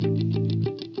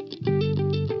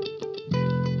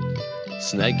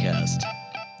Snagcast.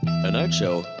 An art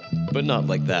show, but not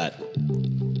like that.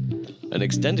 An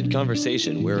extended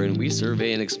conversation wherein we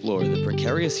survey and explore the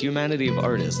precarious humanity of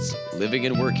artists living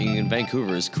and working in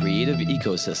Vancouver's creative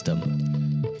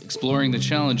ecosystem. Exploring the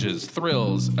challenges,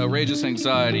 thrills, outrageous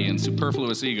anxiety, and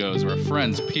superfluous egos of our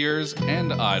friends, peers,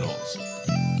 and idols.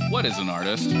 What is an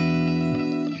artist?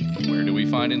 Where do we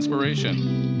find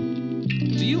inspiration?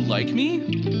 Do you like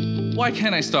me? Why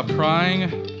can't I stop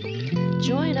crying?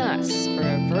 Join us for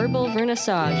a verbal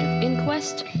vernissage of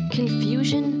inquest,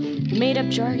 confusion, made-up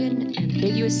jargon,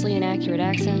 ambiguously inaccurate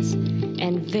accents,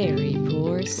 and very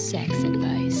poor sex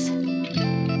advice.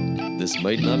 This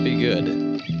might not be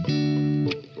good,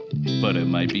 but it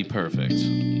might be perfect.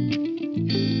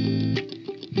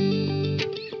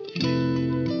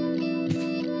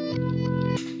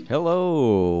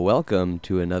 Hello, welcome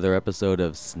to another episode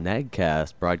of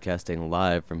Snagcast, broadcasting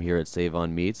live from here at Save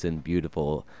On Meats in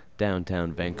beautiful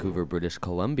downtown Vancouver, British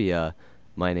Columbia.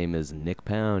 My name is Nick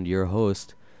Pound, your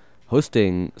host,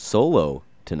 hosting solo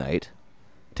tonight.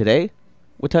 Today?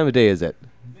 What time of day is it?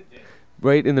 Midday.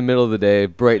 Right in the middle of the day,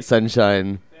 bright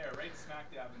sunshine. There, right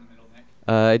smack dab in the middle, Nick.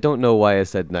 I don't know why I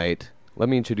said night. Let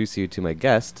me introduce you to my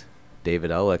guest,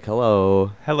 David Ellick.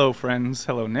 Hello. Hello, friends.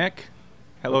 Hello, Nick.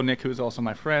 Hello, Nick, who is also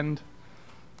my friend.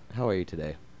 How are you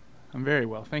today? I'm very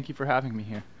well. Thank you for having me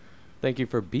here. Thank you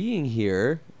for being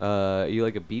here. Are you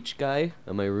like a beach guy?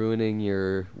 Am I ruining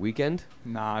your weekend?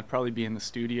 Nah, I'd probably be in the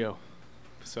studio.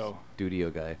 So,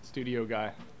 Studio guy. studio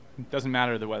guy. Doesn't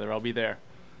matter the weather. I'll be there.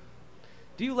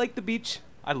 Do you like the beach?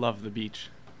 I love the beach.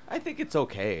 I think it's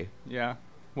okay. Yeah.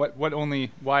 Why only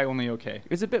okay?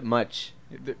 It's a bit much.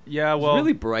 Yeah, It's well,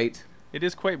 really bright. it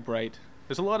is quite bright.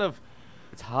 There's a lot of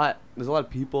It's hot. There's a lot of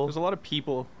people.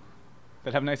 people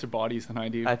that have nicer bodies than I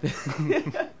do. I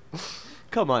think.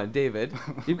 Come on, David.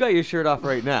 You've got your shirt off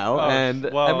right now, Oh, and I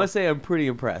well- must say I'm pretty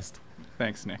impressed.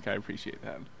 Thanks, Nick. I appreciate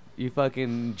that. You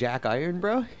fucking Jack Iron,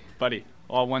 bro? Buddy,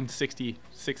 all 160,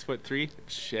 6'3".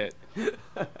 Shit.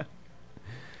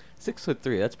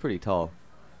 6'3". That's pretty tall.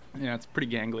 Yeah, it's pretty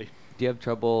gangly. Do you have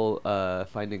trouble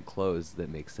finding clothes that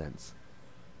make sense?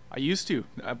 I used to.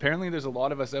 Apparently, there's a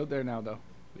lot of us out there now, though,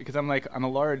 because I'm a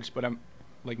large, but I'm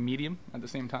like medium at the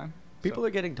same time. People are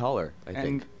getting taller, I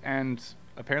think. And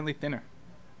apparently thinner.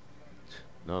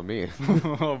 Not me.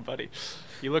 Oh, buddy,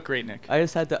 you look great, Nick. I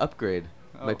just had to upgrade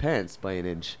my Oh. pants by an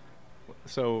inch.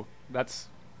 So that's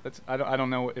I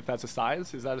don't know if that's a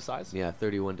size. Is that a size? Yeah,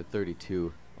 31 to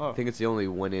 32. Oh. I think it's the only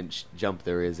 1 inch jump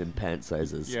there is in pant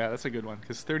sizes. Yeah, that's a good one,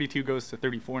 because 32 goes to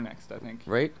 34 next, I think.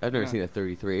 Right? I've never Yeah. seen a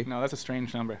 33. No, that's a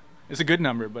strange number. It's a good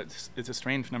number, but it's a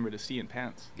strange number to see in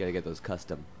pants. You gotta get those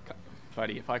custom.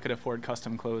 Buddy, if I could afford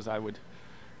custom clothes, I would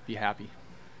be happy.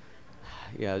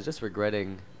 Yeah, I was just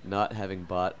regretting not having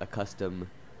bought a custom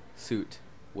suit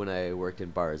when I worked in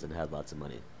bars and had lots of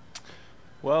money.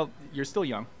 Well, you're still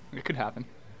young. It could happen,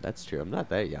 That's true. I'm not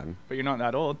that young. but you're not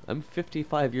that old. I'm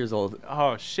 55 years old.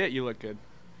 Oh, shit, you look good.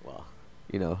 Well,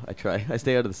 you know, I try. I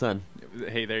stay out of the sun.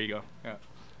 Hey, there you go. Yeah.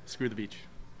 Screw the beach.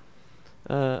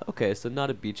 Okay, so not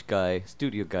a beach guy,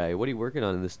 studio guy. What are you working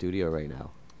on in the studio right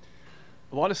now?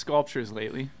 A lot of sculptures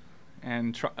lately,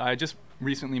 and I just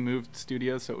recently moved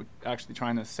studios, so actually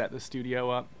trying to set the studio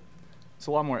up. It's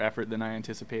a lot more effort than I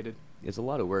anticipated. It's a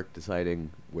lot of work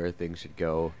deciding where things should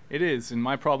go. It is, and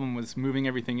my problem was moving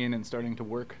everything in and starting to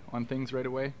work on things right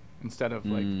away instead of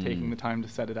like taking the time to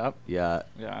set it up. Yeah.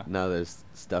 Yeah. Now there's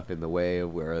stuff in the way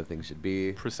of where other things should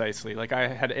be. Precisely. Like I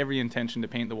had every intention to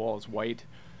paint the walls white,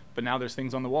 but now there's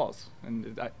things on the walls,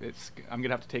 and I'm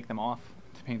gonna have to take them off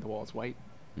to paint the walls white.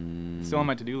 It's still on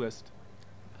my to-do list.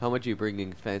 How much are you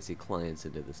bringing fancy clients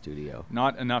into the studio?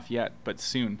 Not enough yet, but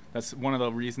soon. That's one of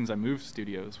the reasons I moved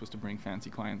studios, was to bring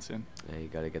fancy clients in. Yeah, you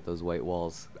gotta get those white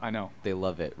walls. I know. They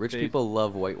love it. Rich They- people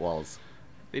love white walls.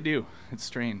 They do. It's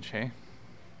strange, hey?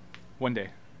 One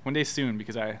day soon,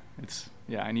 because I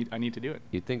need to do it.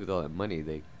 You'd think with all that money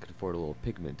they could afford a little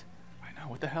pigment. I know.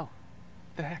 What the hell?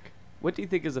 What the heck? What do you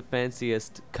think is the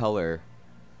fanciest color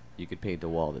you could paint a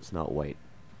wall that's not white?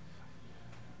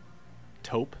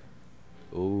 Taupe?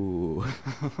 Ooh.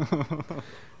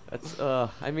 That's,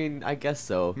 I mean, I guess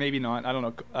so. Maybe not. I don't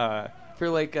know. For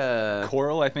like,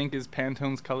 Coral, I think, is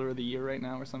Pantone's color of the year right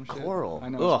now or some shit. Coral? I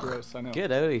know, Ugh, it's gross. I know.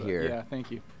 get outta But here. Yeah,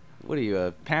 thank you. what are you,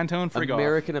 a Pantone frig off.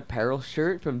 American Apparel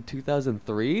shirt from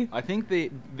 2003? I think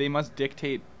they must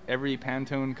dictate every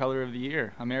Pantone color of the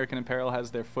year. American Apparel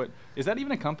has their foot. Is that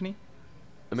even a company?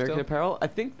 American Still? Apparel? I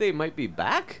think they might be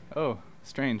back. Oh,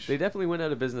 strange. They definitely went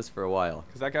out of business for a while.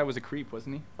 Because that guy was a creep,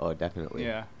 wasn't he? Oh, definitely.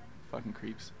 Yeah. Fucking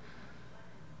creeps.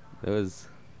 He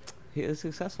was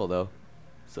successful though.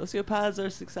 Sociopaths are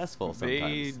successful They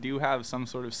sometimes. do have some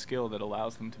sort of skill that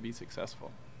allows them to be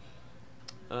successful.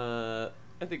 I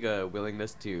think a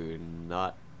willingness to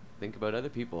not think about other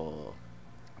people.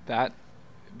 That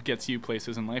gets you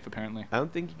places in life, apparently. I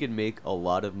don't think you can make a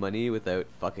lot of money without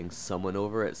fucking someone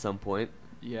over at some point.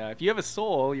 Yeah, if you have a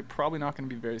soul, you're probably not going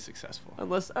to be very successful.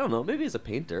 Unless, I don't know, maybe as a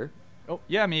painter. Oh,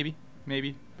 yeah, maybe.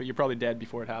 But you're probably dead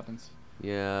before it happens.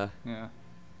 Yeah. Yeah.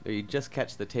 Or you just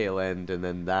catch the tail end and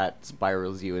then that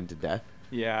spirals you into death.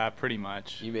 Yeah, pretty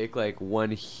much. You make like one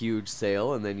huge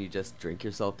sale and then you just drink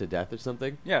yourself to death or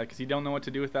something. Yeah, because you don't know what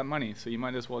to do with that money, so you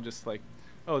might as well just like,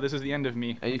 oh, this is the end of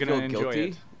me. And I'm you gonna feel enjoy guilty.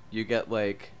 it. You get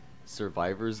like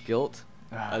survivor's guilt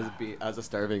as a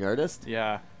starving artist.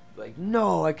 Yeah, Like,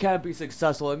 no, I can't be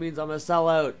successful. It means I'm gonna sell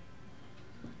out.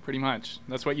 pretty much.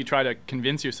 That's what you try to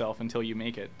convince yourself until you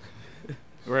make it.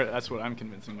 Or that's what I'm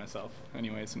convincing myself,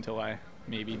 anyways, until I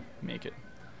maybe make it.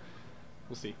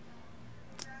 We'll see.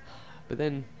 But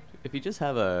then, if you just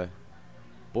have a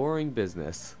boring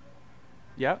business,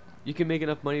 Yeah, you can make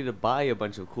enough money to buy a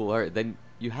bunch of cool art. Then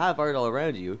you have art all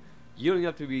around you. You don't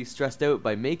have to be stressed out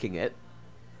by making it.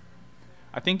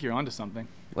 I think you're onto something.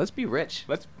 Let's be rich.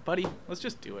 Let's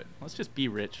just do it. Let's just be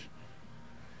rich.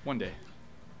 One day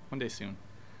soon.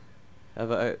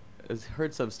 I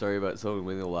heard some story about someone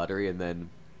winning the lottery and then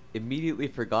immediately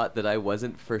forgot that I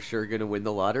wasn't for sure gonna win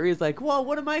the lottery. It's like, well,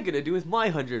 what am I gonna do with my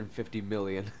 150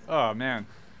 million? Oh man,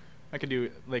 I could do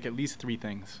like at least 3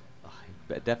 things.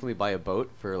 Definitely buy a boat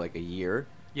for like a year.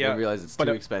 Yeah, Then realize it's but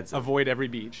too expensive. Avoid every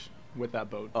beach with that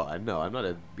boat. Oh, no, I'm not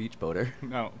a beach boater.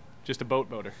 No, just a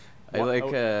boater. I like,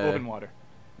 open water.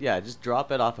 Yeah, just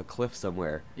drop it off a cliff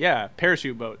somewhere. Yeah,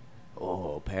 parachute boat.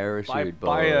 Oh, parachute boat.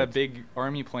 Buy a big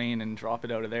army plane and drop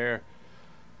it out of there,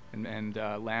 and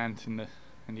land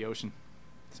in the ocean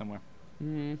somewhere.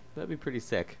 That'd be pretty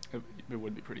sick. It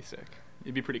would be pretty sick.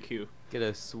 It'd be pretty cute. Get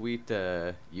a sweet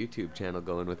YouTube channel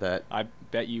going with that. I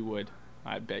bet you would.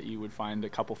 I bet you would find a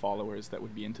couple followers that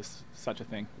would be into such a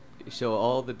thing. Show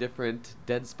all the different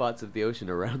dead spots of the ocean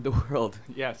around the world.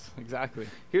 Yes, exactly.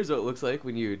 Here's what it looks like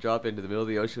when you drop into the middle of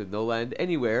the ocean with no land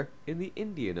anywhere in the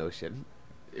Indian Ocean.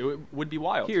 It would be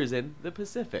wild. Here's in the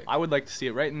Pacific. I would like to see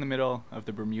it right in the middle of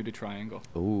the Bermuda Triangle.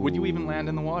 Would you even land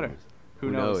in the water? Who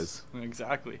knows?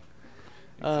 Exactly.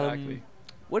 Exactly.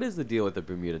 What is the deal with the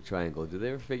Bermuda Triangle? Did they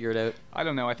ever figure it out? I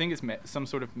don't know. I think it's some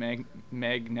sort of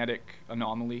magnetic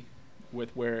anomaly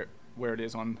with where it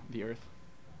is on the Earth.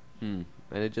 And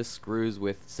it just screws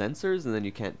with sensors and then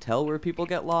you can't tell where people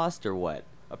get lost or what?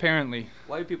 Apparently.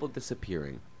 Why are people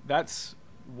disappearing? That's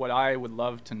what I would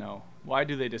love to know. Why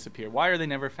do they disappear? Why are they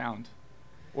never found?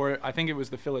 Or I think it was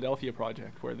the Philadelphia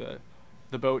Project where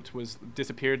the boat was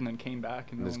disappeared and then came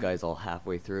back. And this guy's all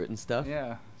halfway through it and stuff?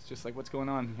 Yeah. It's just like, what's going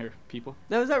on here, people?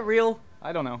 Now, is that real?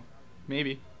 I don't know.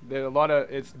 Maybe. There are a lot of...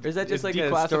 Or is that just like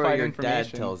a story your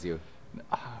dad tells you?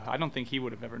 I don't think he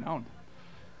would have ever known.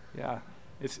 Yeah.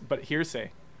 But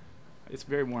hearsay. It's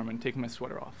very warm. I'm taking my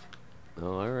sweater off.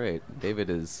 Oh, all right. David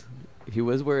he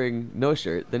was wearing no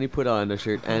shirt, then he put on a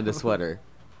shirt and a sweater.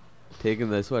 Taking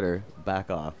the sweater back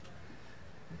off.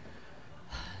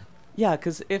 Yeah,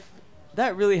 because if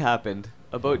that really happened,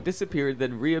 a boat disappeared,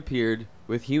 then reappeared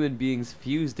with human beings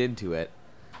fused into it,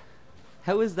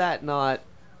 how is that not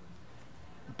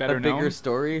better a bigger known?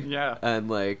 story? Yeah. And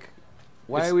like,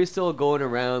 why are we still going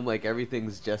around like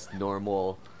everything's just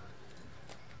normal?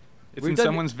 It's in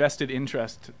someone's vested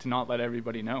interest to not let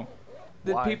everybody know.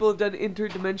 That Why? people have done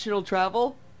interdimensional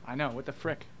travel? I know. What the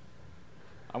frick?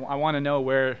 I want to know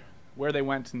where they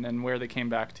went and then where they came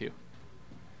back to.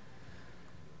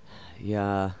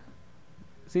 Yeah.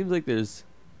 Seems like there's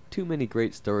too many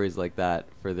great stories like that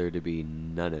for there to be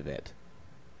none of it.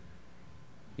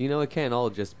 You know, it can't all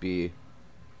just be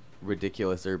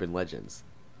ridiculous urban legends.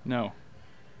 No.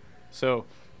 So,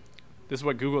 this is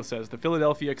what Google says. The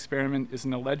Philadelphia experiment is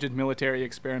an alleged military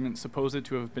experiment supposed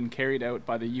to have been carried out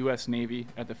by the U.S. Navy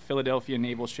at the Philadelphia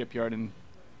Naval Shipyard in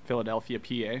Philadelphia,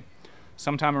 PA,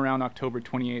 sometime around October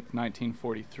 28th,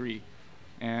 1943.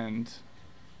 And,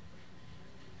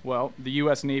 well, the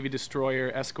U.S. Navy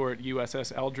destroyer escort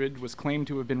USS Eldridge was claimed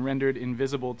to have been rendered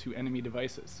invisible to enemy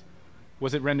devices.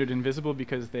 Was it rendered invisible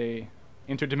because they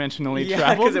interdimensionally Yeah,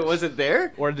 traveled? because it wasn't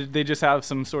there? Or did they just have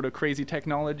some sort of crazy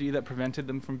technology that prevented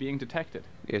them from being detected?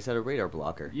 They just had a radar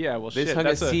blocker. Yeah, well, They shit. just hung a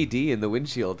That's CD in the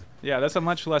windshield. yeah, that's a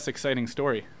much less exciting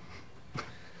story.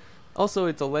 Also,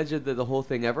 it's alleged that the whole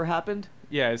thing ever happened.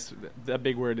 Yeah, the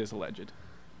big word is alleged.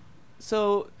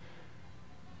 So,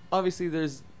 obviously,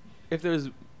 if there's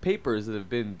papers that have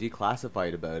been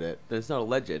declassified about it, then it's not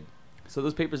alleged. So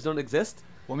those papers don't exist?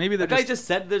 Well, maybe The they're guy just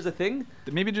said there's a thing?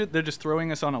 maybe they're just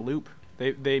throwing us on a loop.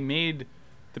 They made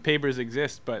the papers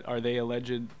exist, but are they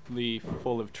allegedly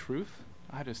full of truth?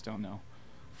 I just don't know.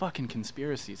 Fucking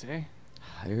conspiracies, eh?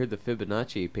 I heard the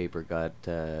Fibonacci paper got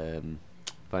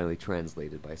finally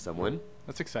translated by someone.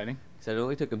 That's exciting. He said it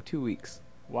only took him 2 weeks.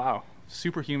 Wow.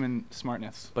 Superhuman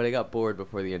smartness. But I got bored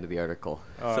before the end of the article,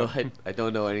 so I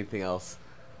don't know anything else.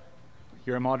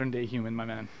 You're a modern day human, my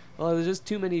man. Well, there's just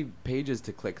too many pages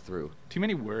to click through. Too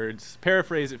many words.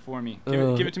 Paraphrase it for me.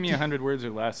 Give it to me 100 words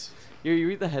or less. You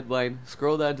read the headline,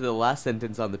 scroll down to the last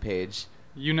sentence on the page,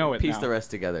 You know it piece now. the rest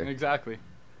together. Exactly.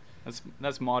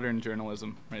 That's modern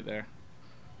journalism right there.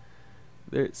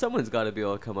 Someone's got to be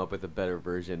able to come up with a better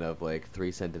version of like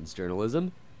 3-sentence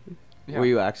journalism, Yeah. where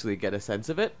you actually get a sense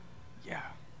of it. Yeah.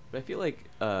 But I feel like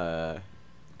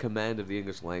command of the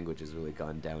English language has really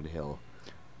gone downhill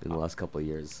in the last couple of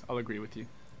years. I'll agree with you.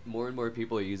 More and more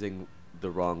people are using the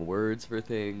wrong words for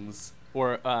things.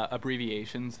 Or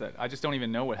abbreviations that I just don't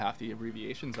even know what half the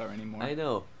abbreviations are anymore. I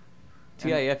know.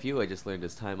 And- TIFU I just learned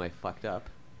this time I fucked up.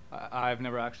 I've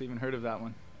never actually even heard of that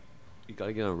one. You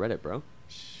gotta get on Reddit, bro.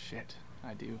 Shit,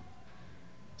 I do.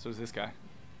 So is this guy.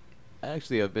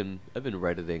 I've been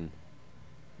Redditing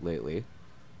lately.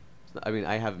 I mean,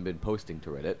 I haven't been posting to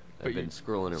Reddit. But I've been you're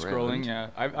scrolling around. Scrolling, yeah.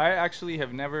 I actually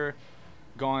have never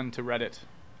gone to Reddit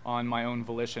on my own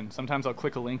volition. Sometimes I'll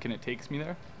click a link and it takes me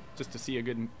there just to see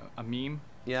a meme.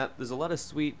 Yeah, there's a lot of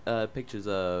sweet pictures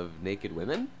of naked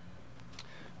women.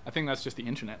 I think that's just the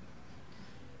internet.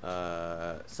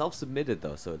 Self-submitted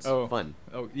though, so it's fun.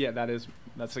 Oh yeah,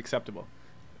 that's acceptable.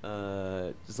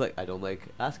 Just like I don't like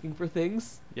asking for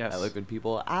things. Yes. I like when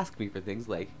people ask me for things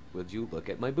like, "Would you look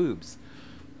at my boobs?"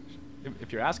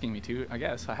 If you're asking me to, I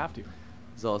guess I have to.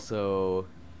 There's also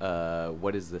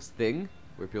what is this thing?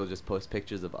 Where people just post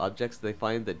pictures of objects they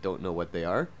find that don't know what they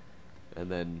are,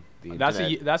 and then the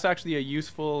internet. That's actually a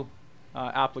useful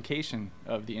application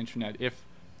of the internet if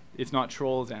it's not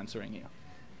trolls answering you.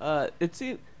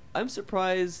 I'm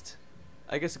surprised.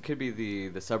 I guess it could be the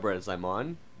subreddits I'm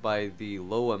on by the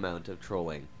low amount of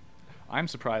trolling. I'm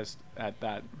surprised at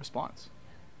that response.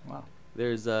 Wow.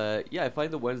 There's I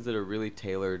find the ones that are really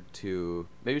tailored to,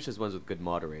 maybe it's just ones with good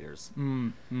moderators.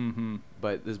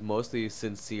 But there's mostly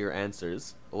sincere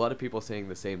answers. A lot of people saying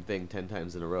the same thing 10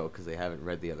 times in a row because they haven't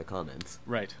read the other comments.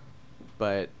 Right.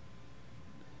 But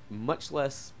much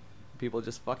less people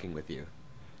just fucking with you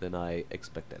than I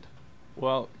expected.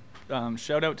 Well,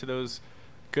 shout out to those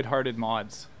good-hearted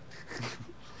mods.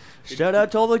 Shout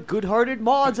out to all the good-hearted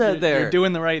mods out there. You're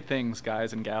doing the right things,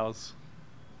 guys and gals.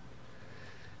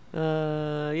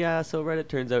 Yeah, so Reddit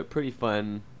turns out pretty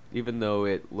fun, even though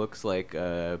it looks like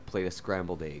a plate of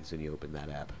scrambled eggs when you open that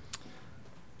app.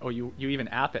 Oh, you even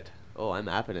app it? Oh, I'm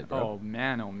apping it, bro. Oh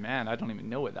man, I don't even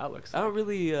know what that looks I like. don't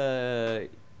really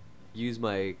use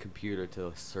my computer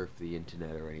to surf the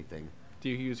internet or anything. Do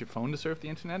you use your phone to surf the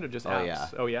internet or just Oh, apps? yeah.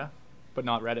 Oh yeah? But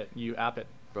not Reddit, you app it.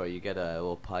 Bro, you get a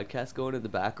little podcast going in the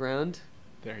background.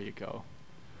 There you go.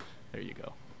 There you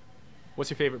go. What's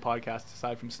your favorite podcast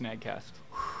aside from Snagcast?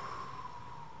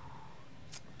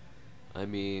 I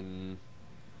mean,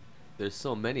 there's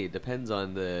so many. It depends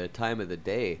on the time of the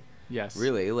day. Yes.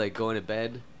 Really, like going to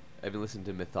bed, I've been listening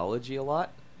to Mythology a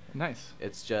lot. Nice.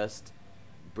 It's just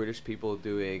British people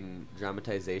doing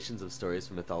dramatizations of stories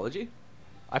from mythology.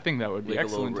 I think that would be Like a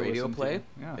excellent little radio to listen play. to.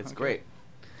 Yeah, It's okay. great.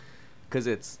 Because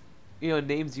it's,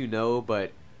 names you know,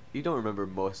 but you don't remember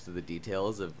most of the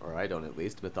details of, or I don't at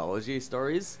least, mythology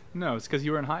stories. No, it's because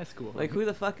you were in high school. Like, who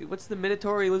the fuck, what's the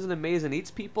Minotaur? He lives in a maze and eats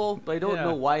people, but I don't Yeah.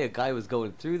 know why a guy was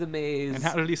going through the maze. And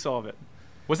how did he solve it?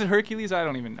 Was it Hercules? I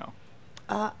don't even know.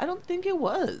 I don't think it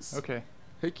was. Okay.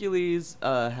 Hercules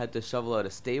had to shovel out a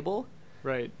stable.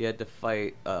 Right. He had to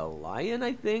fight a lion,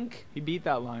 I think. He beat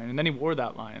that lion, and then he wore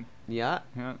that lion. Yeah.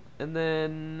 Yeah. And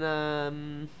then,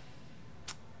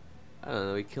 I don't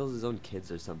know, he kills his own kids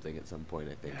or something at some point,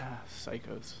 I think. Yeah,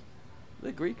 psychos.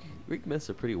 The Greek myths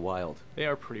are pretty wild. They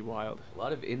are pretty wild. A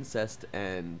lot of incest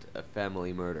and a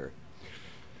family murder.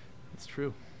 It's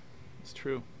true. It's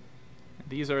true.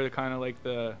 These are the kind of like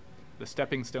the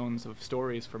stepping stones of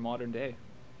stories for modern day.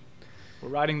 We're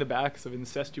riding the backs of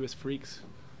incestuous freaks.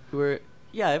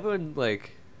 Everyone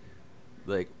like,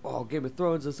 oh, Game of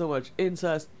Thrones is so much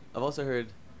incest. I've also heard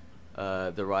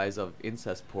the rise of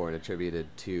incest porn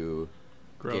attributed to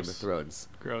Game of Gross. Thrones.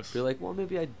 Gross. You're like, well,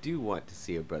 maybe I do want to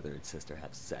see a brother and sister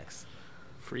have sex.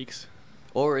 Freaks.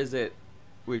 Or is it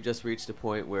we've just reached a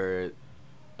point where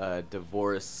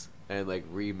divorce and like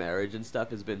remarriage and stuff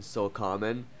has been so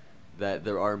common that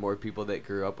there are more people that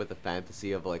grew up with the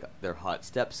fantasy of like their hot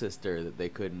stepsister that they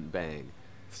couldn't bang.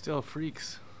 Still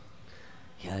freaks.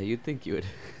 Yeah, you'd think you would.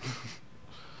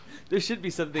 There should be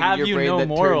something Have in you your brain no that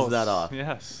morals? turns that off.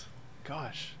 Yes.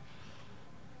 Gosh.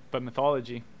 But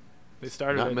mythology, they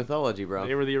started Not it. mythology, bro.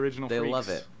 They were the original They freaks. love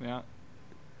it. Yeah.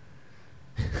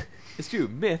 It's true.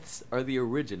 Myths are the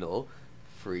original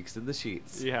freaks in the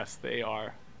sheets. Yes, they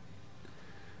are.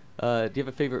 Do you have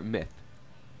a favorite myth?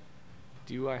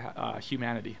 Do I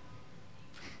humanity?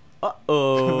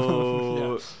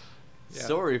 Uh-oh. Yeah.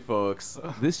 Sorry, folks.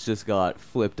 This just got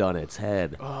flipped on its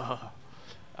head.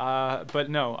 But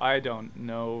no, I don't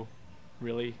know,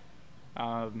 really.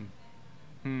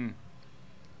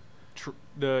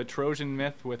 The Trojan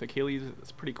myth with Achilles is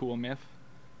a pretty cool myth.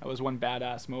 That was one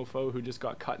badass mofo who just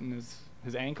got cut in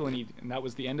his ankle, and that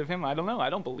was the end of him. I don't know. I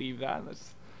don't believe that.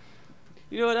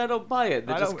 You know what? I don't buy it.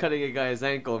 That I just don't- cutting a guy's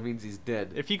ankle means he's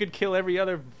dead. If he could kill every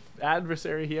other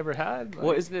adversary he ever had.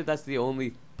 Well, isn't it that's the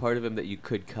only part of him that you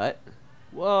could cut?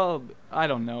 Well, I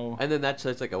don't know. And then that's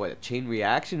like a chain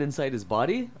reaction inside his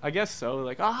body? I guess so.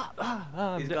 Like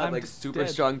He's got like super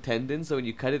strong tendons, so when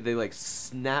you cut it, they like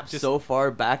snap Just- so far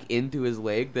back into his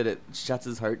leg that it shuts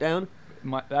his heart down.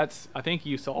 I think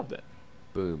you solved it.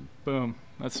 Boom. Boom.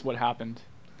 That's what happened.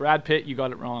 Brad Pitt, you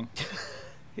got it wrong.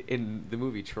 In the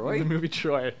movie Troy? The movie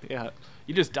Troy. Yeah.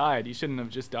 You just died. You shouldn't have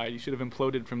just died. You should have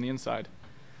imploded from the inside.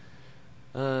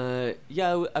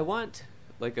 Yeah, I want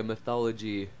like a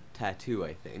mythology tattoo,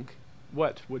 I think.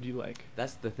 What would you like?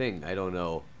 That's the thing. I don't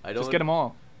know. I don't Just get them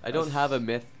all. I don't have a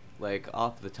myth like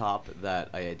off the top that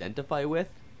I identify with.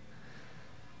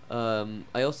 I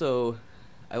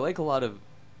like a lot of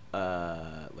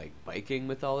like Viking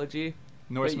mythology.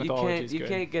 Norse but mythology is you good.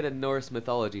 can't get a Norse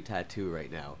mythology tattoo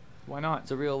right now. Why not?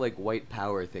 It's a real like white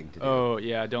power thing to do. Oh,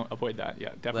 yeah, don't avoid that. Yeah,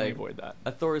 definitely Like, avoid that.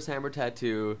 A Thor's hammer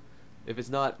tattoo, if it's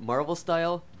not Marvel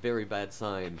style, very bad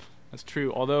That's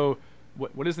true. Although,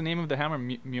 what is the name of the hammer?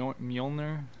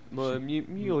 Mjolnir?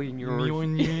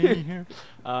 Mjolnir.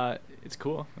 It's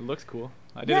cool. It looks cool.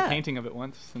 I did Yeah. a painting of it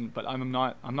once, but I'm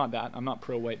not that. I'm not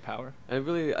pro white power. I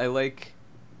like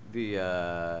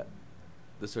the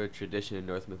sort of tradition in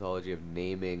Norse mythology of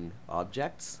naming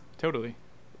objects. Totally.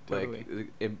 Like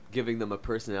giving them a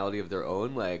personality of their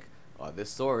own. Like, oh, this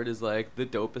sword is like the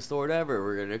dopest sword ever.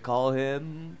 We're gonna call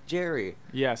him Jerry.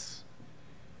 Yes.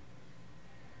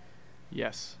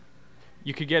 Yes.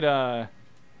 You could get a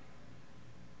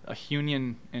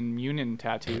Hunin and Munin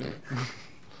tattoo.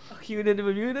 Hunin and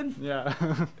Munin? Yeah.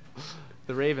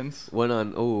 The Ravens. One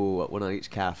on each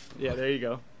calf. Yeah, there you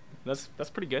go. That's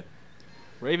pretty good.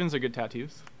 Ravens are good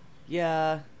tattoos.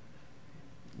 Yeah.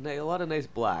 A lot of nice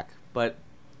black, but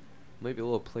might be a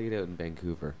little played out in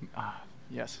Vancouver. Ah,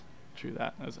 yes. True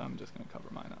that. I'm just going to cover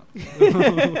mine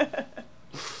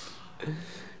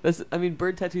up.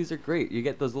 Bird tattoos are great. You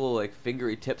get those little like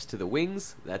fingery tips to the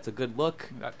wings. That's a good look.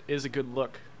 That is a good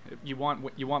look. You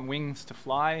want wings to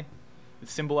fly.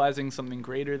 It's symbolizing something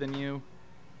greater than you,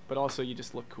 but also you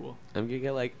just look cool. I'm gonna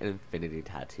get like an infinity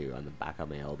tattoo on the back of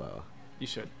my elbow. You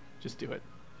should. Just do it.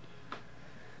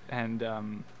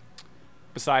 And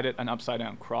beside it, an upside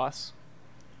down cross.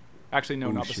 Actually, no,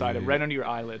 Oh, not beside it. shit. Right under your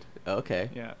eyelid. Okay.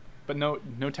 Yeah. But no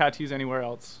tattoos anywhere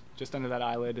else. Just under that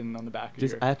eyelid and on the back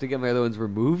of I have to get my other ones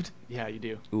removed. Yeah, you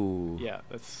do. Ooh. Yeah,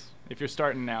 that's if you're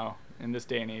starting now in this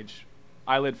day and age,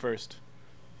 eyelid first,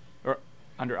 or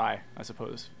under eye, I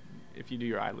suppose. If you do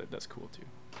your eyelid, that's cool too.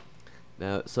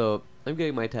 Now, so I'm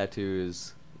getting my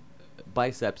tattoos,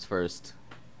 biceps first,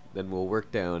 then we'll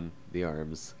work down the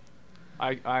arms.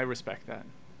 I respect that.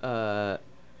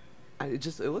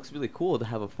 It looks really cool to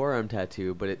have a forearm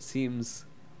tattoo, but it seems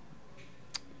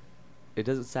it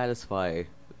doesn't satisfy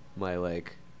my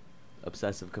like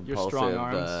obsessive compulsive. strong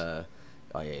arms.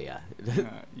 Oh yeah.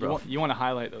 You want to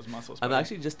highlight those muscles. I'm buddy.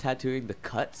 actually just tattooing the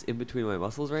cuts in between my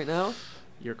muscles right now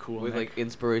You're cool. with Nick. like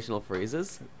inspirational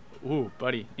phrases. Ooh,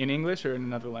 buddy. In English or in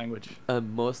another language?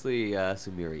 Mostly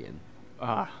Sumerian.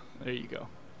 Ah, there you go.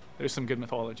 There's some good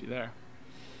mythology there.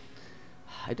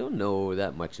 I don't know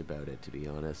that much about it, to be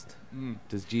honest.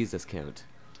 Does Jesus count?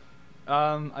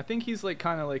 I think he's like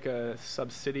kind of like a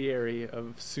subsidiary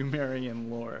of Sumerian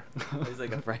lore. It's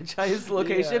like a franchise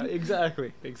location? Yeah,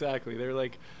 exactly. They're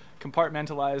like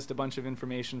compartmentalized a bunch of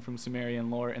information from Sumerian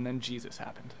lore, and then Jesus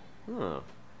happened. Oh,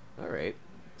 all right.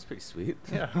 That's pretty sweet.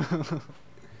 Yeah.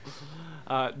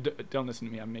 Don't listen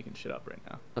to me. I'm making shit up right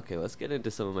now. Okay, let's get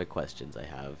into some of my questions I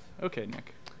have. Okay,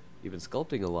 Nick. You've been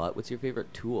sculpting a lot. What's your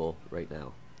favorite tool right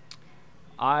now?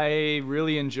 I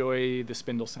really enjoy the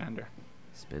spindle sander.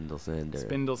 Spindle sander.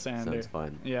 Spindle sander. Sounds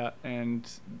fun. Yeah, and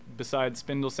besides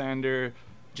spindle sander,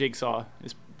 jigsaw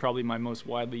is probably my most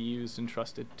widely used and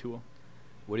trusted tool.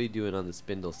 What are you doing on the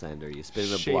spindle sander? You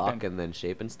spinning a Shaping. block and then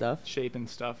shaping stuff? Shaping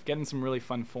stuff, getting some really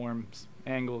fun forms,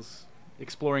 angles,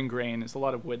 exploring grain. It's a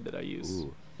lot of wood that I use.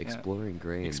 Ooh, exploring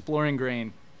grain. Exploring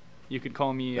grain. You could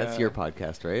call me. That's your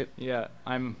podcast, right? Yeah,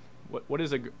 I'm What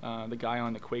is the guy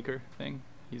on the Quaker thing?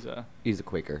 He's a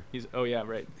Quaker. oh yeah,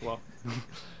 right. Well,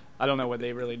 I don't know what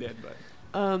they really did, but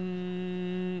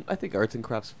I think arts and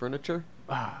crafts furniture.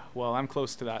 well, I'm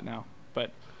close to that now.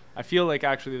 But I feel like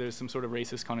actually there's some sort of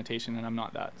racist connotation, and I'm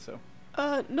not that. So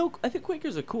No, I think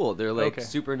Quakers are cool. They're like Okay.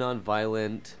 super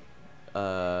non-violent,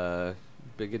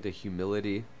 big into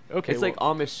humility. Okay, It's like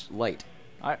Amish light.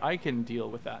 I can deal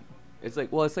with that. It's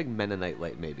like Mennonite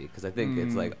light maybe, because I think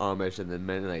it's like Amish and then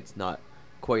Mennonite's not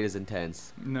quite as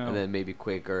intense. No. And then maybe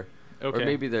Quaker. Okay. Or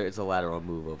maybe it's a lateral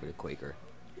move over to Quaker.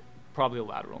 Probably a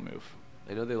lateral move.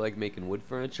 I know they like making wood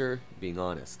furniture, being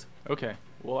honest. Okay.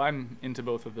 Well, I'm into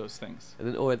both of those things. And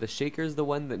then, are the Shakers the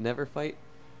one that never fight?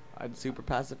 I Super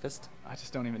pacifist? I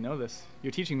just don't even know this.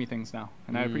 You're teaching me things now,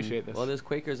 and I appreciate this. Well, there's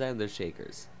Quakers and there's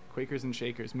Shakers. Quakers and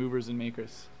Shakers, movers and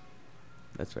makers.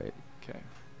 That's right. Okay.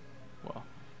 Well,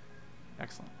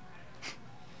 excellent.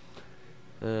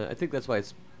 I think that's why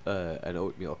it's an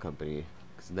oatmeal company.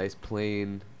 It's nice,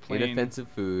 plain, Plain. inoffensive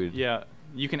food. Yeah,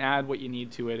 you can add what you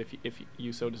need to it if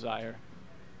you so desire.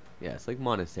 Yeah, it's like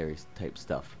monastery type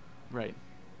stuff. Right.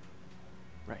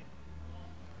 Right.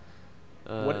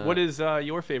 Uh, What is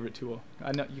your favorite tool?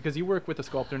 I know because you work with a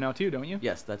sculptor now too, don't you?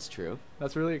 Yes, that's true.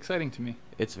 That's really exciting to me.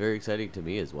 It's very exciting to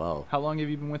me as well. How long have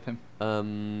you been with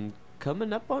him?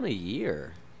 Coming up on a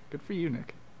year. Good for you,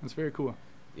 Nick. That's very cool.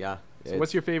 Yeah. So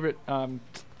what's your favorite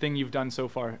thing you've done so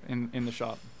far in the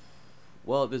shop?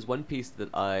 Well, there's one piece that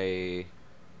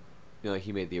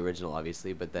he made the original,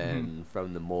 obviously, but then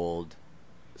from the mold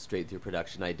straight through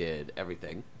production, I did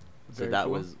everything. So Very that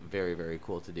cool. was very, very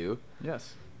cool to do.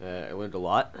 Yes. I learned a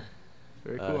lot,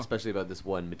 Very cool. especially about this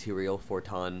one material,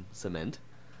 Forton cement.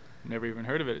 Never even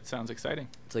heard of it. It sounds exciting.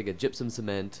 It's like a gypsum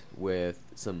cement with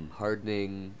some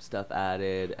hardening stuff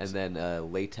added, and then a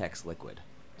latex liquid.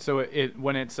 So it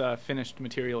when it's finished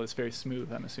material, it's very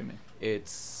smooth, I'm assuming.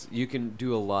 You can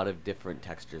do a lot of different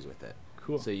textures with it.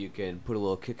 Cool. So you can put a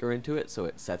little kicker into it so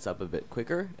it sets up a bit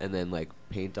quicker, and then like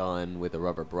paint on with a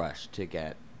rubber brush to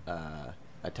get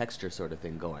a texture sort of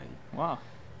thing going. Wow.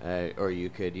 Or you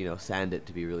could, sand it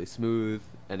to be really smooth,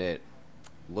 and it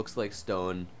looks like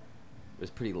stone. It's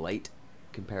pretty light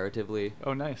comparatively.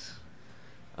 Oh, nice.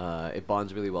 It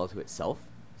bonds really well to itself,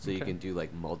 so you Okay. can do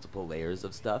like multiple layers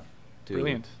of stuff to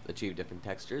Brilliant. achieve different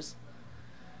textures.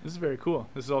 This is very cool.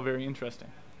 This is all very interesting.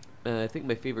 I think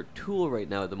my favorite tool right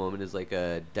now at the moment is like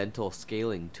a dental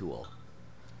scaling tool,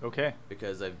 Okay.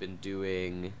 because I've been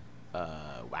doing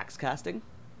wax casting.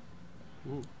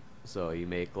 Ooh. So you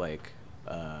make like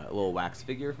a little wax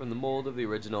figure from the mold of the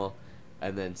original,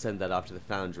 and then send that off to the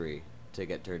foundry to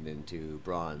get turned into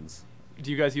bronze.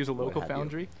 Do you guys use a What local have you.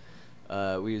 foundry?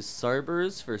 We use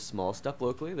Sarbers for small stuff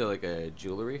locally. They're like a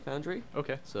jewelry foundry,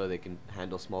 Okay. so they can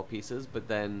handle small pieces. But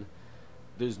then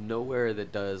there's nowhere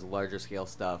that does larger scale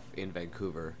stuff in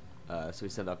Vancouver, so we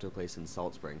send off to a place in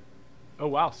Salt Spring. Oh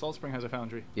wow, Salt Spring has a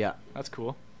foundry. Yeah. That's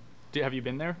cool. Have you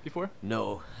been there before?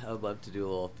 No, I would love to do a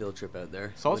little field trip out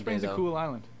there. Salt one day, Spring's a though. cool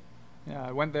island. Yeah,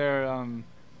 I went there at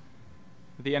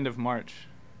the end of March,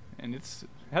 and it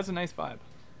has a nice vibe.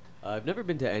 I've never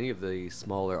been to any of the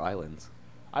smaller islands.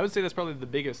 I would say that's probably the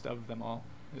biggest of them all.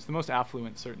 It's the most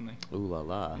affluent, certainly. Ooh la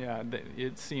la. Yeah,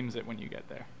 it seems it when you get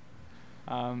there.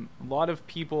 A lot of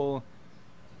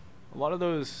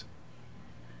those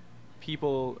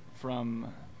people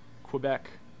from Quebec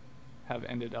have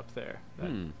ended up there.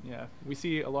 Yeah, we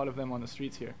see a lot of them on the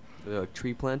streets here. They're like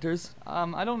tree planters.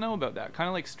 I don't know about that. Kind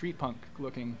of like street punk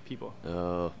looking people.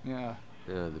 Oh, Yeah,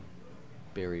 the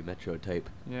Barrie Metro type.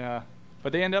 yeah.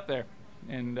 But they end up there,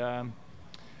 and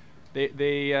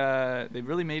they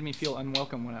really made me feel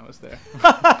unwelcome when I was there.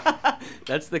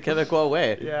 That's the Quebecois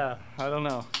way. Yeah, I don't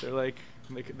know. They're like,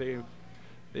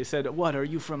 they said, "What, are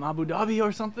you from Abu Dhabi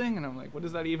or something?" And I'm like, "What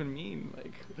does that even mean?"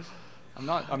 Like, I'm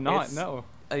not. It's- No.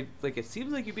 It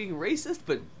seems like you're being racist,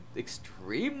 but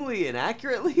extremely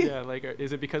inaccurately. Yeah, like,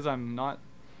 is it because I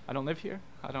don't live here?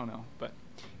 I don't know. But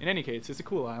in any case, it's a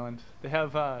cool island. They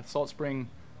have Salt Spring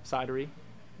Cidery,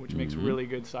 which makes Mhm. really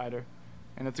good cider,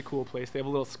 and it's a cool place. They have a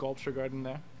little sculpture garden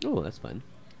there. Oh, that's fun.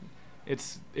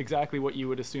 It's exactly what you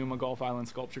would assume a Gulf Island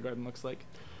sculpture garden looks like,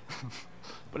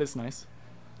 but it's nice.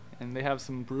 And they have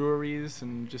some breweries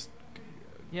and just,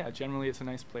 yeah, generally it's a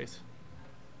nice place.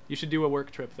 You should do a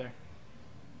work trip there.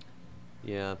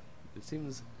 Yeah, it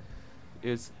seems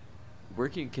it's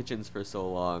working in kitchens for so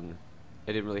long.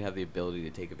 I didn't really have the ability to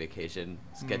take a vacation,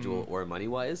 schedule or money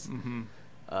wise. Mm-hmm.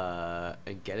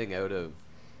 And getting out of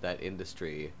that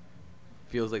industry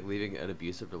feels like leaving an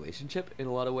abusive relationship in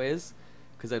a lot of ways,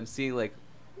 because I'm seeing like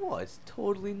well, it's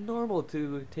totally normal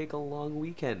to take a long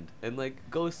weekend and like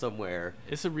go somewhere.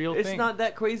 It's a real It's thing. not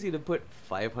that crazy to put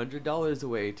 $500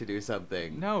 away to do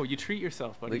something. No, you treat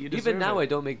yourself, buddy. Like, You even deserve now, it. I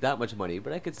don't make that much money,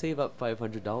 but I could save up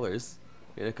 $500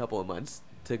 in a couple of months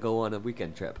to go on a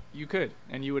weekend trip. You could,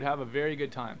 and you would have a very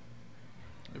good time.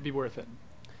 It'd be worth it.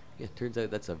 Yeah, turns out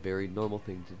that's a very normal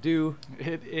thing to do.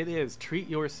 It is. Treat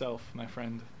yourself, my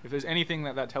friend. If there's anything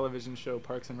that television show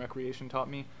Parks and Recreation taught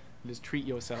me, it is treat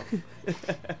yourself.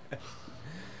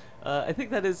 I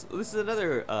think this is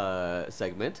another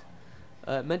segment,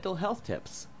 mental health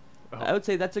tips. Oh. I would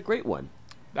say that's a great one.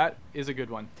 That is a good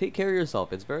one. Take care of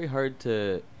yourself. It's very hard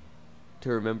to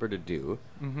remember to do,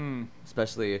 Mm-hmm.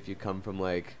 especially if you come from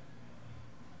like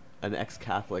an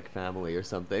ex-Catholic family or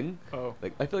something. Oh.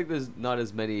 Like, I feel like there's not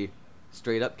as many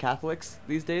straight up Catholics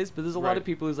these days, but there's a lot Right. of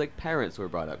people whose like parents were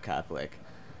brought up Catholic.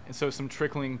 And so some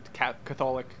trickling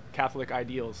Catholic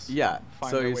ideals. Yeah, Find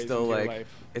so their you're ways still into your like,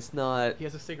 life. it's not, He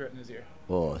has a cigarette in his ear.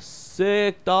 oh,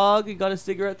 sick dog, you got a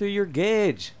cigarette through your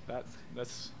gauge.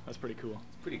 That's pretty cool.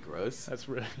 It's pretty gross. That's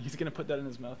really. He's gonna put that in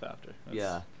his mouth after. That's,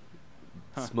 Yeah.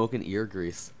 Huh. Smoking ear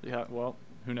grease. Yeah. Well,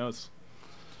 who knows?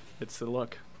 It's the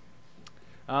look.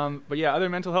 But yeah, other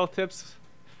mental health tips.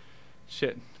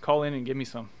 Shit, call in and give me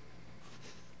some.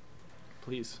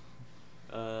 Please.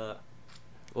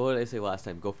 What did I say last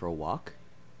time? Go for a walk?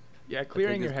 Yeah,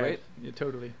 clearing think your is head. great. Yeah,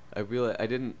 totally. I realized I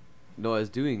didn't know I was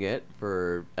doing it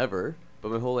forever,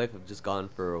 but my whole life I've just gone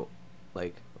for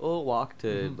like a little walk to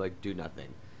Mhm. like do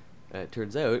nothing. And it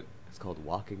turns out it's called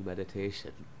walking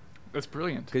meditation. That's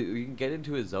brilliant. 'Cause you can get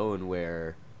into a zone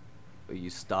where you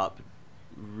stop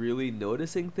really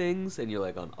noticing things and you're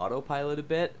like on autopilot a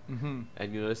bit, Mm-hmm.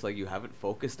 and you notice like you haven't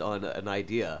focused on an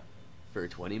idea for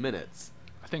 20 minutes.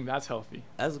 I think that's healthy.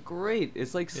 That's great.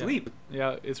 It's like Yeah. sleep.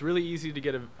 Yeah, it's really easy to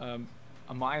get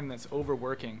a mind that's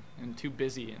overworking and too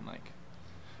busy, and like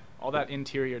all that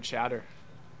interior chatter.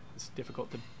 It's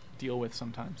difficult to deal with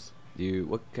sometimes.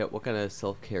 What kind of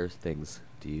self-care things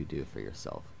do you do for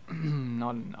yourself?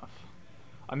 Not enough.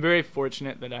 I'm very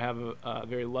fortunate that I have a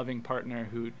very loving partner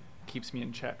who keeps me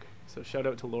in check. So shout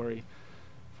out to Lori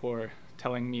for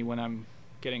telling me when I'm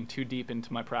getting too deep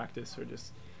into my practice or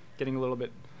just getting a little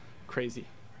bit crazy.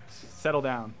 Settle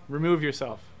down. Remove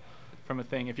yourself from a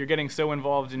thing. If you're getting so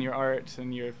involved in your art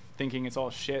and you're thinking it's all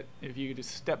shit, if you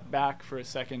just step back for a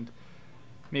second,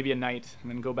 maybe a night, and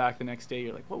then go back the next day,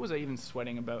 you're like, what was I even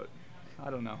sweating about? I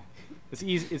don't know. It's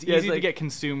easy. It's Yeah, it's easy to like- get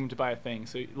consumed by a thing.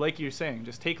 So, like you're saying,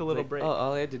 just take a little Like, break.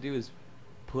 all I had to do is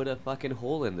put a fucking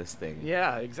hole in this thing.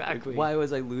 Yeah, Like, exactly. why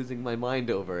was I losing my mind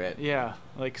over it? Yeah,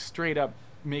 like straight up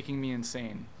making me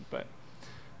insane. But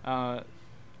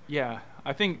yeah,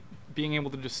 I think being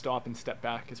able to just stop and step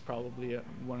back is probably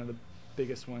one of the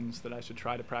biggest ones that I should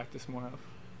try to practice more of.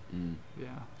 Mm. Yeah,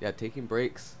 Yeah, taking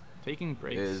breaks taking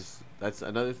breaks. that's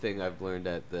another thing I've learned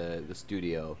at the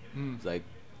studio. Mm. It's like,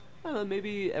 I don't know,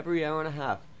 maybe every hour and a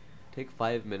half, take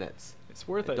 5 minutes. It's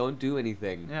worth Like, it. don't do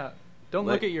anything. Yeah, don't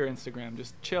Let- look at your Instagram.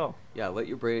 Just chill. Yeah, let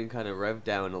your brain kind of rev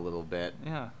down a little bit.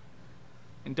 Yeah,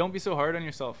 and don't be so hard on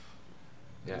yourself.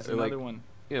 Yeah, That's or like, another one.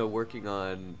 you know, working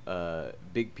on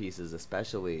big pieces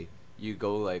especially, you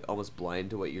go like almost blind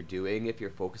to what you're doing if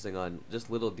you're focusing on just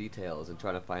little details and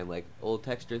trying to find like a little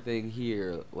texture thing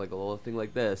here, like a little thing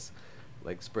like this,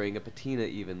 like spraying a patina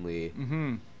evenly.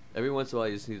 Mm-hmm. Every once in a while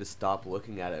you just need to stop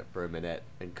looking at it for a minute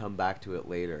and come back to it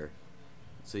later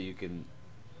so you can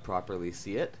properly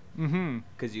see it. Mm-hmm.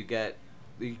 Because you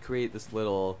create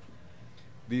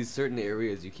these certain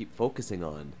areas you keep focusing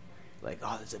on. Like,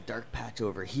 oh, there's a dark patch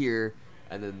over here,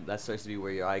 and then that starts to be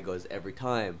where your eye goes every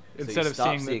time. So Instead you of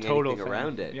stop seeing the total anything thing.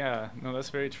 around it. Yeah, no, that's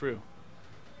very true.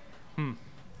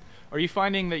 Are you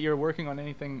finding that you're working on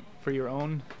anything for your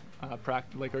own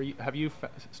practice? Like, have you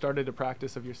started a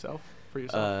practice of yourself for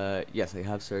yourself? Yes, I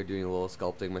have started doing a little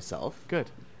sculpting myself. Good.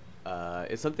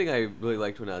 It's something I really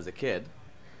liked when I was a kid,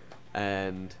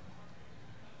 and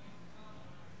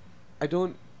I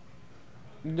don't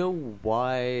know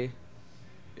why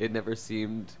it never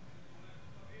seemed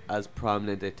as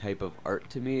prominent a type of art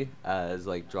to me as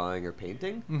like drawing or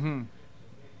painting. Mm-hmm.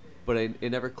 But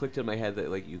it never clicked in my head that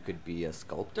like you could be a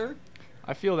sculptor.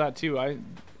 I feel that too. I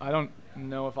don't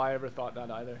know if I ever thought that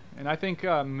either. And I think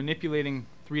manipulating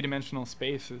three-dimensional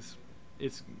space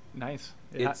it's nice.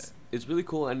 It's really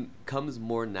cool and comes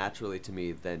more naturally to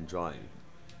me than drawing.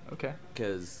 Okay.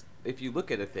 Because if you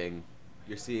look at a thing,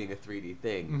 you're seeing a 3D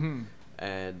thing. Mm-hmm.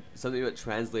 And something about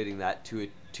translating that to a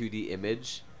 2D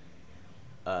image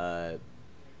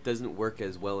doesn't work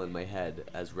as well in my head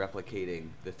as replicating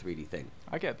the 3D thing.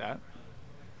 I get that.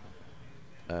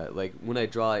 Like when I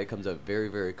draw, it comes out very,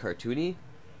 very cartoony,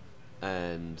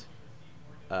 and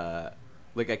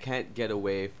like I can't get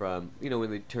away from,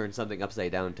 when they turn something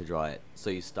upside down to draw it. So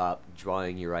you stop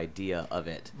drawing your idea of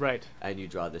it. Right. And you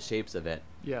draw the shapes of it.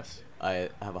 Yes. I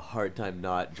have a hard time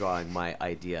not drawing my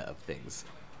idea of things.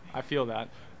 I feel that.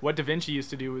 What Da Vinci used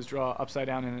to do was draw upside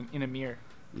down in a mirror.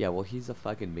 Yeah, well, he's a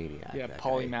fucking maniac. Yeah, that guy.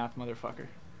 polymath motherfucker.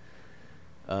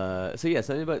 So yeah,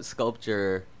 something about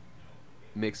sculpture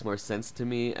makes more sense to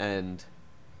me, and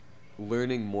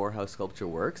learning more how sculpture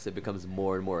works, it becomes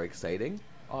more and more exciting.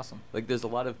 Awesome. Like, there's a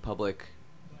lot of public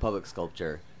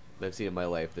sculpture that I've seen in my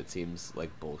life that seems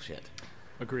like bullshit.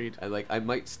 Agreed. And like, I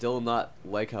might still not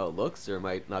like how it looks, or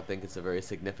might not think it's a very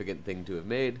significant thing to have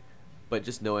made, but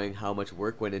just knowing how much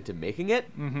work went into making it,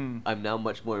 I'm now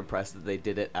much more impressed that they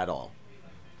did it at all.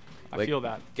 I feel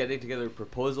that. Getting together a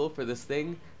proposal for this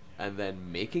thing, and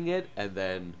then making it, and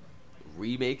then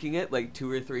remaking it like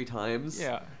 2 or 3 times.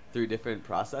 Yeah. Through different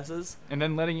processes. And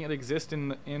then letting it exist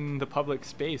in the public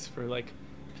space for like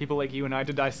people like you and I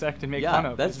to dissect and make fun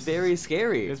of. That's very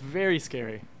scary. It's very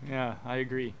scary. Yeah, I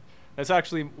agree. That's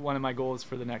actually one of my goals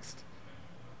for the next.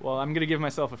 Well, I'm gonna give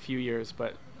myself a few years,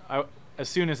 but as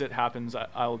soon as it happens,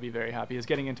 I will be very happy. Is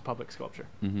getting into public sculpture.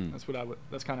 Mm-hmm. That's what I would.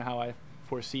 That's kind of how I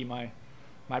foresee my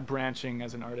branching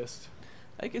as an artist.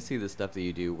 I can see the stuff that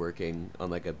you do working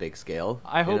on like a big scale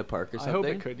in a park or something. I hope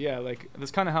it could, yeah. Like, that's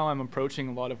kind of how I'm approaching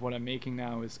a lot of what I'm making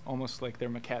now, is almost like they're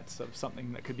maquettes of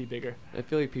something that could be bigger. I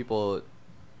feel like people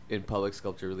in public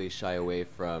sculpture really shy away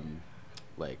from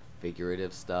like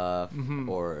figurative stuff,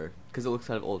 or because it looks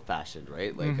kind of old-fashioned,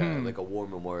 right? Like like a war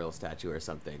memorial statue or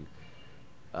something.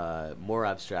 More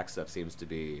abstract stuff seems to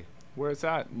be where it's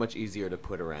at, much easier to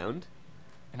put around.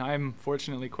 And I'm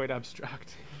fortunately quite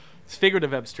abstract. It's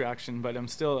figurative abstraction, but I'm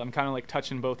kind of like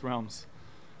touching both realms.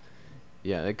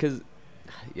 Yeah, because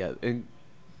in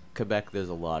Quebec there's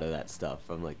a lot of that stuff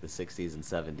from like the 60s and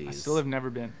 70s. I still have never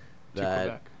been to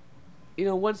Quebec.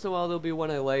 Once in a while there'll be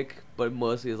one I like, but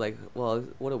mostly it's like, well,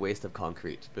 what a waste of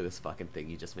concrete for this fucking thing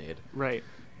you just made. Right.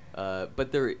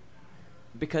 But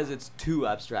because it's too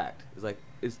abstract. It's like,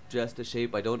 it's just a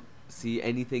shape. I don't see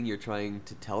anything you're trying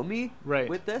to tell me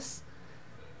with this.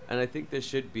 And I think there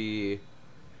should be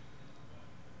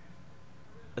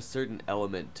a certain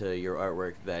element to your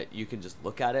artwork that you can just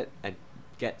look at it and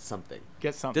get something.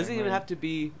 Doesn't even have to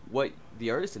be what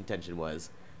the artist's intention was,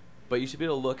 but you should be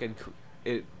able to look and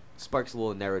it sparks a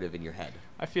little narrative in your head.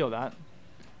 I feel that.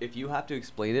 If you have to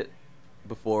explain it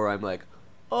before I'm like,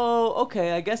 oh,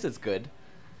 okay, I guess it's good,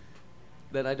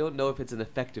 then I don't know if it's an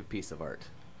effective piece of art.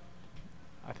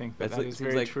 I think that is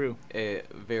very true. A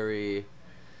very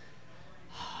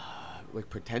like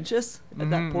pretentious at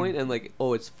that point, and like,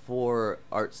 oh, it's for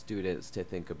art students to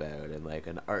think about, and like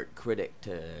an art critic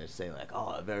to say like,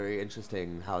 oh, very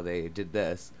interesting how they did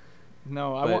this.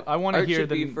 No, I want to hear art should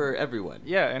be for everyone.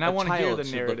 Yeah, and I want to hear the narrative.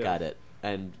 Should look at it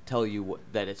and tell you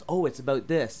that it's about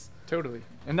this. Totally.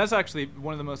 And that's actually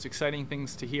one of the most exciting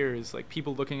things to hear, is like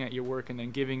people looking at your work and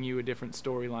then giving you a different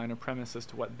storyline or premise as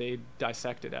to what they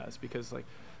dissect it as, because like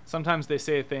sometimes they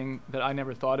say a thing that I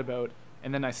never thought about,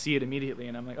 and then I see it immediately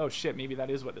and I'm like, oh shit, maybe that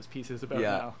is what this piece is about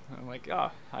now. And I'm like,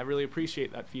 I really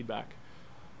appreciate that feedback.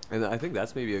 And I think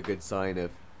that's maybe a good sign of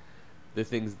the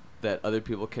things that other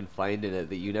people can find in it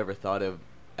that you never thought of,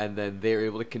 and then they're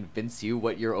able to convince you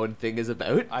what your own thing is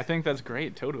about. I think that's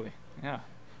great, totally. Yeah.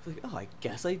 It's like, oh, I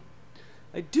guess I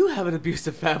do have an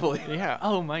abusive family. Yeah.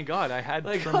 Oh my God, I had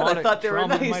like, traumatic I thought they were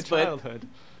nice, in my childhood.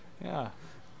 Yeah.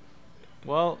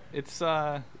 Well, it's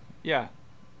yeah.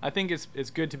 I think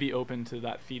it's good to be open to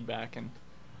that feedback and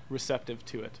receptive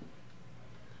to it.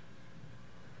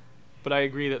 But I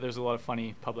agree that there's a lot of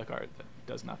funny public art that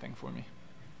does nothing for me.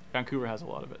 Vancouver has a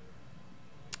lot of it.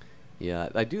 Yeah,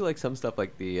 I do like some stuff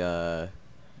like the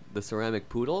ceramic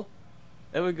poodle.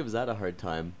 Everyone gives that a hard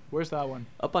time. Where's that one?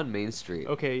 Up on Main Street.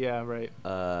 Okay, yeah, right.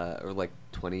 Or like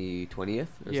 20th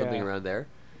or something around there.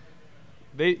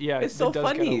 It's so does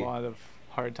funny. Get a lot of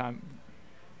hard time.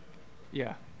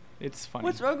 Yeah, it's funny.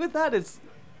 What's wrong with that? It's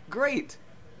great.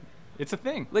 It's a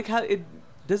thing. Like, how it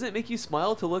does it make you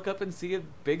smile to look up and see a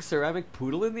big ceramic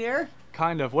poodle in the air?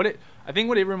 Kind of. I think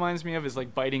what it reminds me of is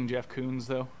like biting Jeff Koons,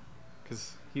 though,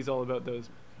 because he's all about those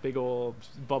big old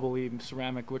bubbly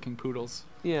ceramic-looking poodles.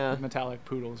 Yeah. Metallic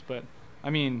poodles, but I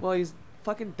mean. Well,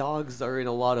 fucking dogs are in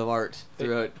a lot of art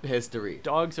throughout history.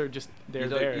 Dogs are just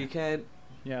there. You can't.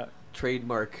 Yeah.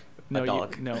 Trademark a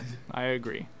dog. No, I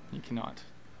agree. You cannot.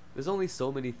 There's only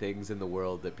so many things in the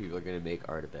world that people are going to make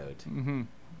art about. Mm-hmm.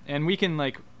 And we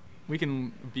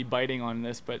can be biting on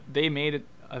this, but they made it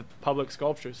a public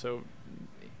sculpture, so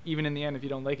even in the end, if you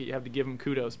don't like it, you have to give them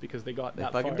kudos because they got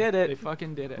that far. They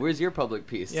fucking did it. Where's your public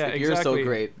piece? Yeah, exactly. You're so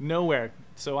great. Nowhere.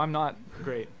 So I'm not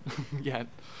great yet.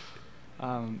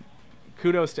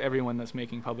 kudos to everyone that's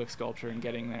making public sculpture and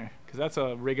getting there, because that's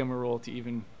a rigmarole to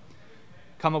even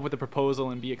come up with a proposal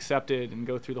and be accepted and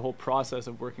go through the whole process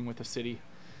of working with the city.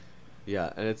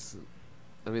 Yeah, and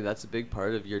that's a big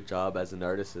part of your job as an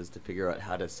artist, is to figure out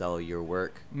how to sell your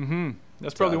work. Mm-hmm.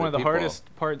 That's To probably one other of the people.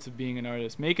 hardest parts of being an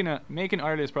artist. Make an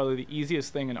art is probably the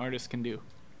easiest thing an artist can do.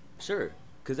 Sure,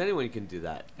 because anyone can do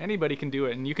that. Anybody can do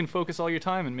it, and you can focus all your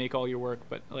time and make all your work,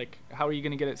 but like, how are you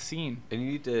going to get it seen? And you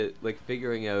need to, like,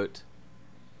 figuring out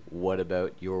what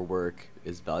about your work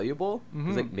is valuable.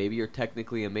 'Cause, like, Mhm. maybe you're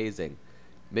technically amazing.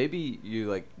 Maybe you,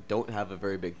 like, don't have a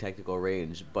very big technical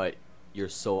range, but you're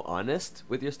so honest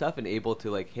with your stuff and able to,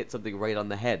 like, hit something right on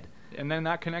the head. And then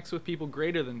that connects with people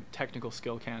greater than technical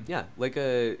skill can. Yeah, like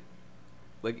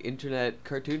internet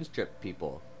cartoon strip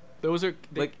people. Those are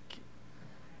Like,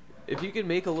 if you can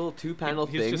make a little two-panel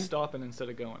he's thing. just stopping instead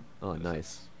of going. Oh,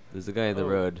 nice. There's a guy in the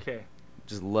road Okay.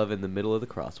 just loving the middle of the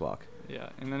crosswalk. Yeah,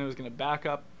 and then it was gonna back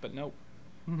up, but nope.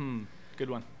 Good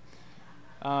one.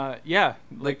 Yeah,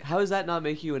 Like, how does that not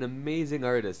make you an amazing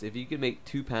artist if you can make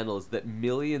two panels that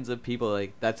millions of people are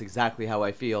like, that's exactly how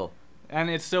I feel? and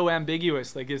it's so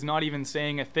ambiguous. Like, it's not even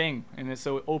saying a thing, and it's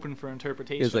so open for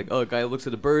interpretation. It's like, oh, a guy looks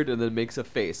at a bird and then makes a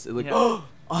face. And like, Yeah.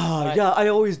 oh, yeah, I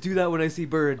always do that when I see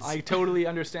birds. I totally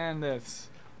understand this.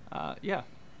 Yeah,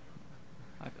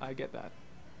 I get that.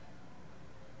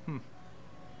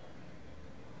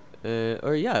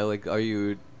 Or yeah, like, are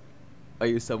you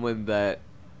someone that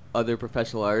other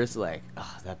professional artists are like,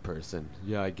 that person,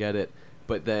 yeah, I get it,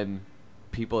 but then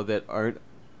people that aren't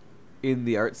in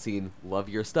the art scene love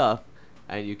your stuff,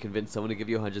 and you convince someone to give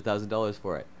you $100,000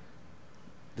 for it?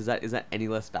 Is that any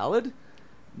less valid,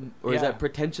 or is Yeah. that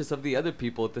pretentious of the other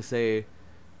people to say,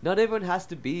 not everyone has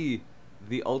to be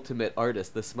the ultimate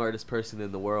artist, the smartest person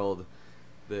in the world,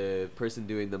 the person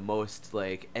doing the most,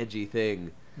 like, edgy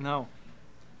thing? No,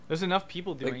 there's enough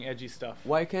people Like, doing edgy stuff.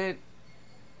 Why can't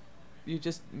you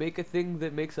just make a thing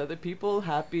that makes other people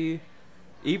happy,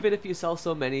 even if you sell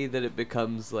so many that it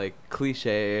becomes, like,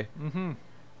 cliche? Mm-hmm.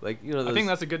 Like, you know, I think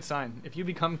that's a good sign. If you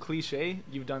become cliche,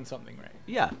 you've done something right.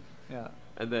 yeah. Yeah.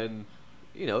 And then,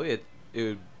 you know, it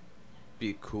would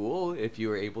be cool if you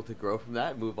were able to grow from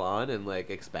that, move on, and,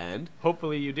 like, expand.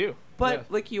 Hopefully you do. But Yeah.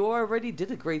 like, you already did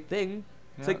a great thing.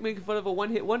 It's Yeah. like making fun of a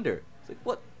one-hit wonder. It's like,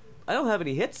 what? I don't have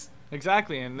any hits.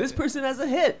 Exactly, and This person has a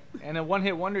hit. and a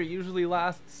one-hit wonder usually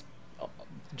lasts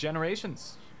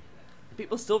generations.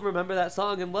 People still remember that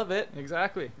song and love it.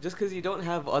 Exactly. Just because you don't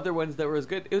have other ones that were as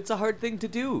good, it's a hard thing to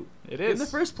do. It in the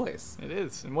is. first place. It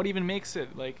is. And what even makes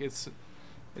it, like, it's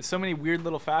so many weird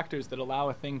little factors that allow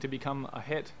a thing to become a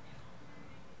hit.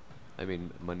 I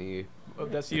mean, money. Well,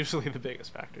 that's usually the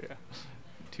biggest factor, yeah.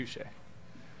 Touche.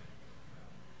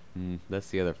 That's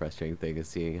the other frustrating thing, is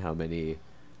seeing how many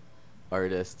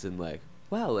artists and, like,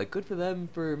 wow, like, good for them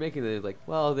for making it. Like,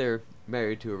 well, they're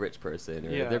married to a rich person,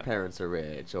 or Yeah. their parents are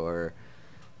rich, or,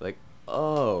 like,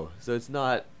 oh, so it's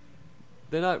not.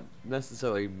 They're not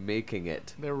necessarily making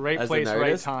it. They're right as an place, right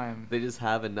artist. time. They just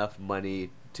have enough money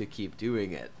to keep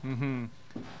doing it. Mm-hmm.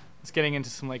 It's getting into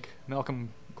some, like,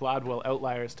 Malcolm Gladwell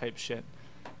Outliers type shit.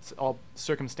 It's all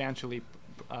circumstantially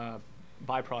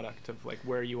byproduct of, like,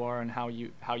 where you are and how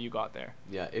you got there.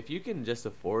 Yeah, if you can just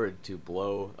afford to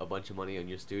blow a bunch of money on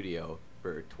your studio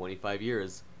for 25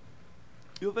 years,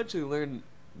 you'll eventually learn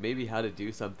maybe how to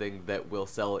do something that will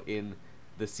sell in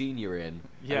the scene you're in,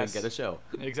 Yes. and get a show.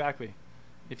 Exactly.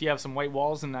 If you have some white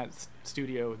walls in that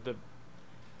studio, the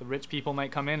rich people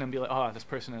might come in and be like, oh, this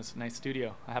person has a nice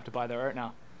studio. I have to buy their art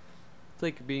now. It's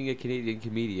like being a Canadian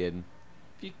comedian.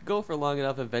 If you go for long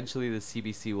enough, eventually the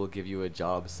CBC will give you a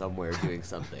job somewhere doing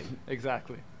something.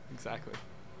 Exactly. Exactly.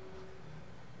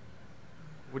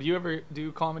 Would you ever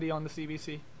do comedy on the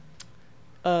CBC?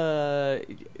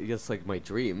 It's like my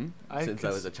dream since I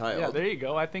was a child. Yeah, there you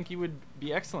go. I think you would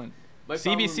be excellent. My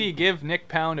CBC, problem- give Nick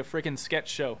Pound a freaking sketch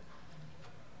show.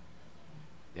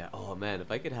 Yeah. Oh man,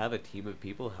 if I could have a team of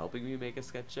people helping me make a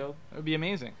sketch show. That would be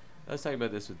amazing. I was talking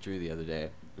about this with Drew the other day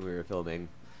when we were filming.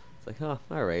 It's like,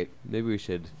 all right, maybe we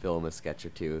should film a sketch or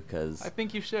two, because I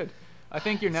think you should. I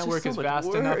think your It's just network so is much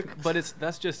vast enough, work. but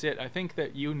that's just it. I think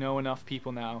that you know enough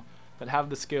people now that have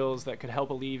the skills that could help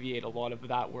alleviate a lot of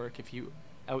that work if you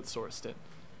outsourced it.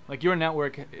 Like, your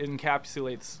network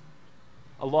encapsulates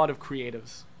a lot of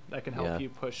creatives that can help Yeah. you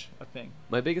push a thing.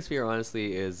 my biggest fear,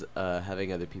 honestly, is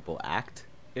having other people act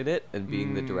in it and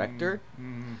being the director,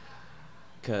 Mm.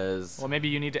 because Well, maybe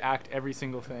you need to act every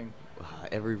single thing,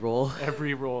 every role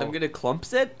every role. I'm gonna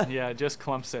clumps it. Yeah, just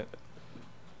clumps it.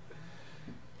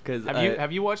 Because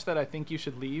Have you watched that I Think You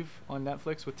Should Leave on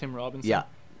Netflix with Tim Robinson? Yeah.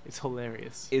 It's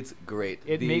hilarious. It's great.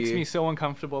 It makes me so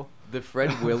uncomfortable. The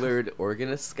Fred Willard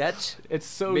organist sketch It's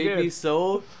so made good. me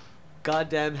so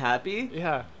goddamn happy.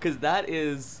 Yeah. Because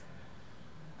that's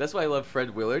why I love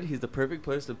Fred Willard. He's the perfect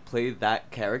person to play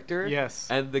that character. Yes.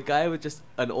 And the guy with just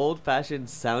an old-fashioned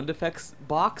sound effects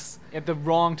box At the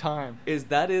wrong time.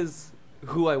 that is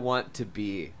who I want to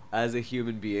be as a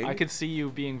human being. I could see you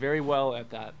being very well at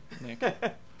that, Nick.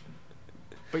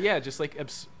 But yeah, just like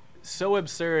so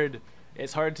absurd,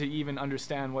 it's hard to even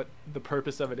understand what the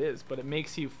purpose of it is, but it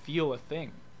makes you feel a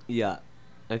thing. Yeah.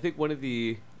 I think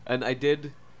and I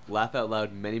did laugh out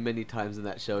loud many, many times in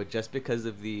that show just because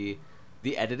of the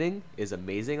editing is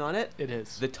amazing on it. It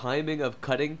is. The timing of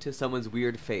cutting to someone's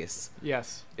weird face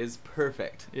Yes. is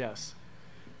perfect. Yes.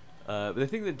 But the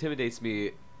thing that intimidates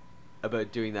me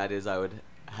about doing that is I would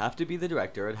have to be the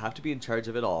director. I'd have to be in charge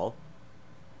of it all.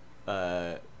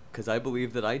 Because I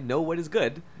believe that I know what is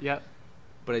good, Yeah.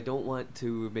 but I don't want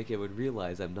to make everyone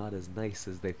realize I'm not as nice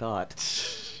as they thought.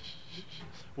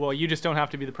 Well, you just don't have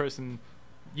to be the person.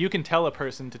 You can tell a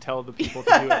person to tell the people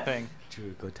to do a thing.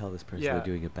 Drew, go tell this person Yeah. they're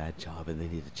doing a bad job and they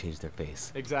need to change their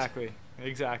face. Exactly.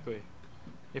 Exactly.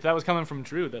 If that was coming from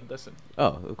Drew, then listen.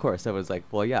 Oh, of course. I was like,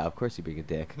 well, yeah, of course you're being a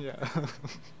dick. Yeah.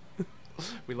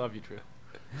 We love you, Drew.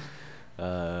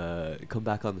 Come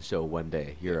back on the show one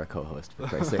day. You're a co-host, for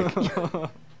Christ's sake.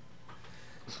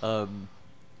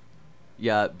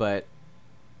 Yeah, but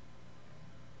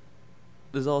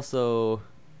there's also,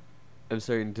 I'm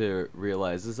starting to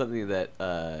realize, this is something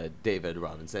that David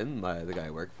Robinson, the guy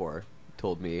I work for,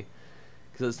 told me.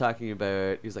 Because I was talking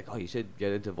about, he was like, oh, you should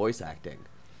get into voice acting.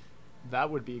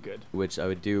 That would be good. Which I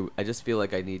would do. I just feel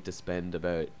like I need to spend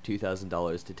about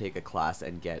 $2,000 to take a class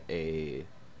and get a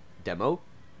demo.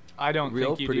 I don't Real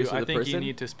think you do. producer I the think you person?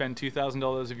 need to spend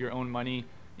 $2,000 of your own money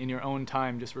in your own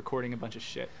time just recording a bunch of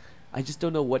shit. I just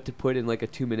don't know what to put in like a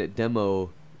 2-minute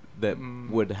demo that Mm.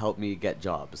 would help me get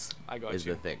jobs. I got is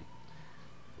you. the thing.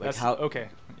 Like That's how okay.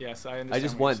 Yes, I understand. I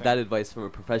just what want you're that saying. advice from a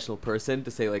professional person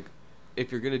to say, like,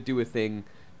 if you're gonna do a thing,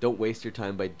 don't waste your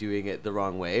time by doing it the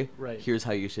wrong way. Right. Here's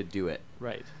how you should do it.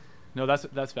 Right. No,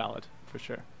 that's valid for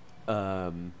sure.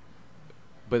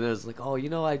 But then I was like, oh,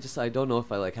 I don't know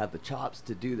if I like have the chops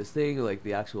to do this thing, or like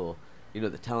the actual, the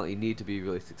talent you need to be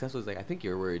really successful. It's like, I think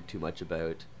you're worried too much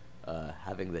about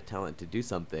having the talent to do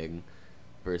something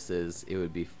versus it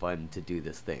would be fun to do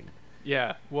this thing.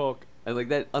 Yeah. Well, And like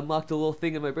that unlocked a little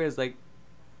thing in my brain. It's like,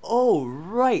 oh,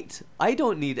 right. I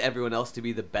don't need everyone else to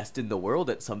be the best in the world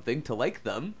at something to like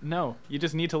them. no, you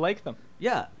just need to like them.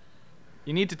 Yeah.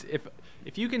 You need to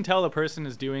if you can tell a person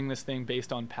is doing this thing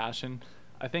based on passion,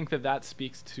 I think that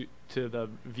speaks to the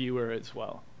viewer as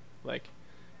well. Like,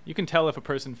 you can tell if a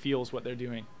person feels what they're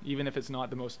doing, even if it's not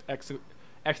the most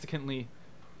excellently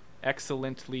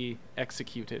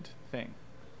executed thing.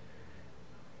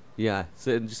 Yeah.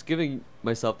 So just giving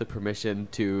myself the permission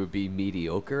to be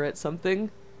mediocre at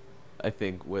something, I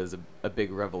think was a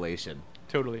big revelation.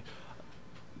 Totally.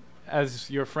 As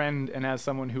your friend and as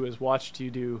someone who has watched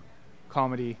you do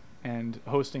comedy and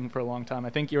hosting for a long time, I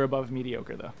think you're above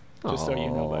mediocre, though. Just so you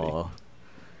know, buddy. Aw.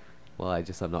 Well,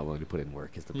 I'm not willing to put in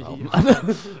work is the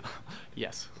problem.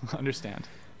 Yes, understand.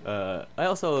 I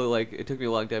also, it took me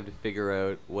a long time to figure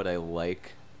out what I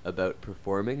like about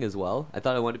performing as well. I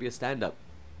thought I wanted to be a stand-up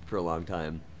for a long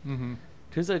time. Mm-hmm.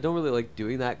 Turns out I don't really like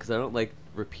doing that because I don't like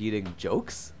repeating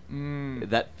jokes. Mm.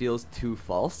 That feels too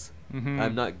false. Mm-hmm.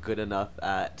 I'm not good enough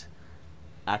at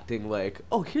acting like,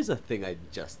 oh, here's a thing I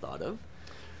just thought of.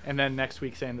 And then next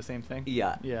week saying the same thing?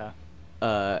 Yeah. Yeah.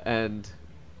 And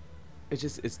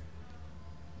it's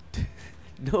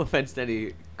no offense to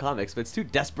any comics, but it's too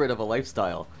desperate of a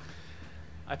lifestyle.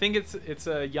 I think it's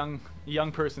a young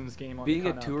person's game on Being the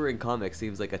a kinda- touring comic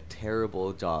seems like a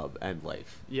terrible job and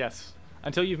life. Yes.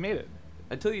 Until you've made it.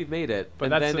 Until you've made it, But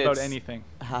and that's then about it's anything.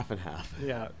 half and half.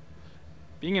 Yeah.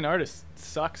 Being an artist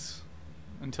sucks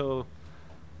until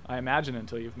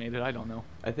you've made it. I don't know.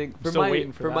 I think I'm for still my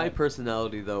waiting for my that.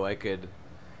 personality though, I could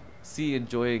see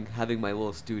enjoying having my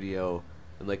little studio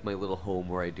and like my little home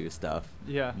where I do stuff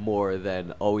Yeah. more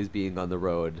than always being on the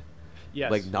road,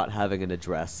 Yes. like not having an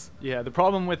address. Yeah, the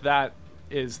problem with that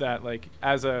is that, like,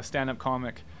 as a stand-up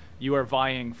comic, you are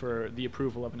vying for the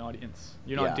approval of an audience.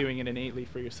 You're not Yeah. doing it innately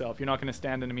for yourself. You're not going to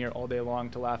stand in a mirror all day long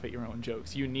to laugh at your own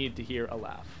jokes. You need to hear a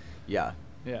laugh. Yeah.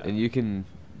 Yeah. And you can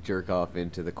jerk off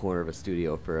into the corner of a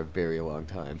studio for a very long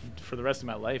time For the rest of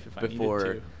my life, if I before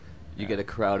needed to. you Yeah. get a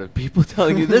crowd of people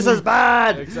telling you this is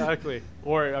bad. Exactly.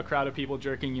 Or a crowd of people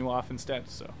jerking you off instead.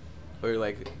 So. Or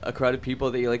like a crowd of people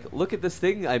that you're like, look at this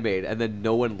thing I made, and then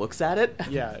no one looks at it.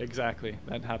 Yeah, exactly.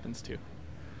 That happens too.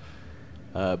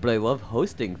 But I love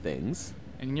hosting things,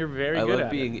 And you're very I good love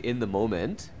at being it. in the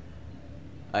moment.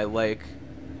 I like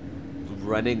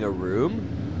running a room.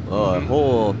 Oh, a Mhm.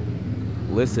 whole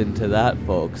listen to that,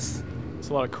 folks. It's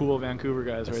a lot of cool Vancouver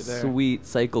guys A right there. sweet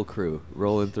cycle crew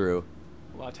rolling through.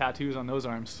 A lot of tattoos on those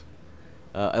arms.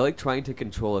 I like trying to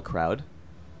control a crowd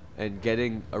and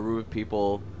getting a room of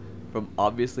people from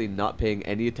obviously not paying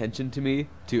any attention to me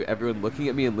to everyone looking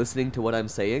at me and listening to what I'm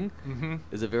saying Mm-hmm.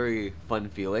 is a very fun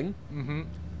feeling. Mm-hmm.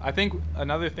 I think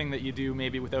another thing that you do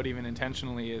maybe without even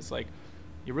intentionally is like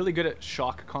you're really good at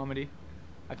shock comedy.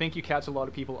 I think you catch a lot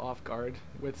of people off guard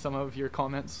with some of your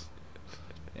comments.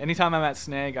 Anytime I'm at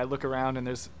Snag, I look around and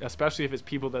there's, especially if it's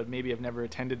people that maybe have never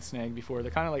attended Snag before,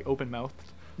 they're kind of like open mouthed.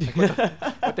 Like,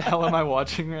 what the hell am I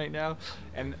watching right now?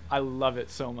 And I love it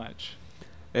so much.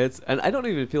 And I don't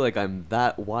even feel like I'm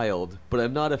that wild, but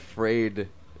I'm not afraid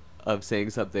of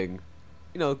saying something,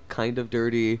 kind of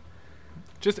dirty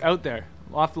Just out there,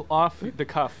 off the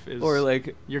cuff is. or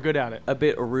like you're good at it. a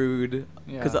bit rude.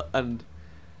 Yeah. And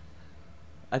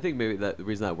I think maybe that the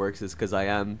reason that works is because I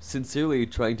am sincerely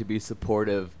trying to be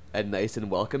supportive and nice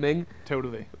and welcoming,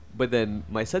 Totally. but then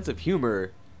my sense of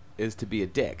humor is to be a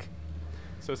dick.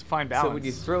 So it's a fine balance. So when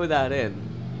you throw that in,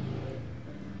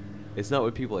 it's not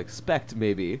what people expect,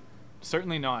 maybe.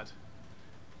 Certainly not.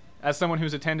 As someone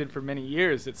who's attended for many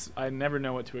years, I never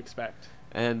know what to expect.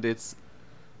 And it's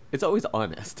always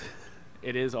honest.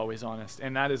 It is always honest,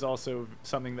 and that is also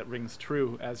something that rings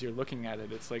true as you're looking at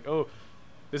it. It's like, oh,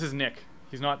 this is Nick.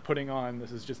 He's not putting on.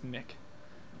 This is just Nick.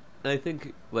 And I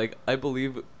think, I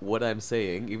believe what I'm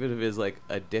saying, even if it's like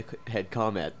a dickhead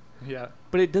comment. Yeah.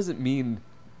 But it doesn't mean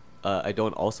I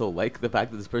don't also like the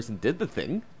fact that this person did the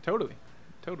thing. Totally.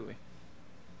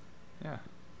 Yeah.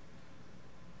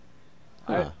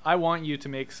 Huh. I want you to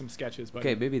make some sketches, buddy.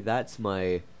 Okay, maybe that's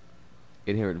my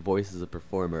inherent voice as a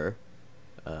performer.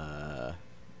 Well,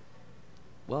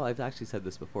 I've actually said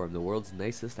this before. I'm the world's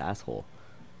nicest asshole.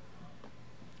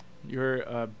 You're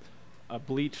a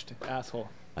bleached asshole.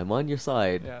 I'm on your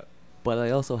side, Yeah. but I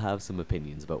also have some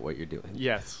opinions about what you're doing.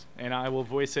 Yes, and I will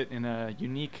voice it in a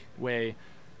unique way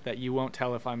that you won't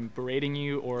tell if I'm berating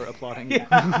you or applauding you.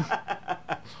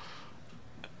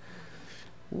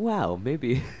 Wow,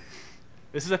 maybe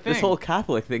This is a thing. this whole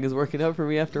Catholic thing is working out for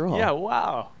me after all. Yeah,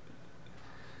 wow.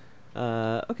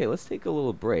 Okay, let's take a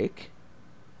little break.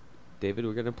 David,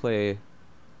 we're going to play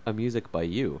a music by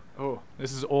you. Oh,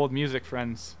 this is old music,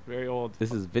 friends. Very old.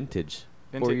 This is vintage.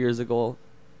 4 Vintage. years ago.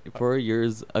 4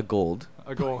 years a gold.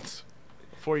 A gold.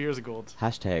 4 years of gold.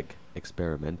 Hashtag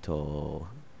experimental.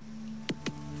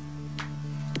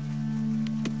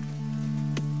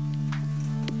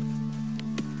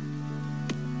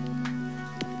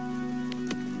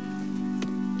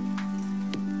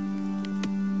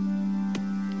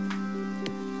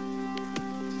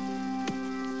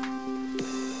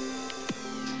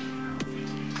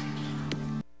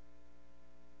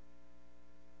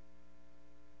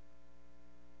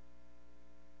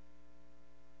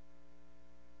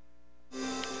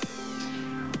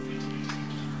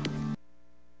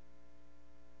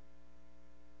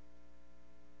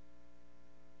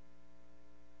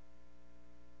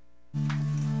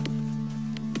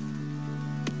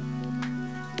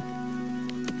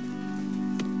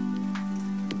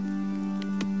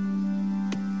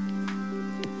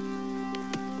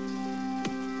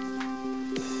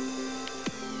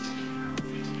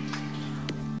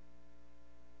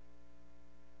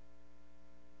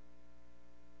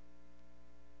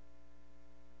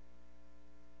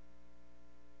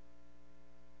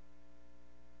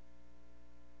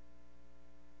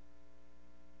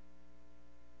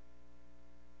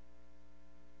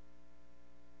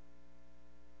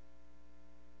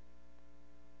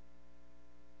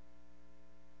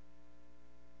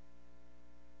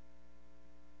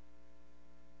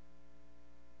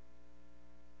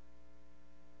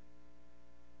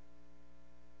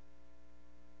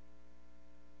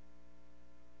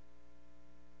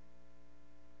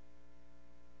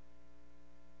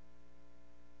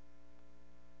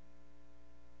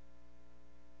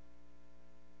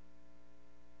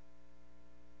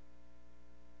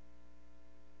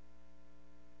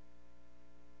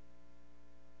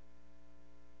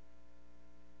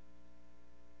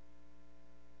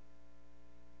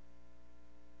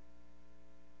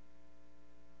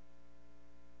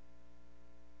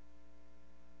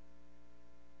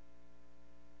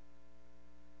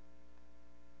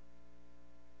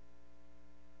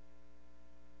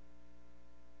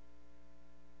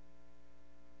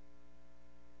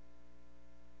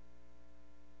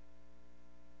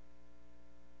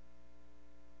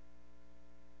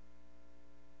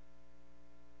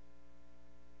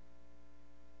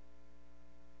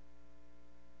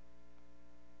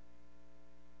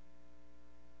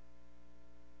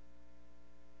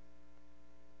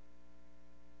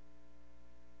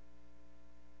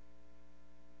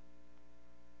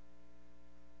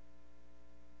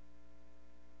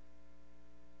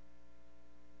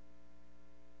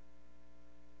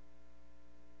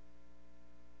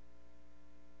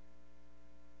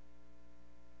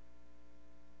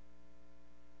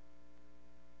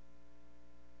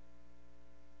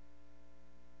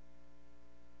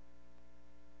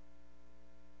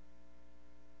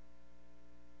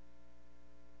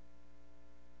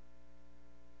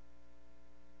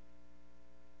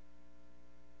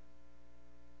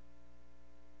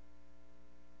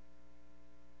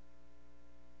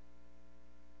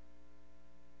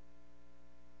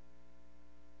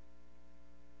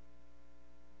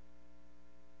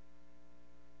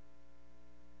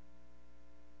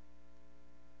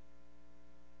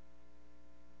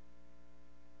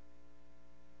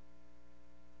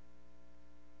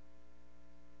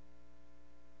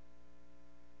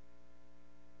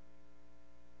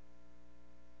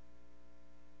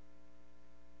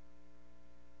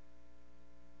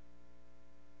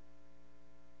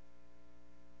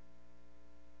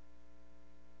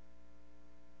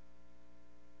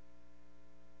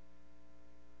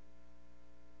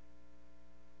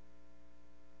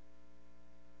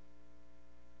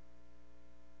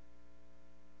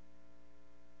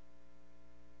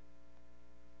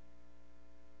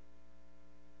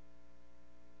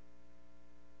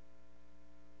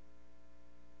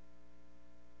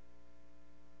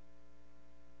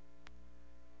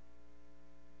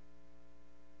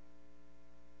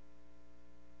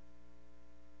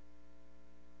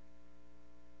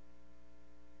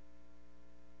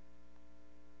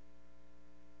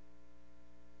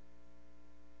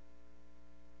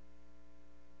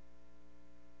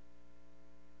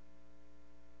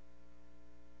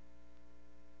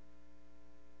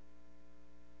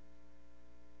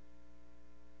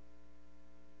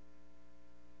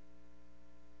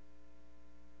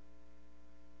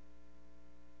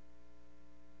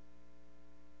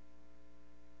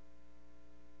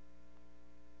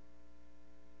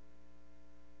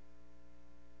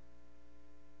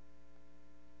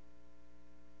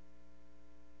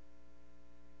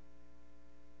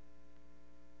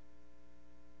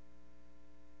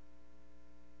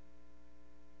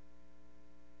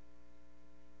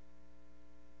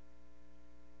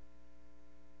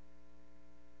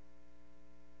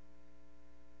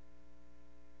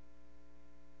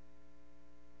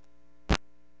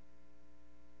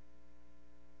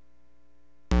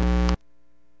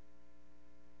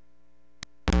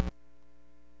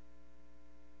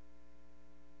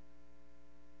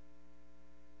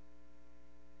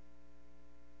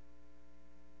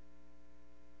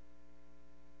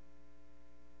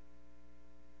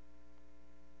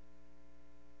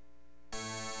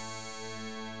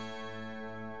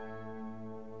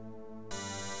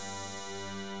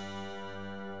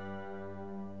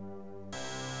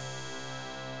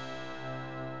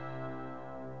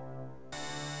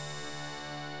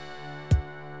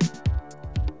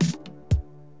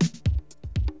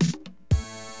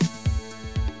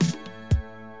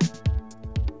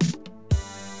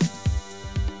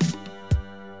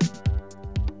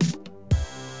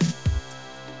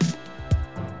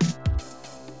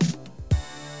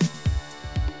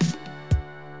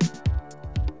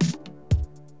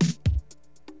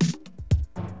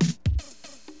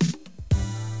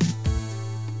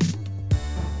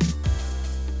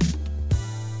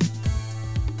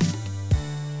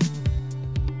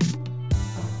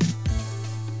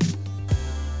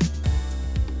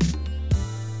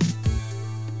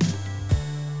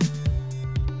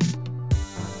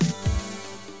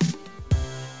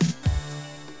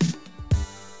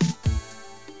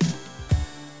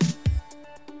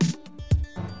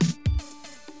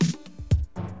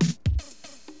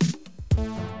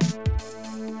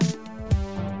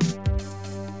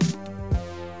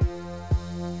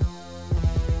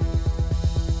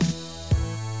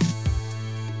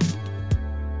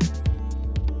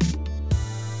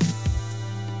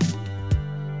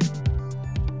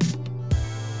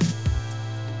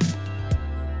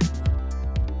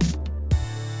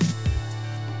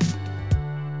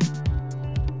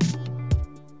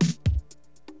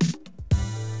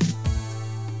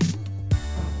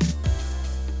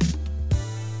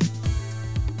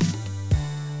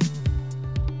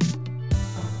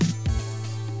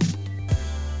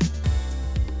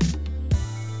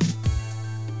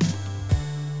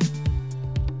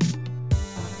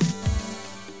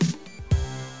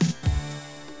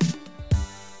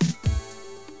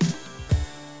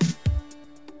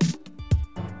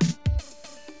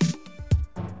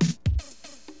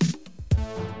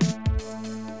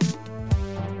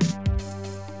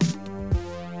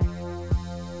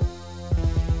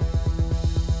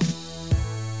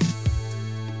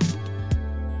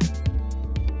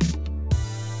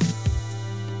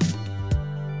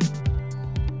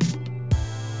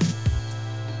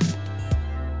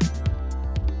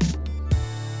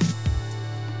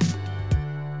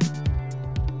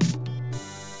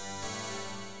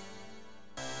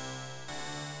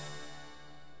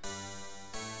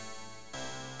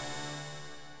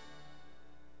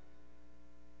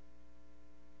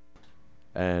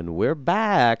 And we're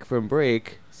back from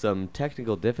break. Some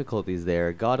technical difficulties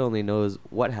there. God only knows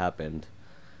what happened.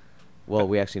 Well,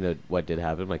 we actually know what did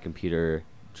happen. My computer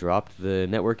dropped the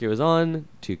network it was on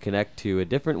to connect to a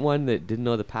different one that didn't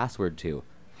know the password to.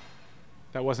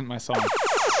 That wasn't my song.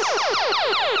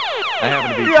 I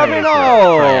happen to be training for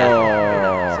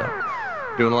triathlon,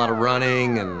 so doing a lot of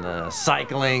running and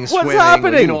cycling, swimming.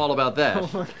 happening? You know all about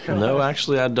that. No,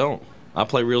 actually, I don't. I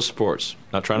play real sports.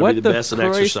 Not trying to What be the the best at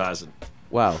Christ? exercising.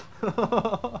 Wow.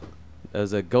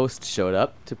 As a ghost showed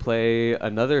up to play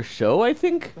another show, I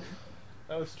think?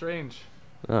 That was strange.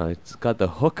 Oh, it's got the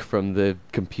hook from the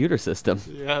computer system.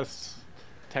 Yes.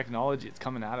 Technology, it's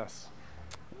coming at us.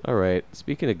 All right.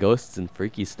 Speaking of ghosts and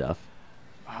freaky stuff,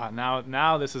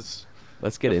 Now this is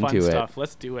let's get the fun into it. stuff.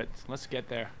 Let's do it. Let's get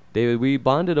there. David, we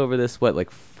bonded over this,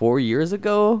 like 4 years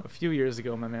ago? A few years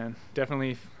ago, my man.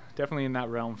 Definitely in that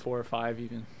realm, 4 or 5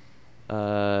 even.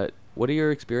 What are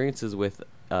your experiences with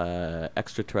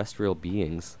extraterrestrial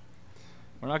beings?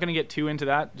 We're not going to get too into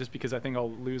that just because I think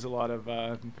I'll lose a lot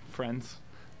of friends.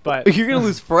 But You're gonna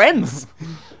lose friends.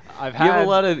 I've You had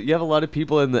have a lot of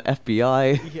people in the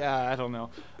FBI. Yeah, I don't know.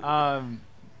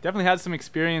 Definitely had some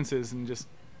experiences and just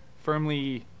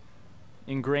firmly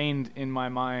ingrained in my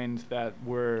mind that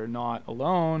we're not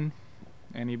alone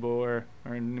anymore,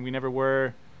 or we never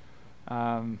were.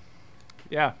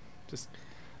 Yeah, just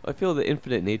I feel the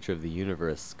infinite nature of the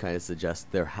universe kind of suggests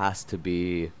there has to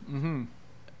be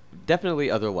definitely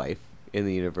other life in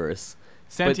the universe.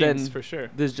 sentience then for sure.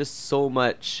 There's just so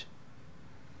much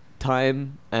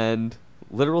time and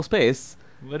literal space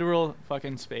Literal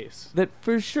fucking space that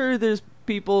for sure there's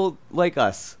people like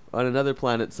us on another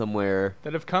planet somewhere.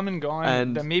 that have come and gone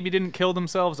And- that maybe didn't kill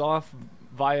themselves off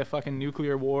via fucking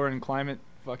nuclear war and climate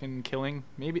fucking killing.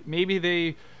 Maybe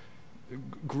they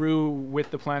grew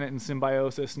with the planet in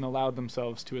symbiosis and allowed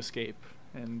themselves to escape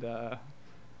and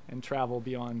travel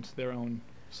beyond their own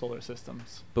solar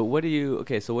systems. But what do you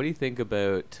think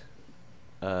about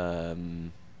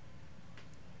do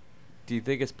you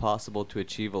think it's possible to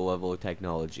achieve a level of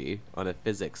technology on a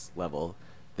physics level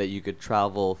that you could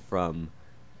travel from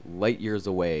light years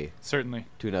away Certainly,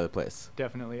 to another place?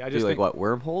 definitely. I Do just like think what,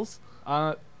 wormholes?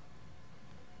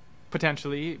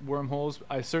 potentially wormholes.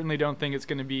 I certainly don't think it's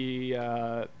going to be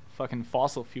fucking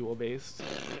fossil fuel based.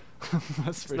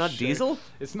 That's for not sure. diesel?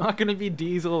 It's not going to be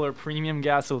diesel or premium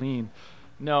gasoline.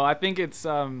 No, I think it's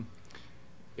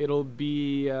it'll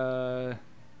be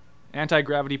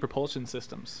anti-gravity propulsion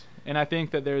systems. And I think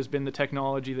that there's been the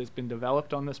technology that's been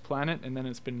developed on this planet and then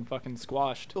it's been fucking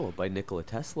squashed. Oh, by Nikola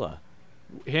Tesla.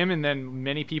 Him and then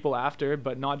many people after,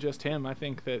 but not just him. I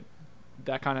think that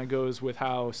kind of goes with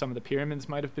how some of the pyramids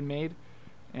might have been made.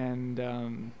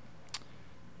 And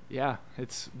yeah,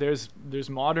 there's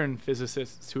modern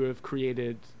physicists who have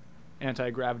created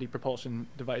anti-gravity propulsion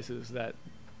devices that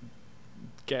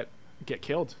get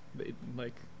killed.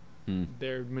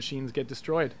 Their machines get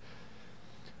destroyed.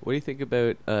 What do you think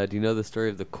about do you know the story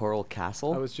of the Coral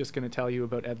Castle? I was just going to tell you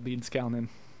about Ed Leedskalnin.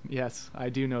 Yes, I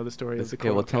do know the story That's of the okay,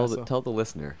 Coral well Castle. tell the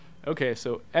listener. Okay,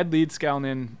 so Ed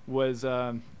Leedskalnin was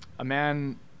a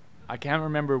man, I can't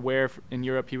remember where in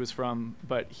Europe he was from,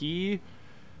 but he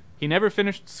never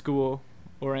finished school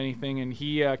or anything, and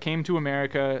he came to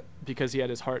America because he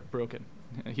had his heart broken.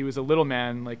 He was a little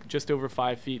man, like just over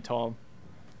 5 feet tall,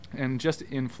 and just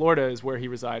in Florida is where he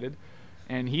resided,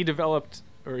 and he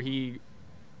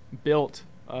built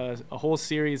a whole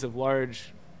series of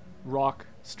large rock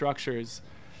structures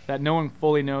that no one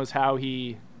fully knows how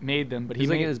he made them, but He's he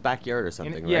like made in his backyard or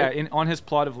something, yeah, right? on his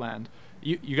plot of land.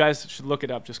 You guys should look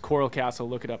it up. Just Coral Castle,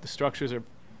 look it up. The structures are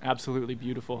absolutely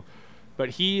beautiful.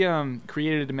 But he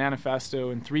created a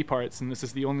manifesto in 3 parts, and this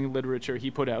is the only literature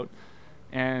he put out.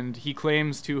 And he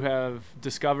claims to have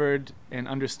discovered and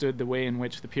understood the way in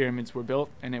which the pyramids were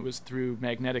built, and it was through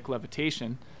magnetic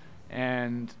levitation.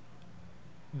 And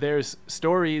there's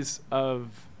stories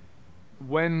of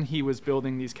when he was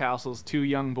building these castles, 2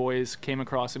 young boys came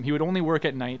across him. He would only work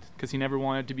at night because he never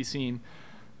wanted to be seen.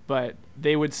 But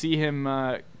they would see him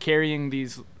carrying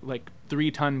these like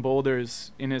 3-ton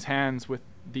boulders in his hands with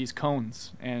these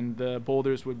cones, and the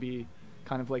boulders would be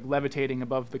kind of like levitating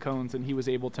above the cones, and he was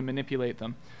able to manipulate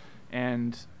them.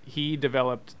 And he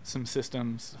developed some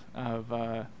systems of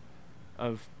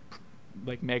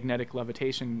like magnetic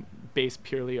levitation based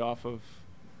purely off of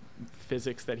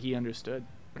physics that he understood.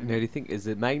 Now, do you think, is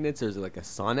it magnets or is it like a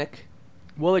sonic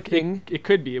Well, it thing?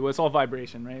 could be. Well, it's all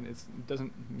vibration, right? It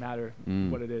doesn't matter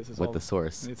what it is. It's what all the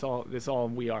source? It's all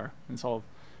we are. It's all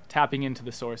tapping into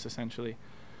the source essentially.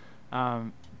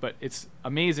 But it's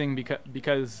amazing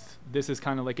because this is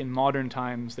kind of like in modern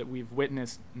times that we've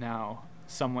witnessed now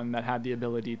someone that had the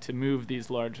ability to move these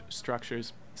large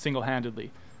structures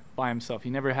single-handedly by himself. He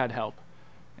never had help.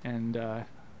 And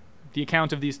the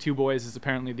account of these two boys is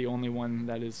apparently the only one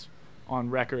that is on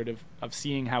record of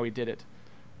seeing how he did it.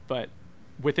 But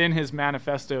within his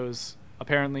manifestos,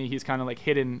 apparently he's kind of like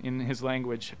hidden in his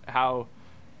language how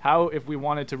if we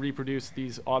wanted to reproduce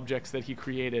these objects that he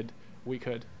created, we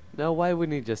could. Now, why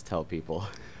wouldn't he just tell people?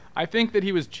 I think that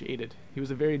he was jaded. He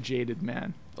was a very jaded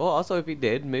man. Well, also, if he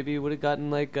did, maybe he would have gotten,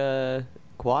 like,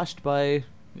 quashed by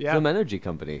some energy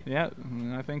company. Yeah,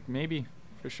 I think maybe,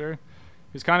 for sure.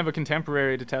 He was kind of a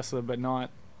contemporary to Tesla, but not.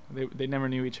 They never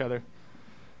knew each other.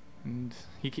 And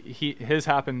his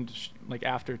happened like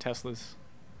after Tesla's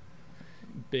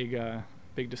big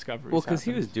discoveries. Well, because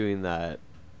he was doing that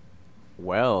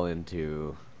well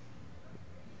into,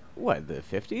 what, the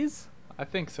 50s? I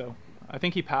think so. I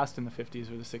think he passed in the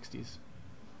 50s or the 60s.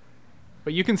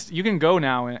 But you can go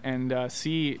now and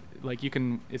see, like,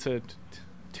 it's a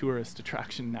tourist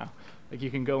attraction now. Like, you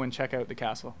can go and check out the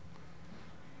castle.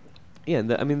 Yeah,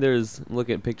 and I'm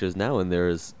looking at pictures now, and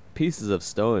there's pieces of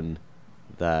stone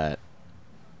that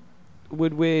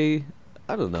would weigh,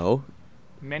 I don't know,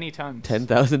 many tons.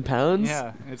 10,000 pounds?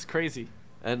 Yeah, it's crazy.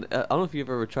 And I don't know if you've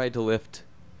ever tried to lift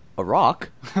a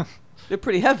rock. They're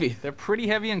pretty heavy. They're pretty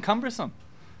heavy and cumbersome.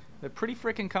 They're pretty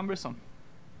freaking cumbersome.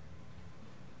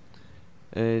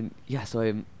 And yeah, so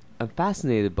I'm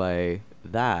fascinated by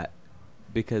that,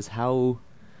 because how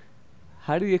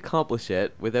do you accomplish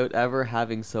it without ever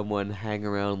having someone hang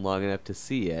around long enough to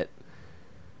see it?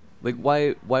 Like,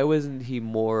 why wasn't he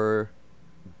more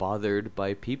bothered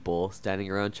by people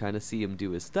standing around trying to see him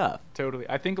do his stuff? Totally.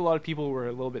 I think a lot of people were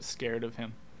a little bit scared of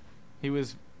him. He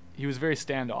was very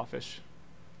standoffish,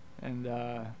 and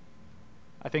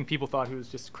I think people thought he was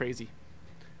just crazy.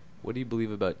 What do you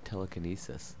believe about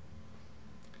telekinesis?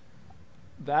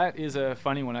 That is a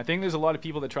funny one. I think there's a lot of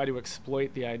people that try to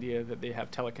exploit the idea that they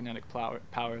have telekinetic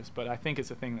powers, but I think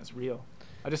it's a thing that's real.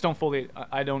 I just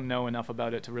I don't know enough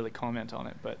about it to really comment on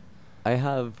it, but I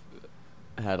have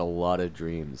had a lot of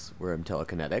dreams where I'm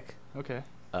telekinetic. Okay.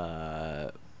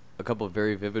 A couple of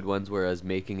very vivid ones where I was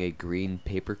making a green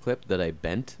paperclip that I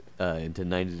bent into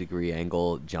 90-degree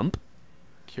angle jump.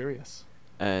 Curious.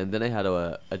 And then I had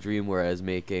a dream where I was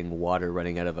making water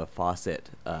running out of a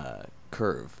faucet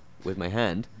curve with my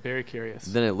hand. Very curious.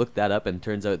 Then I looked that up, and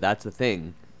turns out that's a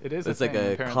thing. It is. It's a like thing,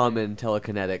 a apparently. common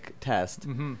telekinetic test,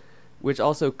 which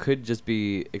also could just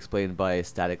be explained by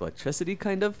static electricity,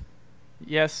 kind of.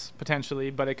 Yes, potentially,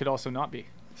 but it could also not be.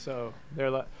 So there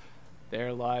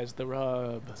lies the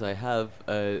rub. So I have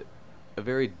a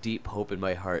very deep hope in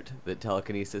my heart that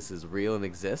telekinesis is real and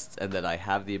exists, and that I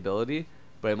have the ability,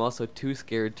 but I'm also too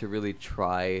scared to really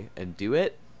try and do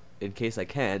it in case I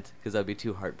can't, because that'd be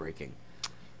too heartbreaking.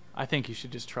 I think you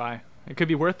should just try. It could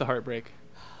be worth the heartbreak.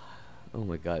 Oh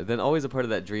my god. Then always a part of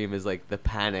that dream is like the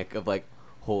panic of like,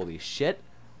 holy shit,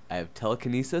 I have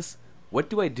telekinesis? What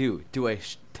do I do? Do I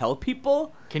tell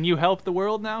people? Can you help the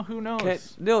world now? Who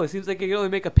knows? No, it seems like I can only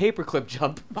make a paperclip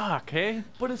jump. Fuck, hey?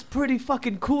 But it's pretty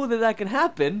fucking cool that can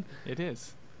happen. It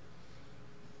is.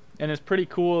 And it's pretty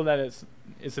cool that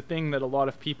it's a thing that a lot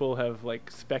of people have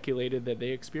like speculated that they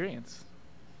experience.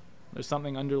 There's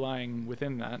something underlying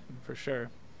within that, for sure.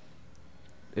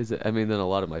 Is it? I mean, then a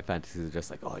lot of my fantasies are just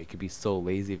like, oh, you could be so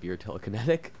lazy if you're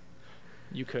telekinetic.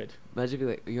 You could. Imagine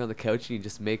if you're on the couch and you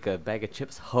just make a bag of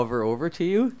chips hover over to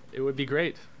you. It would be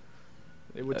great.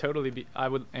 It would totally be.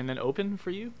 And then open for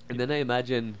you. And then I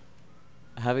imagine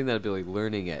having that ability,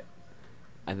 learning it,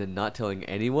 and then not telling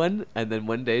anyone, and then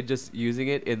one day just using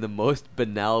it in the most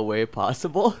banal way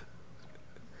possible.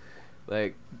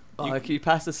 Like, can you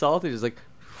pass the salt? And just like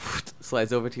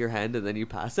slides over to your hand, and then you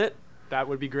pass it. That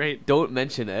would be great. Don't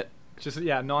mention it. Just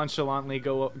nonchalantly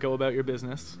go about your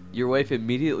business. Your wife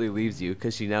immediately leaves you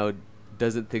because she now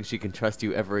doesn't think she can trust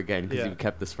you ever again because you've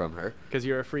kept this from her. Because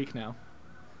you're a freak now.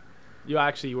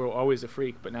 You were always a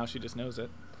freak, but now she just knows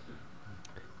it.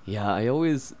 Yeah, I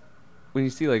always, when you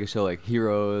see like a show like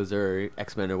Heroes or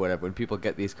X-Men or whatever, when people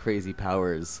get these crazy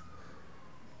powers,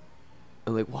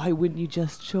 I'm like, why wouldn't you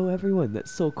just show everyone?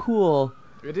 That's so cool.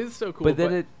 It is so cool. But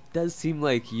then it does seem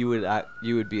like you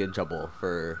would be in trouble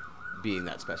for being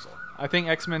that special. I think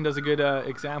X-Men does a good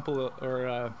example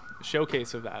or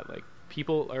showcase of that. Like,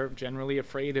 people are generally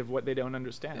afraid of what they don't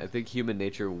understand. I think human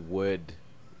nature would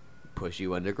push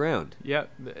you underground. Yeah,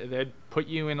 they'd put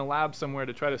you in a lab somewhere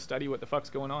to try to study what the fuck's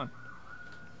going on.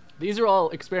 These are all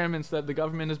experiments that the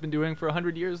government has been doing for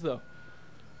 100 years, though.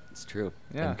 It's true.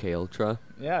 Yeah. MK Ultra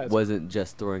wasn't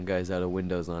just throwing guys out of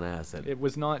windows on acid. It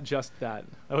was not just that.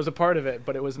 That was a part of it,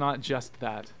 but it was not just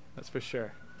that. That's for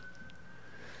sure.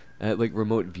 Like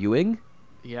remote viewing?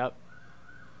 Yep.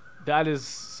 that is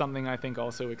something I think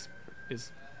also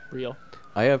is real.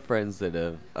 I have friends that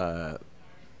have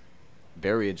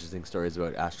very interesting stories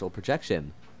about astral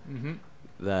projection. Mm-hmm.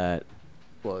 That,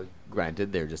 well,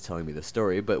 granted, they're just telling me the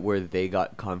story, but where they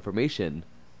got confirmation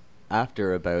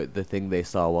after about the thing they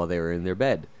saw while they were in their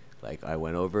bed. Like, I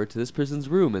went over to this person's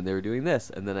room and they were doing this,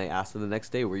 and then I asked them the next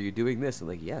day, were you doing this? And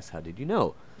like, yes, how did you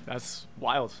know? That's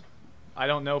wild. I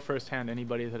don't know firsthand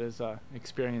anybody that has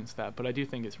experienced that, but I do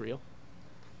think it's real.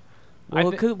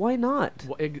 Well, why not?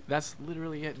 That's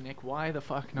literally it, Nick. Why the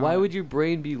fuck not? Why would your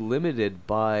brain be limited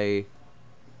by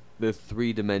the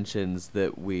 3 dimensions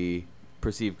that we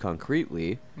perceive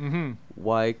concretely? Mm-hmm.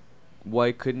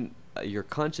 Why couldn't your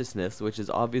consciousness, which is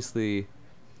obviously,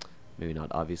 maybe not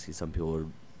obviously, some people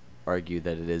would argue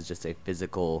that it is just a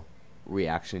physical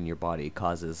reaction in your body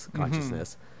causes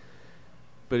consciousness,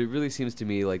 but it really seems to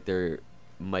me like there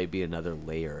might be another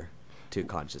layer to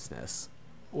consciousness.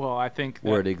 Well, I think that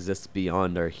where it exists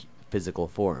beyond our physical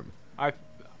form. I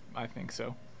think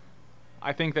so.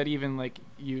 I think that even like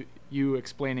you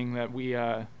explaining that we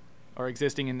are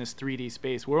existing in this 3D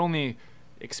space, we're only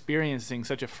experiencing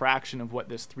such a fraction of what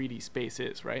this 3D space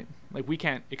is, right? Like, we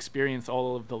can't experience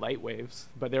all of the light waves,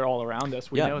 but they're all around us.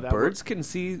 We know that. Birds can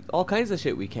see all kinds of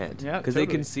shit we can't. Yeah, because they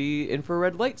can see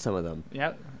infrared light, some of them.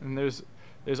 Yeah, and there's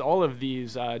all of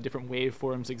these different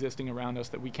waveforms existing around us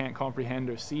that we can't comprehend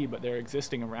or see, but they're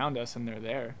existing around us and they're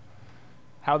there.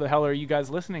 How the hell are you guys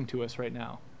listening to us right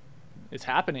now? It's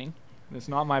happening. It's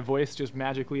not my voice just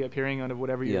magically appearing out of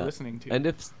whatever you're listening to. And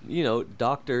if,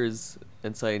 doctors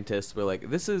and scientists were like,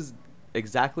 this is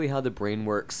exactly how the brain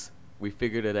works. We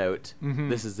figured it out. Mm-hmm.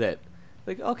 This is it.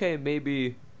 Like, okay,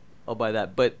 maybe I'll buy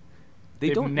that. But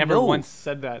They've don't never know. once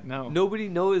said that, no. Nobody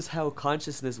knows how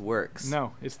consciousness works.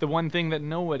 No, it's the one thing that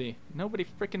nobody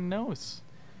freaking knows.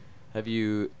 Do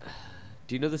you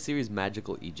know the series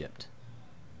Magical Egypt?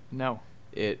 No.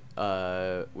 It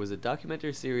was a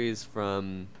documentary series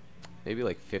from maybe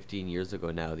like 15 years ago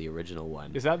now, the original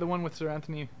one. Is that the one with Sir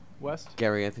Anthony West?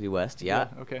 Gary Anthony West, yeah.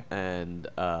 Okay. And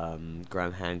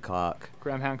Graham Hancock.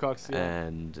 Graham Hancock's,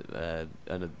 and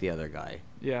the other guy.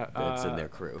 Yeah. That's in their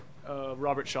crew.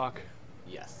 Robert Schock.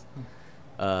 Yes.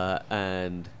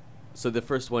 And so the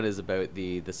first one is about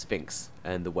the Sphinx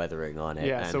and the weathering on it.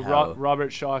 Yeah, and so how Robert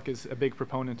Schock is a big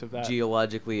proponent of that.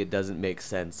 geologically it doesn't make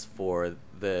sense for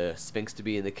the Sphinx to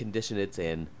be in the condition it's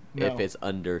in if it's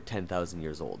under 10,000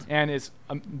 years old. And it's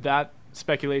that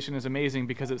speculation is amazing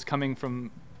because it's coming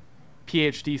from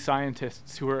PhD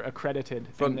scientists who are accredited.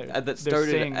 From that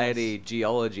started at a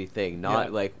geology thing,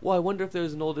 not like, well, I wonder if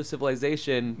there's an older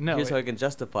civilization. No, here's how I can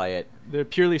justify it. They're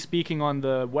purely speaking on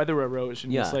the weather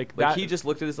erosion. Yeah, it's like he just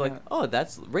looked at this like, oh,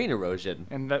 that's rain erosion.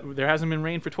 And that there hasn't been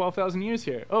rain for 12,000 years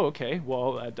here. Oh, okay.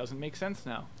 Well, that doesn't make sense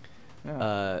now.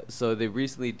 Yeah. So they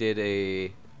recently did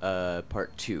a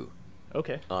part 2.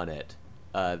 Okay. On it.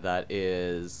 That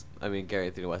is, I mean, Gary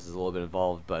Anthony West is a little bit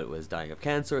involved, but was dying of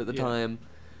cancer at the time.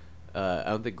 I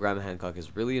don't think Graham Hancock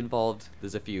is really involved.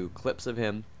 There's a few clips of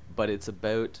him, but it's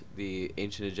about the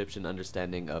ancient Egyptian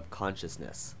understanding of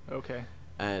consciousness. Okay.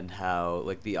 And how,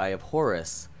 like, the Eye of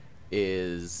Horus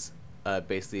is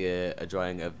basically a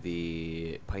drawing of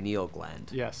the pineal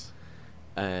gland. Yes.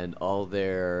 And all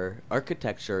their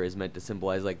architecture is meant to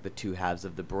symbolize, like, the two halves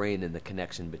of the brain and the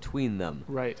connection between them.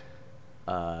 Right.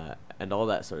 And all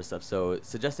that sort of stuff. So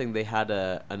suggesting they had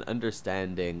an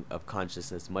understanding of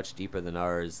consciousness much deeper than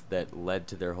ours that led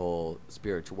to their whole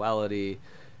spirituality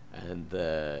and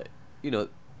the,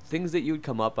 things that you would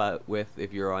come up with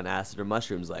if you're on acid or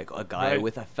mushrooms, like a guy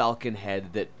with a falcon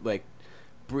head that, like,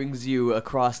 brings you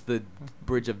across the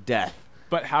bridge of death.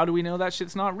 But how do we know that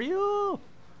shit's not real?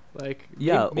 Like,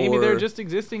 maybe they're just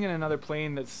existing in another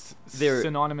plane that's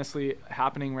synonymously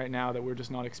happening right now that we're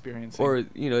just not experiencing. Or,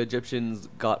 Egyptians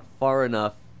got far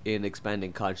enough in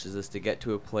expanding consciousness to get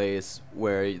to a place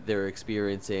where they're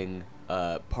experiencing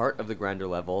part of the grander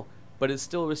level, but it's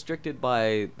still restricted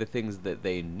by the things that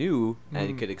they knew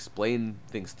and could explain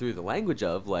things through the language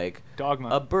of, like dogma.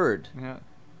 A bird. Yeah.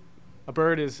 A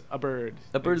bird is a bird.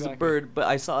 A bird is a bird, but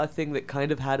I saw a thing that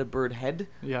kind of had a bird head.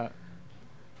 Yeah.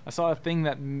 I saw a thing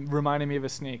that reminded me of a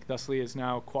snake, thusly is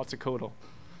now Quetzalcoatl.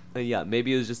 Yeah,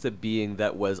 maybe it was just a being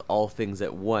that was all things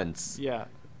at once. Yeah.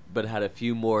 But had a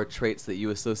few more traits that you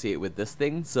associate with this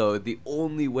thing. So the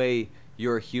only way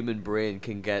your human brain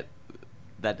can get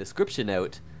that description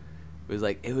out was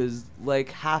it was like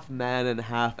half man and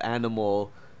half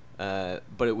animal,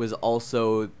 but it was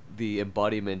also the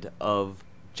embodiment of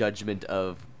judgment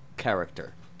of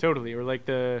character. Totally, or like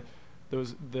the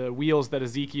wheels that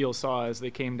Ezekiel saw as they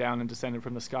came down and descended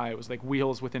from the sky. It was like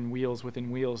wheels within wheels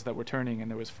within wheels that were turning, and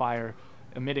there was fire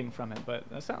emitting from it. But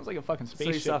that sounds like a fucking So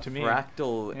you saw spaceship to me.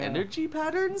 fractal Yeah. energy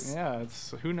patterns? Yeah,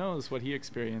 it's who knows what he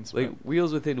experienced. Like but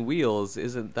wheels within wheels,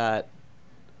 isn't that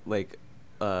like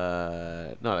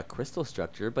not a crystal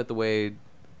structure, but the way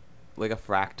like a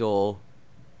fractal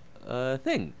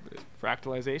thing.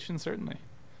 fractalization, certainly.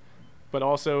 But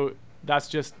also, that's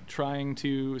just trying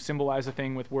to symbolize a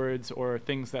thing with words or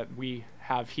things that we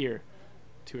have here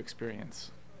to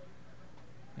experience.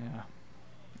 Yeah.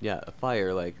 Yeah, a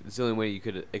fire, like it's the only way you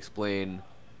could explain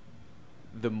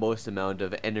the most amount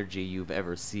of energy you've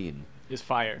ever seen. Is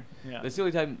fire. Yeah. That's the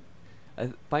only time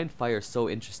I find fire so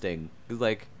interesting. Because,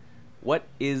 like, what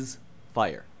is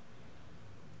fire?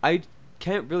 I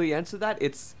can't really answer that.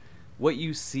 It's what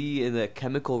you see in a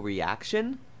chemical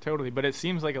reaction. Totally. But it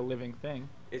seems like a living thing.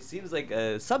 It seems like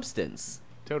a substance,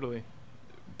 Totally.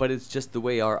 but it's just the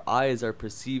way our eyes are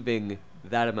perceiving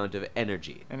that amount of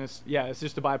energy. And it's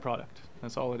just a byproduct.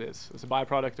 That's all it is. It's a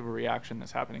byproduct of a reaction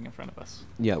that's happening in front of us.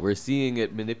 Yeah, we're seeing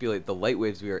it manipulate the light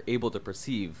waves we are able to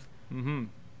perceive. Mm-hmm.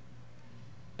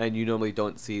 And you normally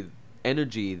don't see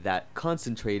energy that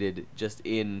concentrated just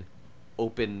in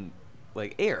open,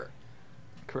 like, air.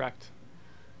 Correct.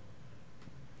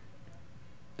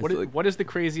 It's like- What is the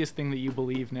craziest thing that you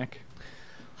believe, Nick?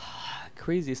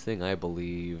 Craziest thing I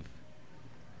believe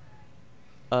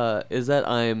is that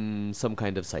I'm some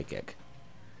kind of psychic.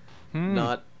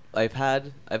 Not I've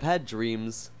had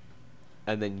dreams,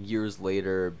 and then years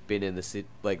later been in the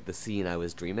scene I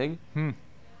was dreaming.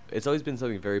 It's always been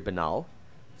something very banal.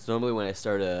 It's normally when I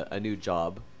start a new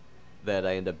job that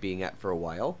I end up being at for a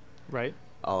while. Right.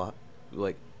 I'll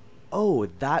like, oh,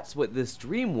 that's what this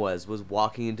dream was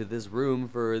walking into this room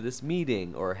for this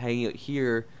meeting or hanging out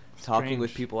here talking with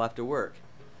Strange. people after work.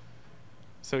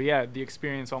 So yeah, the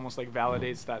experience almost like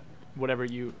validates that whatever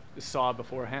you saw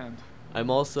beforehand. I'm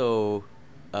also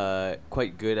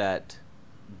quite good at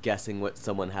guessing what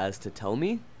someone has to tell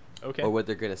me Okay. or what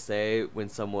they're going to say when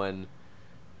someone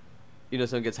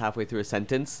gets halfway through a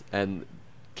sentence and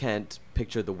can't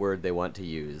picture the word they want to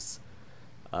use.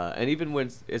 And even when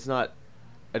it's not,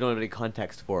 I don't have any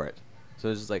context for it. So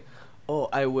it's just like, oh,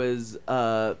 I was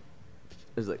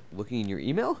like, looking in your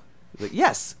email? Like,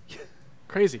 yes.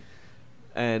 Crazy.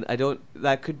 And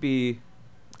that could be,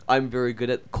 I'm very good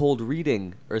at cold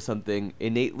reading or something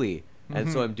innately. And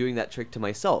so Mhm. I'm doing that trick to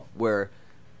myself where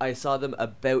I saw them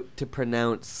about to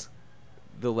pronounce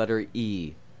the letter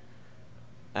E.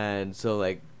 And so,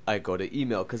 like, I go to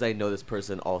email because I know this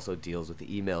person also deals with the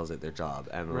emails at their job.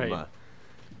 And Right.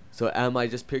 So am I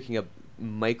just picking up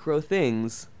micro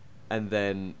things and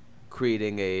then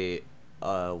creating a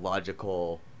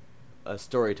logical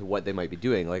story to what they might be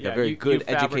doing, like a very you good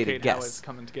educated fabricate how it's guess?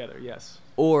 coming together. Yes.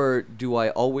 Or do I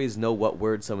always know what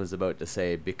word someone's about to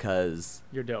say because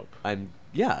You're dope. am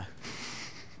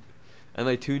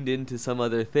I tuned into some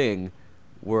other thing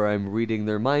where I'm reading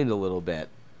their mind a little bit?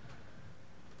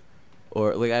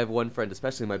 Or, like, I have one friend,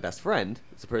 especially my best friend,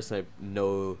 it's the person I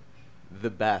know the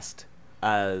best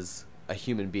as a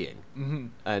human being Mm-hmm.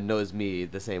 and knows me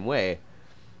the same way.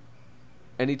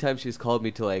 Anytime she's called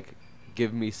me to, like,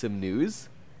 give me some news,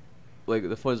 like,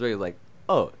 the phone's ready, like,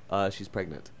 oh, she's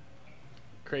pregnant.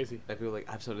 Crazy. And people are like,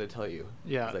 I have something to tell you.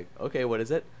 Yeah. It's like, okay, what is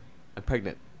it? I'm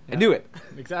pregnant. I Yeah. knew it.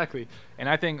 Exactly. And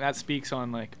I think that speaks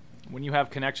on, like, when you have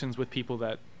connections with people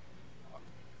that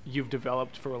you've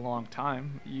developed for a long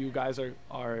time, you guys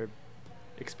are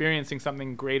experiencing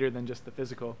something greater than just the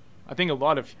physical. I think a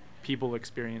lot of people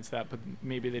experience that, but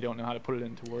maybe they don't know how to put it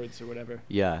into words or whatever.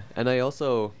 Yeah, and I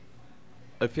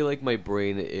feel like my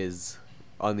brain is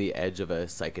on the edge of a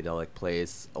psychedelic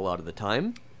place a lot of the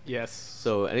time. Yes.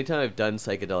 So anytime I've done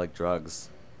psychedelic drugs,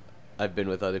 I've been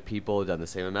with other people, done the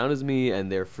same amount as me,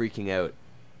 and they're freaking out.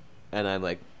 And I'm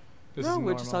like, This no, is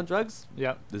we're just normal. on drugs.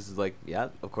 Yeah. This is like, yeah,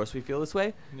 of course we feel this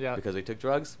way. Yeah. Because we took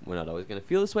drugs. We're not always going to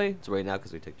feel this way. It's right now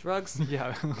because we took drugs.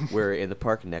 Yeah. We're in the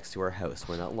park next to our house.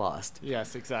 We're not lost.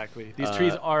 Yes, exactly. These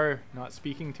trees Uh, are not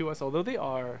speaking to us, although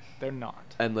they're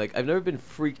not. And, like, I've never been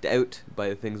freaked out by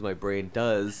the things my brain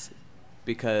does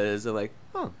because I'm like,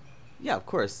 oh, yeah, of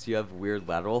course you have weird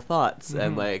lateral thoughts.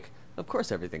 And, Mhm. like, of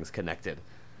course everything's connected.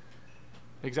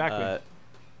 Exactly. Uh,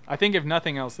 I think if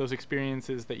nothing else, those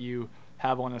experiences that you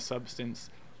have on a substance,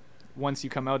 once you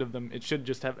come out of them, it should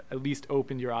just have at least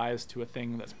opened your eyes to a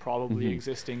thing that's probably Mhm.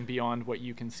 existing beyond what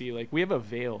you can see. Like, we have a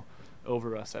veil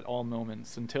over us at all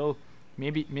moments until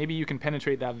maybe you can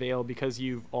penetrate that veil because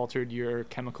you've altered your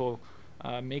chemical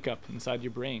makeup inside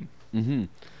your brain. Mm-hmm.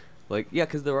 Like, yeah,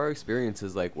 because there are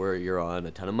experiences, like, where you're on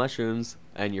a ton of mushrooms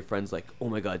and your friend's like, oh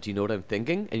my God, do you know what I'm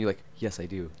thinking? And you're like, yes, I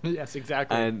do. Yes,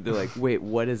 exactly. And they're like, wait,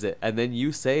 what is it? And then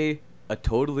you say a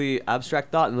totally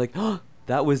abstract thought and like, oh,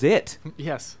 that was it.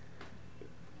 Yes.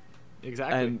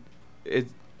 Exactly. And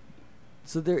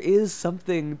so there is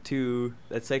something to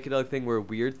that psychedelic thing where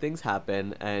weird things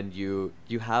happen, and you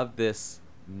have this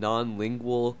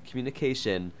non-lingual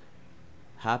communication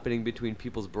happening between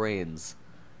people's brains.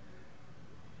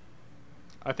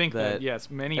 I think that yes,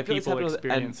 many people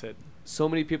experience it. So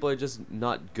many people are just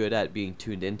not good at being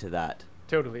tuned into that.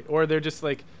 Totally. Or they're just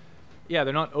like, yeah,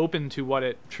 they're not open to what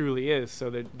it truly is, so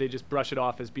they just brush it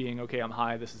off as being, okay, I'm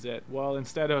high, this is it. Well,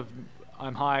 instead of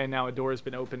I'm high and now a door has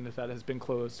been opened that has been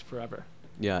closed forever.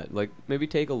 Yeah, like maybe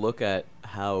take a look at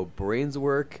how brains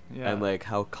work and like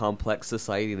how complex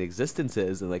society and existence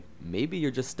is, and like maybe you're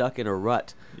just stuck in a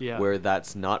rut where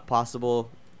that's not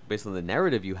possible based on the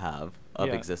narrative you have of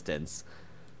existence.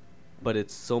 But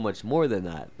it's so much more than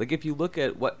that. Like if you look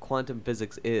at what quantum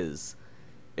physics is,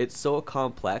 it's so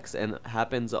complex and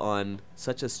happens on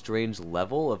such a strange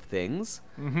level of things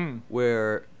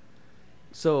where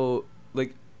so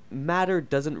like matter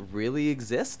doesn't really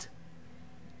exist.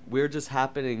 We're just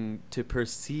happening to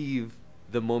perceive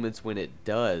the moments when it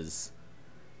does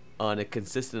on a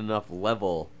consistent enough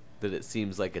level that it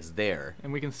seems like it's there.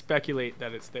 And we can speculate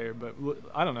that it's there, but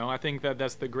I don't know. I think that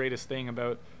that's the greatest thing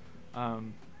about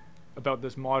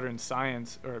this modern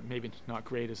science, or maybe not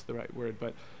great is the right word,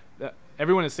 but that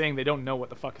everyone is saying they don't know what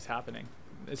the fuck is happening.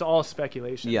 It's all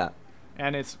speculation. Yeah.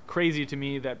 And it's crazy to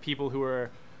me that people who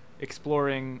are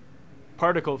exploring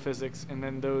particle physics and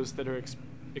then those that are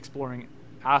exploring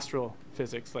astral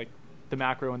physics, like the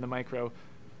macro and the micro,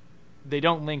 they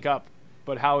don't link up.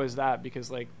 But how is that?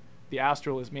 Because like the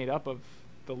astral is made up of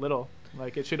the little.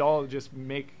 Like it should all just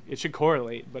it should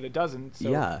correlate, but it doesn't.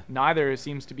 So neither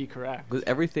seems to be correct. Because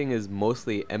everything is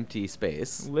mostly empty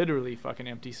space. Literally fucking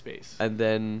empty space. And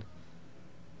then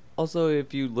also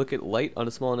if you look at light on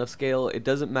a small enough scale, it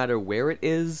doesn't matter where it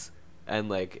is, and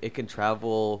like it can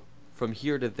travel from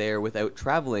here to there without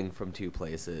traveling from two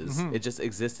places. It just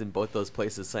exists in both those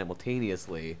places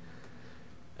simultaneously.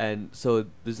 And so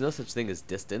there's no such thing as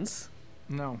distance.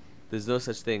 No. There's no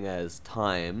such thing as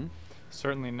time.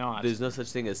 Certainly not. There's no such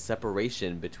thing as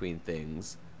separation between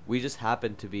things. We just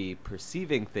happen to be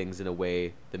perceiving things in a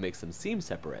way that makes them seem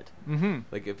separate.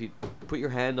 Like if you put your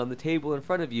hand on the table in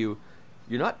front of you,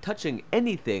 you're not touching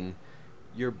anything.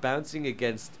 You're bouncing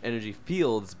against energy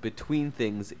fields between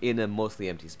things in a mostly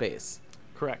empty space.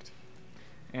 Correct.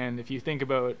 And if you think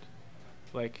about,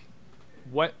 like,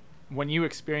 when you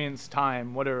experience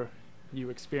time, what are you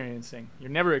experiencing? You're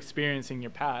never experiencing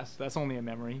your past. That's only a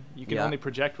memory. You can only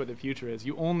project what the future is.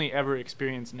 You only ever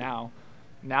experience now.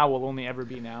 Now will only ever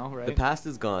be now, right? The past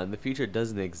is gone. The future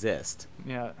doesn't exist.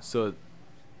 Yeah. So...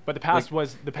 But the past will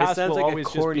like always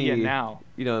corny, just be a now.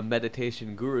 You know, a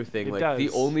meditation guru thing. It like does.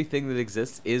 The only thing that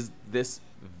exists is this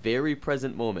very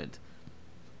present moment.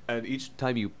 And each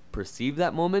time you perceive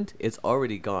that moment, it's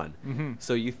already gone.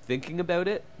 So you thinking about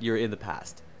it, you're in the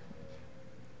past.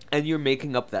 And you're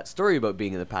making up that story about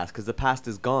being in the past because the past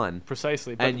is gone.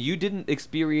 Precisely. And you didn't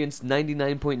experience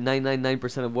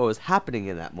 99.999% of what was happening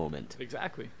in that moment.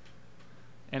 Exactly.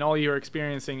 And all you're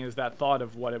experiencing is that thought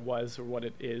of what it was or what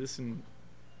it is, and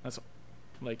that's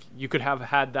like you could have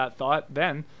had that thought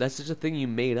then. That's just a thing you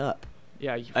made up.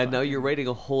 Yeah. And now you're writing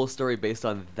a whole story based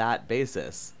on that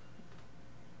basis.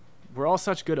 We're all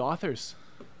such good authors.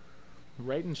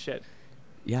 Writing shit.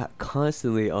 Yeah,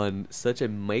 constantly on such a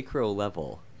micro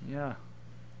level. Yeah.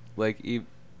 Like, and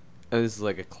this is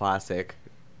like a classic,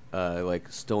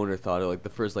 like stoner thought, or like the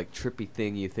first like trippy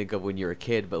thing you think of when you're a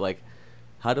kid. But like,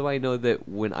 how do I know that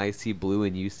when I see blue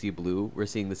and you see blue, we're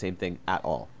seeing the same thing at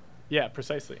all? Yeah,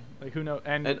 precisely. Like who knows?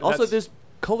 And also, there's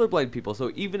colorblind people. So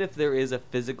even if there is a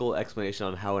physical explanation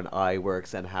on how an eye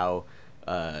works and how,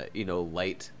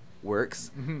 light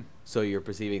works, so you're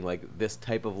perceiving like this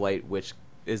type of light, which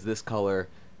is this color,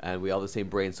 and we all have the same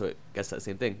brain, so it gets that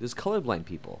same thing. There's colorblind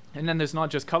people. And then there's not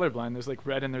just colorblind. There's like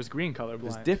red and there's green colorblind.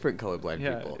 There's different colorblind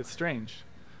people. Yeah, it's strange,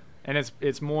 and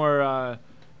it's more.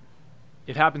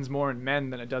 It happens more in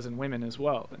men than it does in women as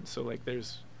well. And so like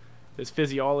there's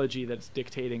physiology that's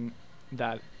dictating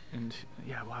that, and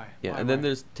why? Yeah, and then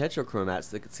there's tetrachromats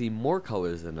that could see more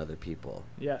colors than other people.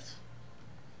 Yes.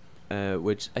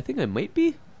 Which I think I might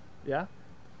be. Yeah.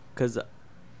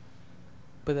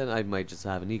 But then I might just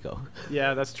have an ego.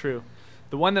 Yeah, that's true.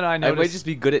 The one that I noticed... I might just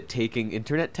be good at taking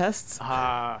internet tests.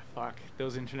 Ah, fuck.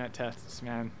 Those internet tests,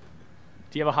 man.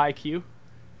 Do you have a high Q?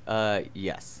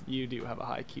 Yes. You do have a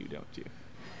high Q, don't you?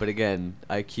 But again,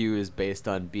 IQ is based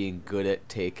on being good at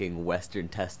taking Western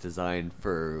test design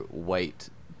for white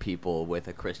people with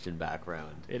a Christian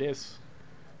background. It is.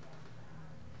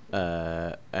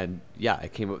 And yeah, I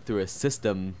came up through a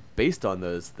system based on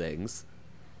those things.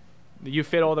 You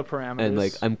fit all the parameters. And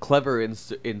like I'm clever in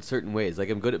certain ways. Like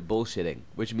I'm good at bullshitting,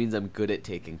 which means I'm good at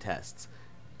taking tests.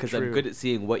 Because I'm True. good at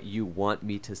seeing what you want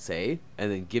me to say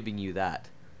and then giving you that.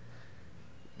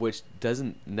 Which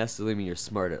doesn't necessarily mean you're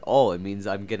smart at all. It means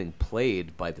I'm getting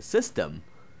played by the system,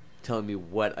 telling me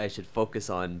what I should focus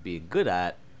on being good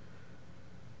at.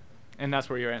 And that's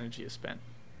where your energy is spent.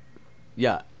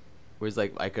 Yeah. Whereas,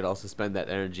 like, I could also spend that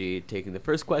energy taking the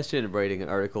first question and writing an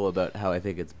article about how I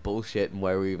think it's bullshit and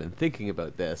why we're even thinking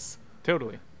about this.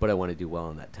 Totally. But I want to do well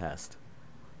on that test.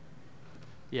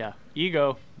 Yeah.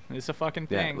 Ego is a fucking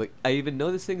thing. Yeah, like, I even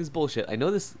know this thing is bullshit. I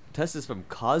know this test is from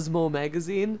Cosmo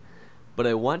magazine, but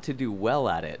I want to do well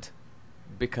at it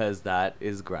because that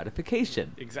is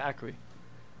gratification. Exactly.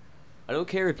 I don't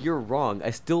care if you're wrong.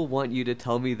 I still want you to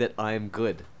tell me that I'm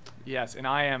good. Yes, and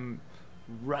I am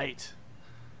right.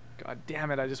 God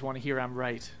damn it, I just want to hear I'm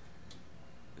right.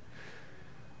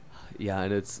 Yeah,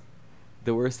 and it's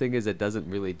the worst thing is it doesn't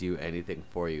really do anything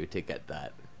for you to get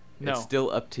that. No. It's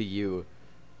still up to you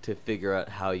to figure out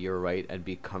how you're right and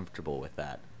be comfortable with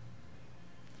that.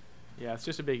 Yeah, it's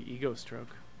just a big ego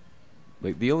stroke.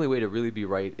 Like the only way to really be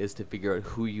right is to figure out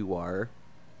who you are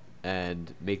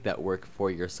and make that work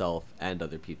for yourself and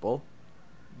other people.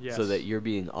 Yes. So that you're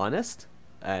being honest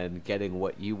and getting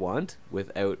what you want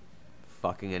without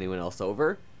fucking anyone else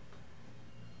over.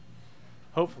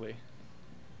 Hopefully.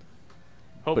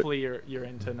 Hopefully you're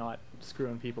into not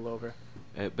screwing people over.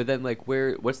 But then, like,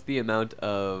 what's the amount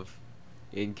of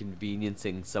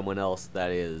inconveniencing someone else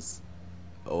that is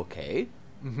okay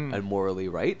and morally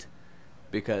right?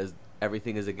 Because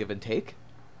everything is a give and take.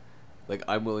 Like,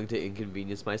 I'm willing to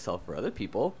inconvenience myself for other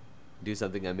people, do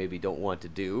something I maybe don't want to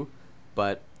do,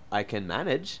 but I can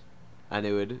manage, and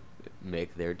it would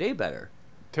make their day better.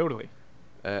 Totally.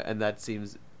 And that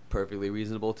seems perfectly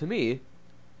reasonable to me.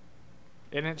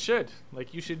 And it should.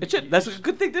 Like, you should... It should. That's a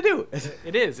good thing to do.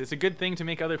 It is. It's a good thing to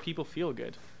make other people feel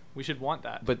good. We should want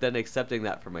that. But then accepting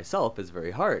that for myself is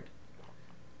very hard.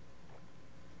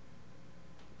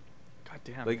 God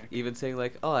damn. Like, Nick. even saying,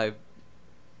 like, oh, I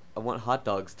want hot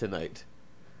dogs tonight.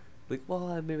 Like,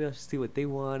 well, maybe I'll see what they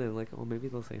want, and like, oh, maybe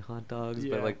they'll say hot dogs,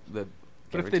 Yeah. but like the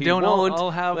But if they guaranteed don't, won't.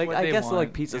 I'll have like what I they guess want.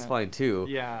 like pizza's Yeah. fine too.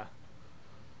 Yeah.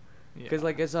 Because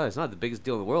like it's not the biggest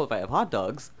deal in the world if I have hot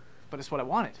dogs. But it's what I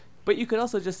wanted. But you could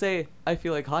also just say I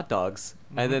feel like hot dogs,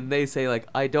 Mm-hmm. and then they say like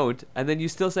I don't, and then you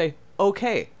still say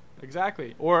okay.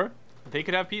 Exactly. Or they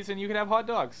could have pizza and you could have hot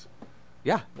dogs.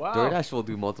 Yeah. Wow. DoorDash will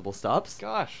do multiple stops.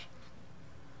 Gosh.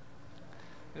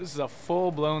 This is a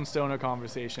full-blown stoner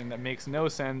conversation that makes no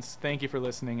sense. Thank you for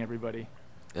listening, everybody.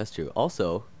 That's true.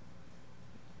 Also,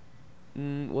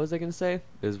 what was I gonna say?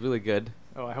 It was really good.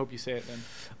 Oh, I hope you say it then.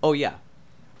 Oh yeah,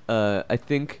 I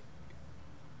think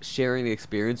sharing the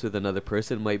experience with another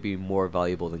person might be more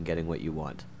valuable than getting what you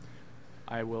want.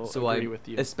 I will So agree with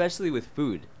you. especially with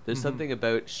food. There's Mhm. something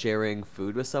about sharing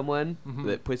food with someone Mhm.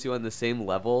 that puts you on the same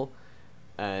level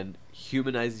and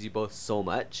humanizes you both so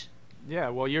much. Yeah,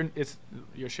 well, you're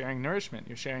sharing nourishment.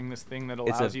 You're sharing this thing that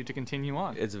It's allows a- you to continue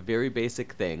on. It's a very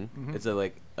basic thing. Mhm. It's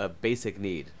a basic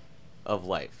need of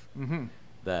life Mm-hmm.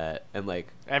 that and like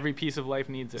Every piece of life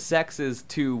needs it. sex is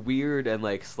too weird and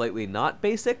like slightly not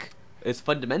basic. It's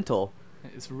fundamental.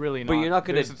 It's really not. But you're not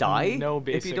gonna There's die no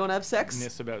if you don't have sex?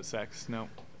 basicness about sex. No.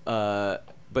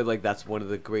 But like that's one of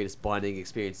the greatest bonding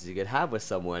experiences you could have with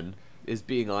someone is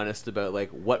being honest about like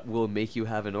what will make you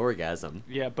have an orgasm.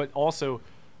 Yeah, but also,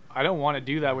 I don't want to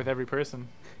do that with every person.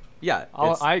 Yeah,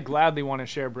 it's, I gladly want to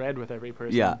share bread with every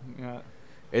person. Yeah. Yeah.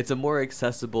 it's a more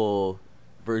accessible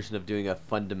version of doing a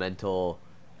fundamental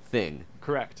thing.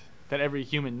 Correct. That every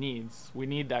human needs. We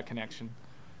need that connection.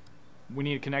 We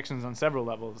need connections on several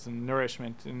levels and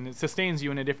nourishment, and it sustains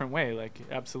you in a different way. Like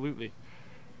absolutely,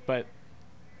 but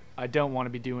I don't want to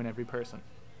be doing every person.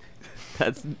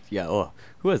 That's yeah. Oh,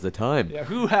 who has the time? Yeah.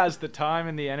 Who has the time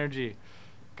and the energy?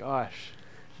 Gosh.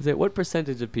 Is it what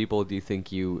percentage of people do you think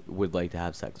you would like to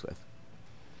have sex with?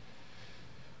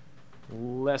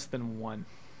 Less than one.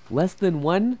 Less than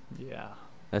one? Yeah.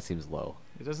 That seems low.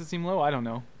 It doesn't seem low. I don't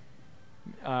know.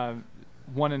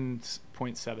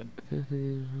 1.7.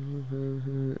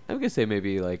 I'm gonna say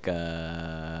maybe like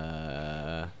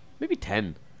maybe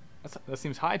 10. That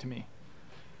seems high to me.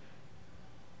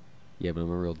 Yeah, but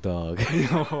I'm a real dog.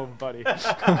 Oh, buddy.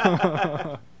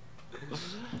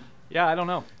 Yeah, I don't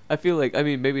know. I feel like I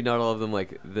mean maybe not all of them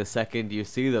like the second you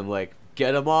see them like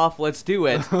get them off, let's do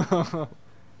it.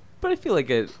 But I feel like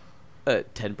a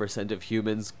 10% of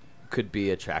humans could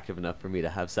be attractive enough for me to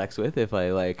have sex with if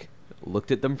I like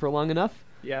looked at them for long enough.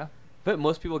 Yeah. But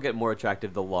most people get more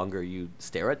attractive the longer you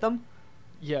stare at them.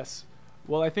 Yes.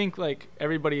 Well, I think like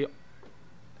everybody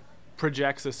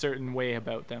projects a certain way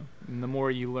about them. And the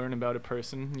more you learn about a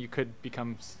person, you could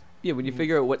become Yeah, when you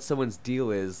figure out what someone's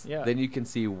deal is, Yeah. then you can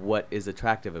see what is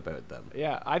attractive about them.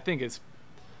 Yeah, I think it's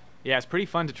pretty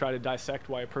fun to try to dissect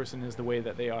why a person is the way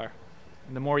that they are.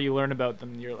 And the more you learn about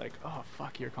them, you're like, oh,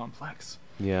 fuck, you're complex.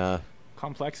 Yeah.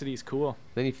 Complexity is cool.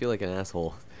 Then you feel like an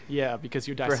asshole Yeah, because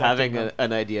you're for dissecting having them.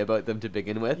 an idea about them to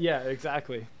begin with. Yeah,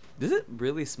 exactly. Does it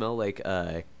really smell like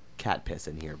cat piss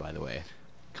in here, by the way?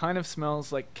 Kind of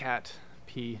smells like cat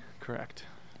pee, correct.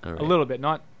 All right. A little bit,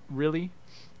 not really.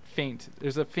 Faint.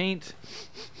 There's a faint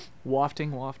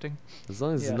wafting. As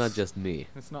long as it's not Yes. just me.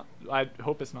 It's not. I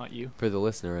hope it's not you. For the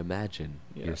listener, imagine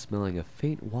Yeah. you're smelling a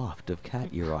faint waft of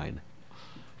cat urine.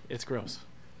 It's gross.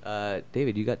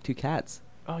 David, you got 2 cats.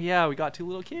 Oh yeah, we got 2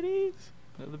 little kitties.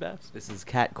 They're the best. This is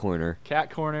Cat Corner.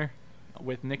 Cat Corner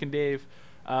with Nick and Dave.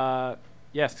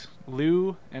 Yes,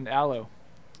 Lou and Aloe.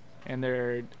 And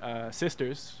they're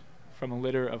sisters from a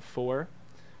litter of 4.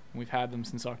 We've had them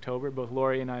since October. Both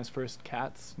Lori and I's first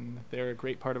cats, and they're a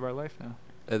great part of our life now.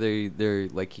 Are they're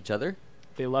like each other?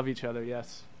 They love each other,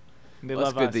 yes. And they Well,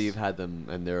 love it's good us. that you've had them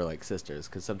and they're like sisters,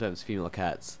 because sometimes female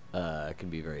cats can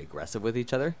be very aggressive with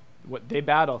each other. They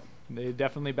battle. They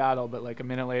definitely battle, but like a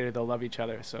minute later they'll love each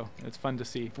other. So it's fun to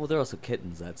see. Well, they're also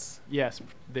kittens. Yes,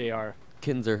 they are.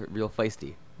 Kittens are real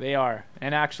feisty. They are,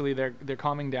 and actually they're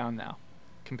calming down now,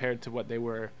 compared to what they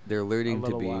were They're a learning to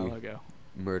little be while ago.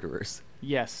 murderers.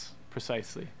 Yes,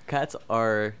 precisely. Cats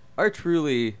are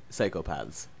truly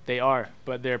psychopaths. They are,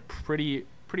 but they're pretty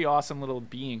awesome little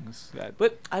beings. That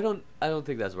But I don't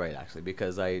think that's right, actually,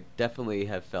 because I definitely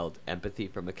have felt empathy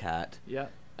from a cat yeah,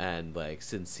 and like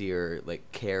sincere like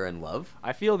care and love.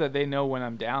 I feel that they know when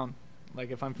I'm down. Like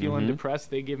if I'm feeling Mhm. depressed,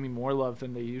 they give me more love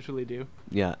than they usually do.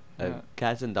 Yeah, Yeah.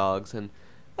 cats and dogs, and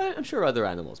I'm sure other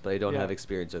animals, but I don't Yeah. have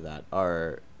experience with that,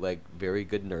 are like very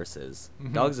good nurses.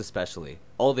 Mhm. Dogs especially.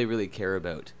 All they really care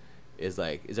about is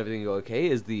like, is everything okay?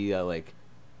 Is the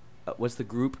what's the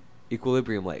group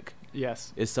equilibrium like?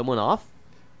 Yes. Is someone off?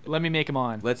 Let me make them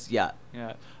on. Yeah.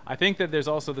 Yeah, I think that there's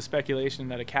also the speculation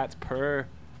that a cat's purr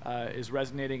is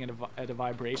resonating at a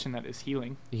vibration that is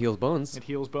healing. It heals bones. It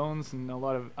heals bones, and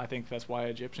I think that's why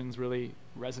Egyptians really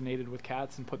resonated with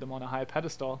cats and put them on a high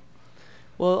pedestal.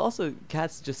 Well, also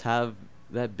cats just have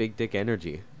that big dick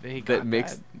energy They that got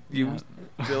makes that, you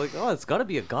feel like, oh, it's got to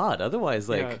be a god. Otherwise,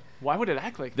 like yeah. Why would it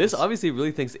act like this obviously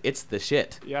really thinks it's the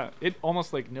shit. Yeah, it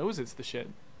almost like knows it's the shit.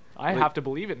 I Like- have to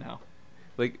believe it now.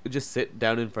 Like, just sit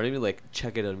down in front of me, like,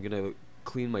 check it. I'm gonna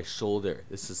clean my shoulder.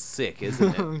 This is sick,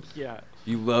 isn't it? Yeah,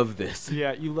 You love this.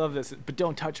 yeah, you love this, but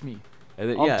don't touch me. And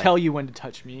then, I'll yeah. tell you when to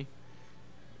touch me.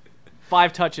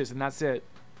 5 touches and that's it.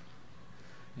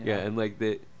 Yeah, and like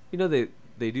they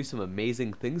do some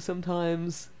amazing things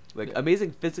sometimes, like Yeah.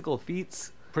 amazing physical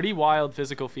feats. Pretty wild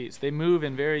physical feats. They move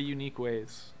in very unique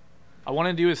ways. I want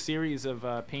to do a series of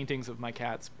paintings of my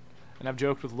cats, and I've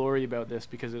joked with Lori about this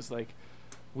because it's like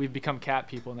we've become cat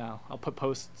people now. I'll put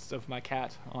posts of my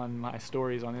cat on my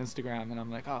stories on Instagram, and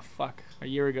I'm like, oh fuck! A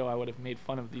year ago I would have made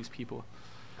fun of these people.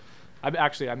 I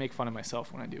make fun of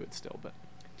myself when I do it still, but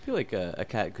I feel like a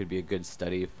cat could be a good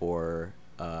study for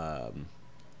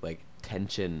like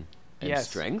tension and yes.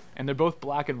 strength. And they're both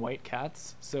black and white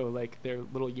cats, so like they're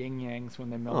little yin yangs when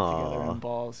they melt together Aw. in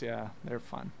balls. Yeah, they're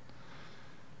fun.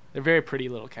 They're very pretty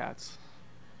little cats.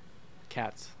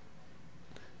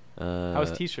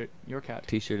 How's T-shirt? Your cat?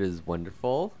 T-shirt is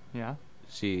wonderful. Yeah.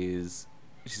 She's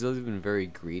always been very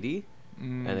greedy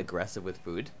Mm. and aggressive with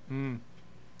food. Mm.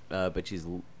 But she's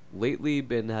lately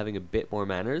been having a bit more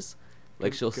manners.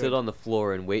 Like Good- she'll sit good. on the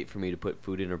floor and wait for me to put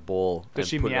food in her bowl. Does and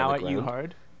she put it on meow the at you ground.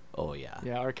 hard? Oh yeah.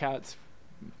 Yeah, our cats.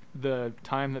 The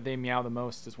time that they meow the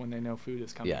most is when they know food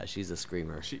is coming. Yeah, she's a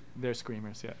screamer. They're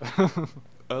screamers. Yeah.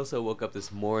 I also woke up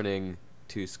this morning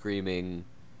to screaming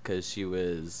because she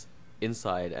was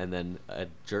inside, and then a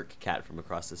jerk cat from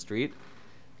across the street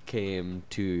came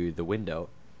to the window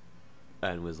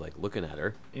and was like looking at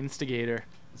her. Instigator.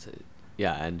 So,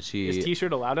 yeah, and she Is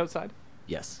T-shirt allowed outside?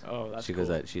 yes. Oh, that's she goes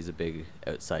cool. out. She's a big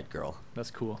outside girl.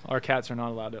 That's cool. Our cats are not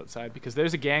allowed outside because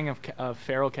there's a gang of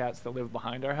feral cats that live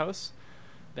behind our house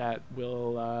that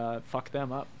will fuck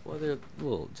them up. Well, they're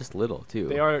just little too.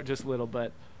 They are just little,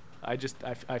 but I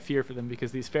fear for them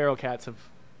because these feral cats have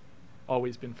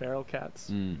always been feral cats.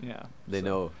 Mm. Yeah. They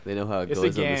so know how it it's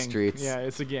goes a on gang. the streets. Yeah,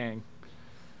 it's a gang.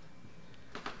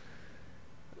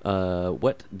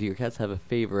 What do your cats have a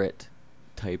favorite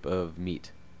type of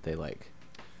meat they like?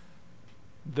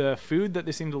 The food that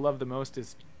they seem to love the most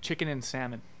is chicken and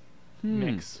salmon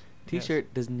mix.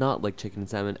 T-shirt does not like chicken and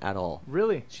salmon at all.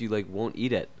 Really? She like won't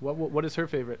eat it. What is her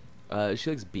favorite? She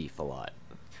likes beef a lot.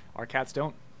 Our cats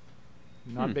don't.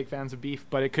 Not Hmm. big fans of beef,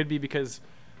 but it could be because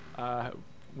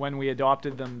when we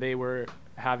adopted them, they were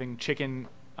having chicken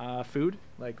food.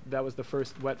 Like that was the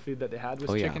first wet food that they had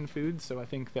was chicken food. So I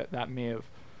think that may have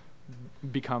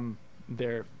become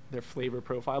their flavor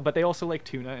profile. But they also like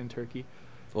tuna and turkey.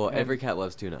 Well, every cat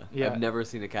loves tuna. Yeah. I've never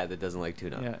seen a cat that doesn't like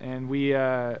tuna. Yeah, and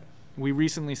we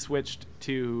recently switched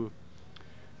to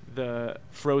the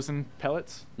frozen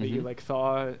pellets that you like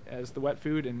thaw as the wet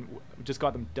food, and just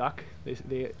got them duck. They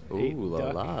ate Ooh la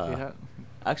duck. la. Yeah.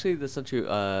 Actually, that's not true.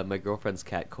 My girlfriend's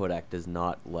cat Kodak does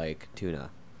not like tuna.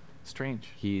 Strange.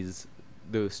 He's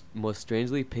the most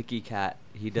strangely picky cat.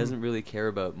 He doesn't really care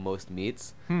about most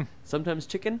meats. Sometimes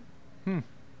chicken.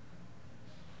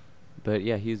 But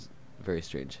yeah, he's very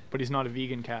strange. But he's not a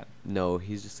vegan cat. No,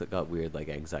 he's just got weird like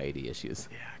anxiety issues.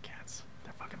 Yeah, cats.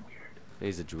 They're fucking weird.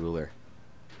 He's a drooler.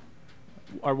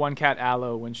 Our one cat,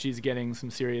 Aloe, when she's getting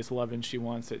some serious love and she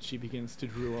wants it, she begins to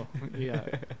drool. Yeah.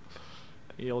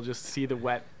 You'll just see the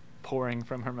wet pouring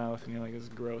from her mouth, and you're like, "This is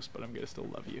gross, but I'm gonna still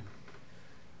love you."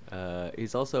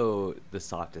 He's also the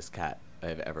softest cat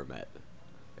I've ever met.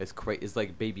 It's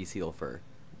like baby seal fur.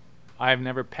 I've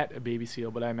never pet a baby seal,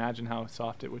 but I imagine how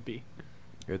soft it would be.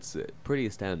 It's pretty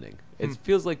astounding. It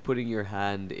feels like putting your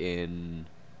hand in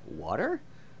water.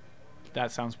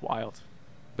 That sounds wild.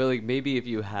 But like maybe if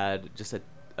you had just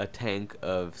a tank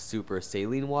of super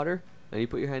saline water and you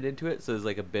put your hand into it, so there's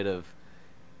like a bit of,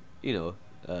 you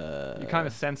kind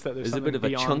of sense that there's a something bit of a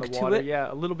beyond chunk the to water. it?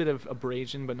 Yeah, a little bit of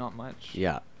abrasion, but not much.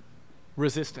 Yeah.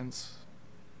 Resistance.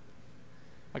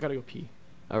 I gotta go pee.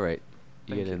 All right.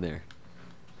 You Thank get in you. there.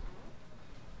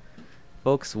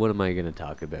 Folks, what am I going to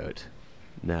talk about?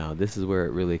 Now, this is where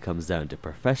it really comes down to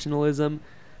professionalism.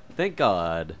 Thank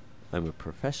God I'm a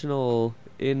professional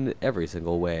in every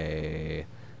single way.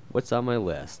 What's on my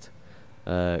list?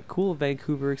 Cool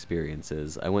Vancouver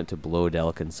experiences. I went to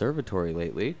Blodell Conservatory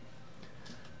lately,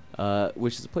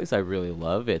 which is a place I really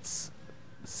love. It's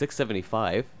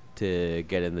 $6.75 to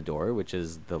get in the door, which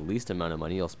is the least amount of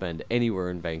money you'll spend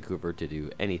anywhere in Vancouver to do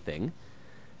anything.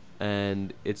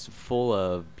 And it's full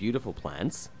of beautiful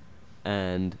plants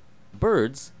and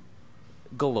birds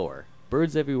galore.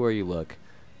 Birds everywhere you look,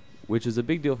 which is a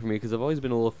big deal for me because I've always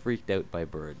been a little freaked out by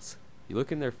birds. You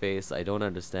look in their face, I don't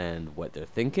understand what they're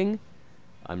thinking.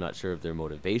 I'm not sure of their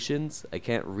motivations. I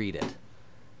can't read it,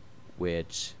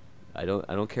 which I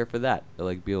don't care for that. I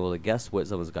like being able to guess what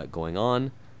someone's got going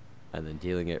on, and then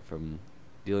dealing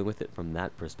with it from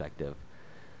that perspective.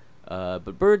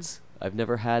 But birds, I've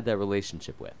never had that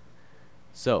relationship with.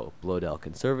 So, Blodell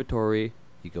Conservatory,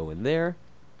 you go in there.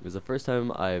 It was the first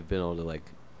time I've been able to like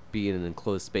be in an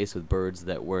enclosed space with birds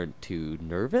that weren't too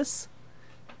nervous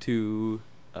to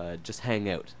just hang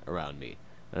out around me.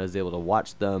 And I was able to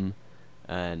watch them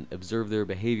and observe their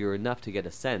behavior enough to get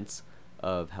a sense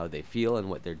of how they feel and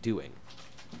what they're doing.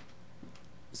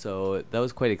 So that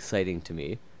was quite exciting to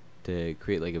me, to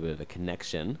create like a bit of a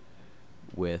connection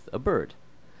with a bird.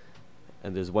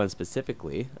 And there's one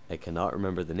specifically, I cannot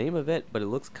remember the name of it, but it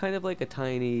looks kind of like a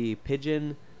tiny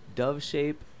pigeon, dove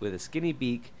shape with a skinny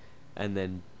beak, and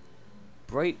then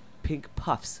bright pink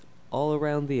puffs all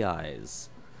around the eyes,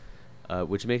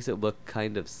 which makes it look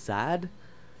kind of sad.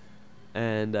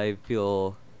 And I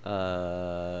feel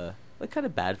like kind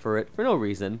of bad for it for no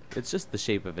reason. It's just the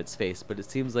shape of its face, but it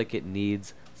seems like it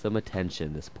needs some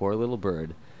attention, this poor little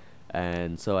bird.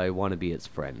 And so I want to be its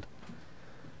friend.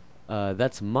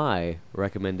 That's my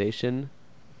recommendation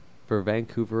for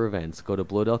Vancouver events. Go to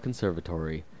Blodell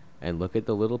Conservatory and look at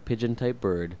the little pigeon-type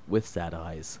bird with sad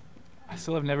eyes. I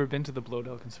still have never been to the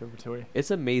Blodell Conservatory. It's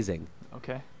amazing.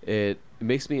 Okay. It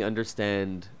makes me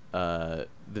understand the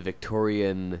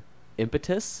Victorian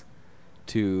impetus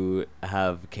to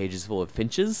have cages full of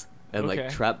finches and Okay.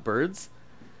 like trap birds,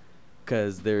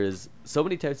 because there's so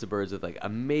many types of birds with like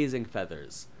amazing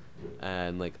feathers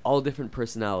and like all different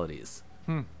personalities.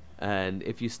 And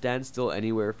if you stand still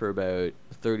anywhere for about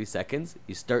 30 seconds,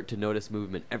 you start to notice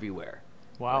movement everywhere.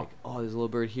 Wow. Like, oh, there's a little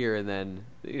bird here, and then,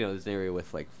 there's an area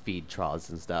with, like, feed troughs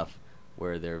and stuff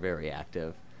where they're very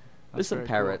active. There's some very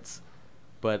cool. parrots,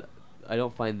 but I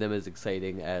don't find them as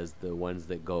exciting as the ones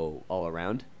that go all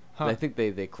around. Huh. I think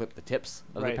they clip the tips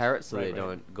of the Right, parrots so right, they right.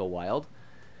 don't go wild.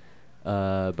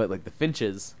 But, like, the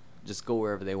finches just go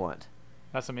wherever they want.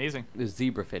 That's amazing. There's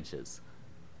zebra finches,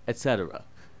 etc.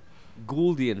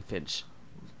 Gouldian finch.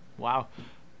 Wow.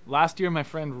 Last year, my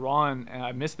friend Ron,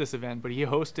 I missed this event, but he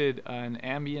hosted an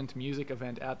ambient music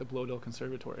event at the Blodell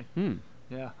Conservatory.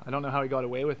 Yeah, I don't know how he got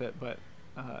away with it, but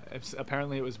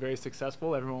apparently it was very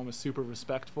successful. Everyone was super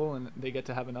respectful, and they get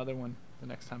to have another one the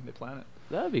next time they plan it.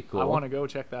 That'd be cool. I want to go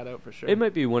check that out for sure. It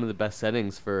might be one of the best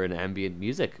settings for an ambient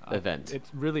music event. It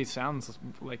really sounds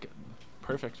like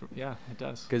Perfect. Yeah, it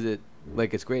does. Because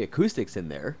it's great acoustics in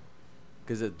there.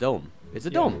 Because it's a dome. It's a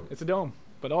dome. It's a dome.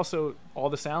 But also, all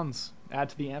the sounds add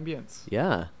to the ambience.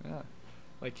 Yeah. Yeah.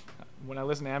 Like, when I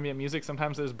listen to ambient music,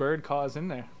 sometimes there's bird caws in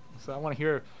there. So I want to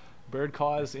hear bird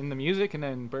caws in the music and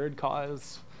then bird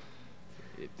caws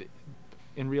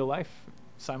in real life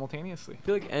simultaneously. I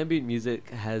feel like ambient music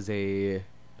has it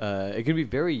can be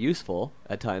very useful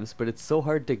at times, but it's so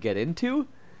hard to get into.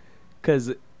 Because,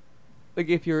 like,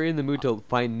 if you're in the mood to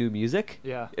find new music,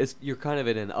 Yeah. you're kind of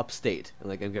in an upstate. And,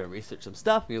 like, I'm going to research some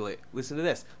stuff, and you're like, listen to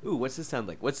this. Ooh, what's this sound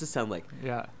like? What's this sound like?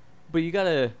 Yeah. But you got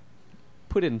to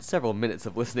put in several minutes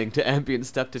of listening to ambient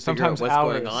stuff to figure out Sometimes what's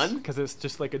hours, going on. because it's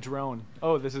just like a drone.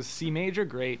 Oh, this is C major?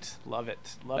 Great. Love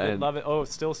it. Love it. And- Love it. Oh,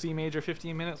 it's still C major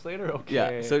 15 minutes later? Okay.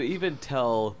 Yeah, so to even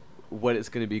tell what it's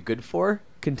going to be good for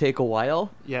can take a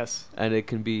while, Yes. and it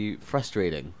can be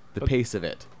frustrating, the But- pace of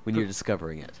it, when you're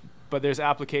discovering it. But there's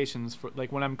applications for,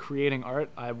 like, when I'm creating art,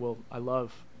 I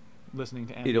love listening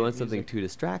to ambient You don't want something music. too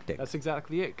distracting. That's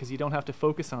exactly it, because you don't have to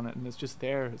focus on it, and it's just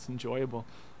there. It's enjoyable.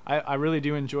 I really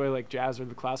do enjoy, like, jazz or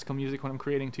the classical music when I'm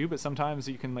creating too, but sometimes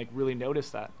you can, like, really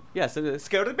notice that. Yeah, so it's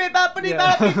Yeah.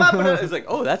 it's like,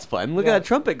 oh, that's fun. Look Yeah. at that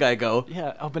trumpet guy go.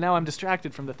 Yeah. Oh, but now I'm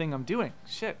distracted from the thing I'm doing.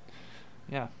 Shit.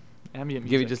 Yeah. Ambient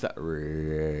Give me music. just that.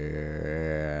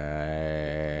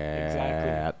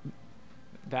 Exactly.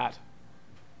 That.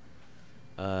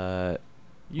 What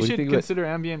You do you should think about- consider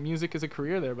ambient music as a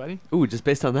career there, buddy. Ooh, just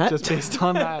based on that? Just based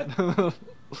on that.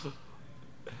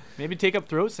 Maybe take up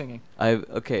throat singing.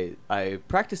 I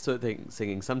practice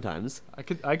singing sometimes.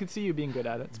 I could see you being good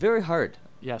at it. It's very hard.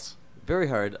 Yes. Very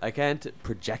hard. I can't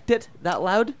project it that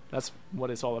loud. That's what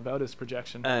it's all about, is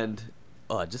projection. And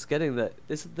just getting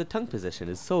the tongue position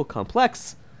is so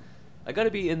complex. I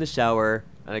gotta be in the shower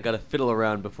and I gotta fiddle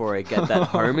around before I get that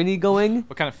harmony going.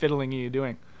 What kind of fiddling are you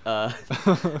doing?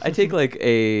 I take like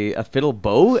a fiddle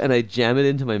bow and I jam it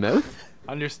into my mouth.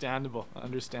 Understandable.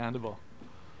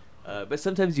 But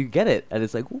sometimes you get it and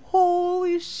it's like,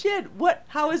 holy shit! What?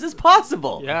 How is this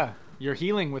possible? Yeah. You're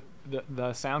healing with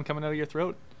the sound coming out of your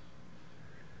throat.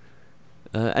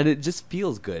 And it just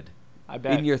feels good I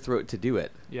bet. in your throat to do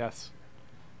it. Yes.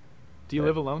 Do you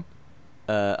live alone?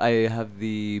 I have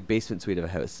the basement suite of a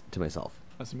house to myself,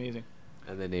 That's amazing.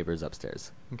 and the neighbors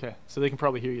upstairs. Okay. So they can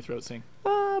probably hear you throat sing.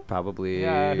 Probably.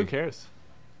 Yeah, who cares?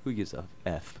 Who gives a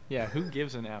F? Yeah, who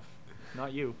gives an F?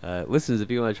 Not you. Listeners, if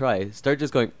you want to try, start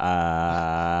just going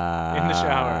ah In the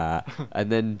shower. and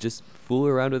then just fool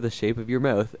around with the shape of your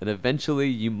mouth, and eventually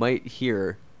you might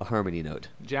hear a harmony note.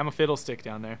 Jam a fiddle stick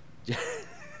down there.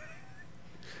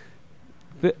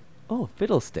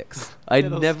 Fiddlesticks! I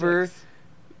never Fiddlesticks.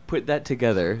 put that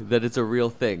together. That it's a real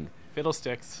thing.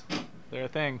 Fiddlesticks. They're a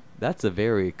thing. That's a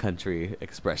very country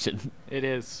expression. It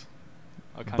is.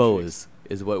 A country. Bows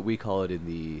is what we call it in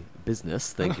the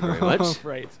business. Thank you very much.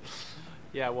 Right.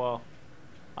 Yeah, well,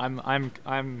 I'm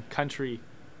country.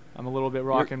 I'm a little bit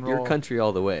rock and roll. You're country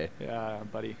all the way. Yeah,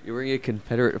 buddy. You're wearing a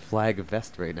Confederate flag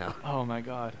vest right now. Oh my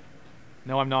god.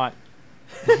 No, I'm not.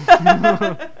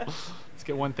 Let's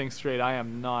get one thing straight. I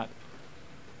am not.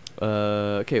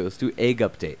 Okay, let's do egg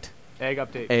update. Egg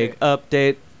update. Egg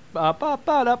okay. update. Ba, ba,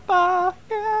 ba, da, ba,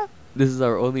 yeah. This is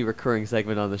our only recurring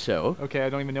segment on the show. Okay, I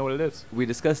don't even know what it is. We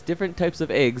discuss different types of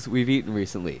eggs we've eaten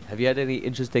recently. Have you had any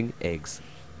interesting eggs?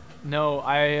 No,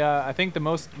 I think the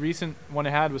most recent one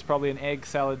I had was probably an egg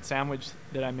salad sandwich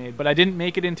that I made. But I didn't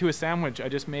make it into a sandwich. I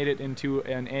just made it into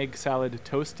an egg salad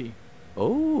toasty.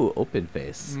 Oh, open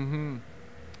face. Mm-hmm.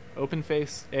 Open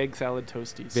face egg salad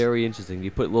toasties. Very interesting.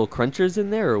 You put little crunchers in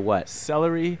there or what?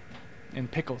 Celery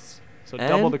and pickles. So and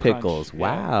double the pickles. crunch.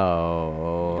 Yeah.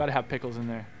 Wow. You gotta have pickles in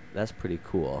there. That's pretty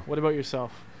cool. What about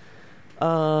yourself?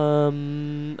 I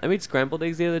made scrambled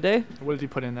eggs the other day. What did you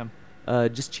put in them?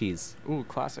 Just cheese. Ooh,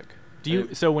 classic. Do you?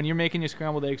 So when you're making your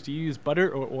scrambled eggs, do you use butter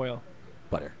or oil?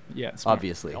 Butter. Yeah, smart.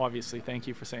 Obviously. Obviously. Thank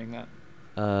you for saying that.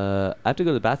 I have to go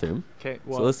to the bathroom. Okay. So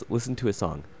Well. let's listen to a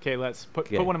song. Okay. Let's put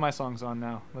Okay. one of my songs on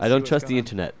now. Let's I see don't what's trust the going on.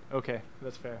 internet. Okay,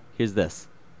 that's fair. Here's this.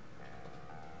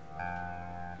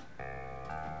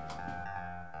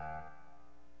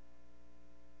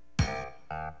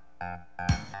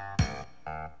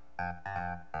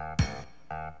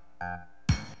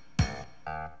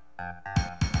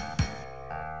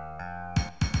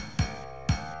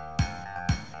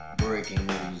 Breaking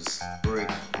news.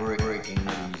 Breaking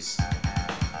news.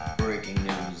 Breaking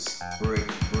news.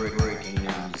 Breaking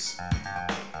news.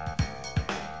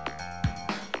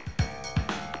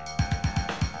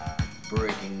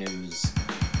 Breaking news.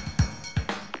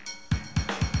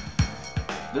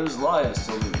 There's lives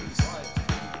to lose.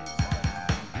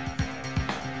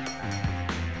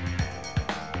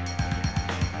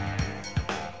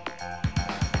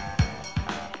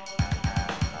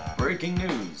 Breaking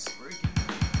news.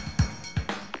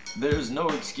 There's no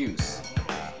excuse.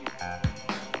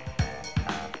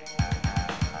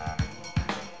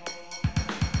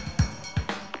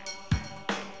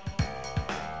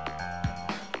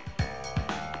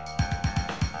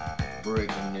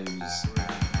 Breaking news.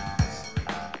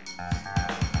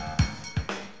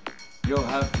 You'll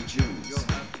have to choose.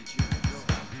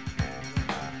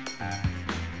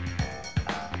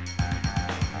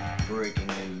 Breaking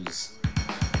news.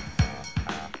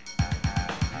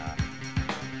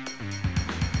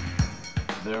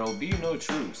 There'll be no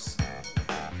truce.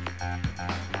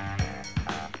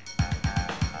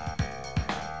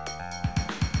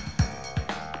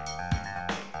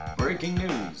 Breaking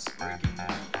news.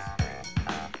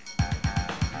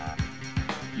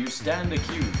 You stand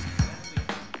accused.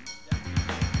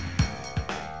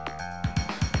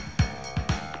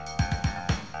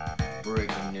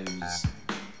 Breaking news.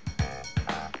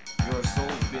 Your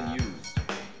soul's been used.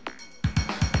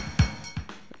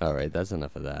 All right, that's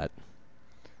enough of that.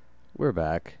 We're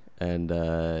back, and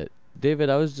David,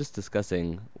 I was just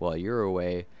discussing while you were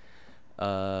away.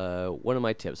 One of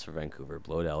my tips for Vancouver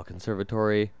Bloedel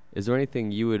Conservatory. Is there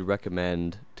anything you would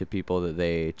recommend to people that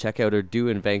they check out or do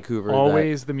in Vancouver?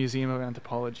 Always the Museum of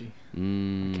Anthropology. I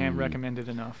Can't recommend it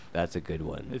enough. That's a good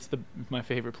one. It's my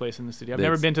favorite place in the city. I've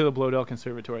never been to the Bloedel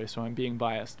Conservatory, so I'm being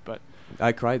biased, but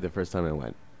I cried the first time I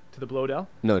went. to the Bloedel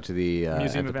No, to the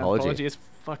Museum of Anthropology. Anthropology is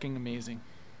fucking amazing.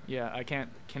 Yeah, I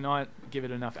cannot give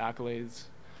it enough accolades.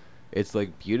 It's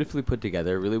like beautifully put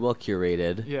together, really well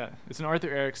curated. Yeah, it's an Arthur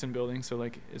Erickson building, so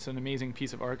like it's an amazing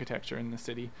piece of architecture in the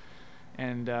city,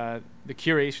 and the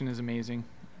curation is amazing.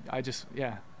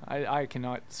 I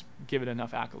cannot give it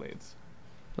enough accolades.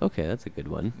 Okay, that's a good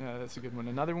one. Yeah, that's a good one.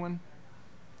 Another one.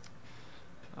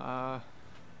 I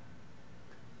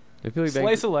feel like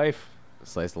Slice of Life,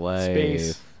 Slice of Life.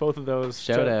 Space, both of those.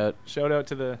 Shout out. Shout out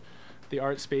to the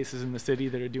art spaces in the city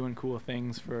that are doing cool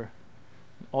things for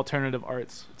alternative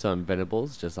arts. It's on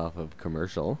Venables, just off of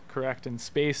Commercial. Correct, and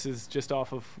Space is just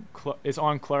off of is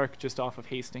on Clark, just off of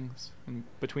Hastings, and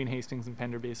between Hastings and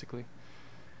Pender, basically.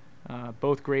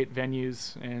 Both great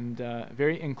venues and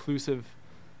very inclusive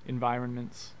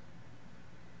environments.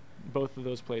 Both of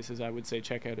those places, I would say,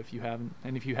 check out if you haven't,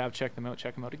 and if you have checked them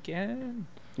out again.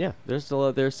 Yeah, they're still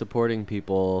out there supporting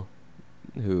people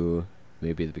who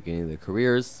maybe at the beginning of their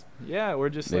careers. Yeah, or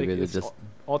just maybe like they're it's just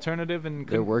alternative and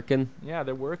they're working. Yeah,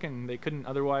 they're working. They couldn't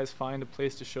otherwise find a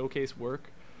place to showcase work.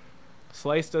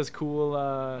 Slice does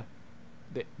cool.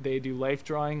 They do life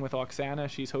drawing with Oksana.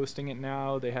 She's hosting it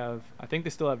now. I think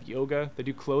they still have yoga. They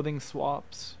do clothing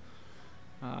swaps.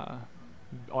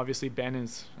 Obviously, Ben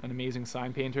is an amazing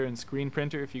sign painter and screen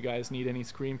printer. If you guys need any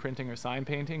screen printing or sign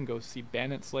painting, go see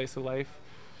Ben at Slice of Life.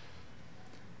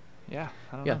 Yeah,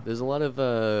 I don't know. There's a lot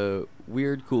of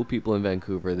weird, cool people in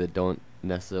Vancouver that don't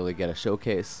necessarily get a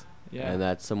showcase. Yeah. And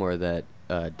that's somewhere that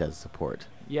does support.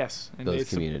 Yes, and those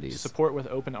they communities. support with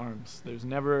open arms. There's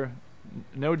never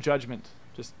no judgment.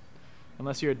 Just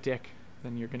unless you're a dick,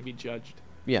 then you're going to be judged.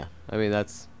 Yeah, I mean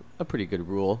that's a pretty good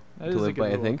rule That to is a live good by.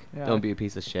 rule. I think. Yeah. Don't be a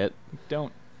piece of shit.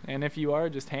 Don't. And if you are,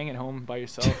 just hang at home by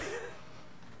yourself.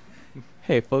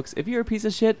 Hey, folks, if you're a piece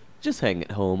of shit, just hang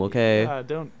at home, okay?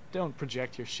 Don't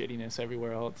project your shittiness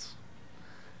everywhere else.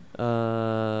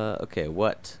 Okay,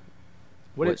 what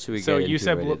should we so get you into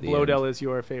said right at the Bloedel end? is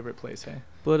your favorite place, hey?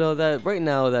 Bloedel, that right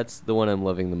now that's the one I'm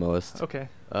loving the most. Okay.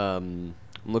 I'm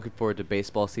looking forward to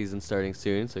baseball season starting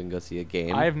soon, so I can go see a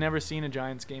game. I have never seen a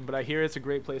Giants game, but I hear it's a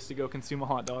great place to go consume a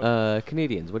hot dog.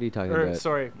 Canadians, what are you talking about?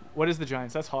 Sorry, what is the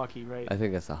Giants? That's hockey, right? I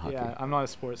think that's a hockey. Yeah, I'm not a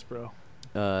sports bro.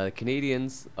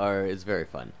 Canadians is very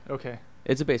fun. Okay.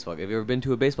 It's a baseball game. Have you ever been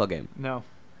to a baseball game? No.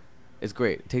 It's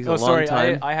great. It takes Oh, a long sorry.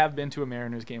 time. I have been to a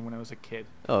Mariners game when I was a kid.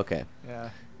 Oh, okay. Yeah.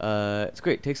 It's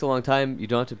great. It takes a long time. You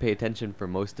don't have to pay attention for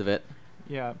most of it.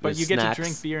 Yeah, but There's you get snacks. to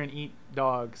drink beer and eat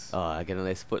dogs. I get a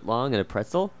nice foot long and a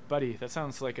pretzel. Buddy, that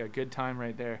sounds like a good time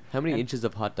right there. How many And inches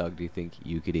of hot dog do you think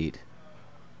you could eat?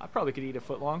 I probably could eat a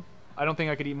foot long. I don't think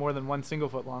I could eat more than one single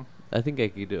foot long. I think I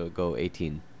could go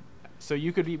 18. So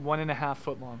you could eat 1.5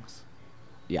 foot longs.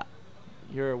 Yeah.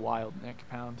 You're a wild, Nick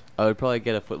Pound. I would probably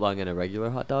get a foot long and a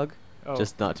regular hot dog, Oh.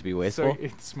 just not to be wasteful. So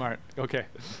it's smart. Okay.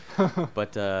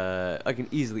 But I can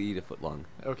easily eat a foot long.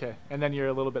 Okay. And then you're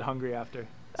a little bit hungry after.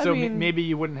 I So mean- maybe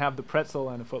you wouldn't have the pretzel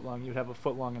and a foot long. You'd have a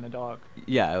foot long and a dog.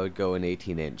 Yeah, I would go an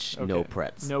 18-inch, no Okay.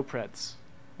 pretz. No pretz.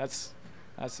 That's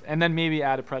and then maybe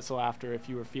add a pretzel after if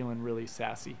you were feeling really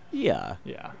sassy. Yeah,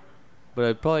 Yeah. but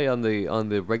I'd probably on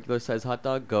the regular size hot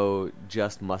dog go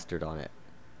just mustard on it.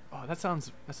 Oh, that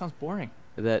sounds boring.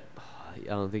 That I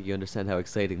don't think you understand how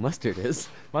exciting mustard is.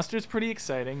 Mustard's pretty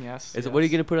exciting, yes. What are you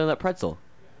gonna put on that pretzel?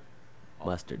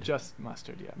 Mustard. Just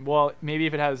mustard, yeah. Well, maybe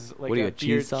if it has like What are you, a a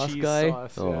cheese sauce guy?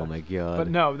 sauce, Oh yeah. my god. But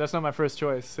no, that's not my first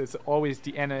choice. It's always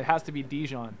and it has to be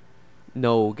Dijon.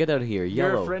 No, get out of here. You're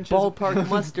a Yellow. French- Ballpark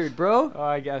mustard, bro. Oh,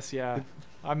 I guess, yeah.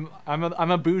 I'm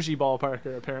a bougie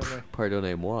ballparker apparently.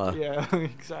 Pardonnez-moi. Yeah,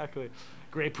 exactly.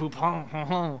 Grey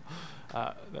poupon.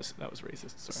 That was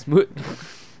racist. Sorry.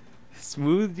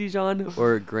 Smooth Dijon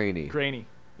or grainy? Grainy.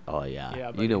 Oh yeah. Yeah,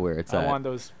 You buddy. know where it's I at. want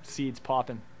those seeds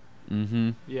popping.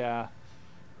 Mm-hmm. Yeah.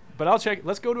 But I'll check.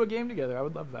 Let's go to a game together. I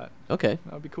would love that. Okay.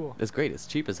 That would be cool. It's great. It's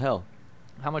cheap as hell.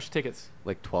 How much tickets?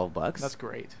 Like $12. That's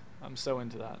great. I'm so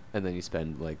into that. And then you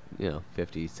spend like,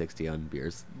 50, 60 on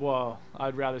beers. Well,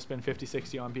 I'd rather spend 50,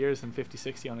 60 on beers than 50,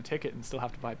 60 on a ticket and still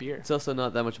have to buy beer. It's also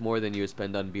not that much more than you would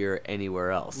spend on beer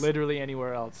anywhere else. Literally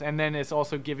anywhere else. And then it's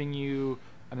also giving you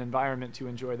an environment to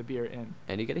enjoy the beer in.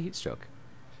 And you get a heat stroke.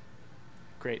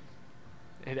 Great.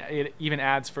 It even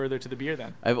adds further to the beer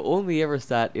then. I've only ever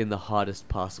sat in the hottest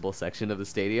possible section of the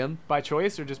stadium, By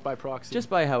choice or just by proxy? just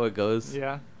by how it goes.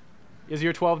 Yeah. Is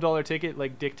your $12 ticket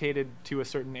like dictated to a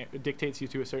certain dictates you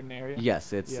to a certain area?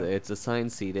 Yes, it's Yeah. it's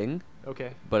assigned seating,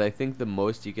 Okay. but I think the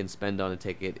most you can spend on a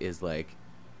ticket is like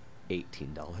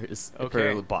 $18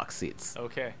 Okay. for box seats.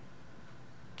 Okay.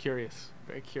 Curious.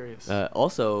 Very curious.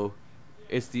 Also,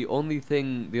 it's the only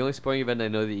sporting event I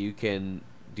know that you can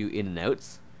do in and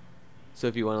outs. So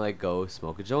if you want to like go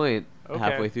smoke a joint Okay.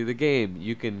 halfway through the game,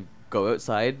 you can go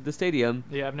outside the stadium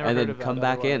Yeah, I've never and heard then of that. come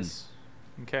back in. otherwise.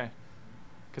 Okay.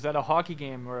 Because at a hockey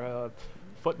game or a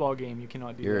football game, you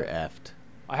cannot do You're that. effed.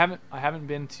 I haven't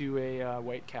been to a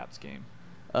Whitecaps game.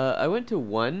 I went to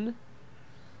one.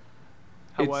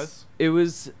 How was? It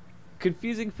was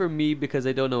confusing for me because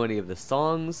I don't know any of the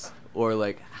songs or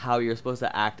like how you're supposed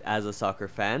to act as a soccer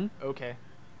fan. Okay.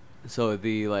 So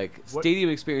the like What- stadium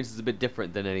experience is a bit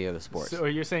different than any other sport. So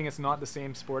you're saying it's not the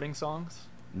same sporting songs?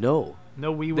 No.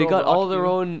 No, we will. They got all Rock their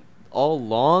You? own all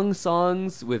long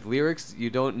songs with lyrics you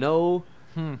don't know.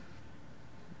 Hmm.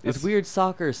 It's That's- weird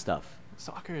soccer stuff.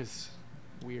 Soccer is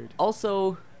weird.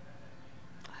 Also,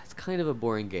 it's kind of a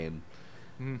boring game.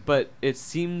 Mm. But it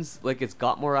seems like it's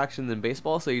got more action than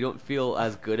baseball, so you don't feel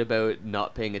as good about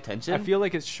not paying attention. I feel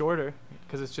like it's shorter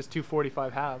because it's just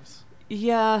 2:45 halves.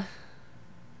 Yeah.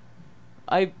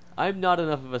 I'm not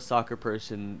enough of a soccer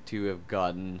person to have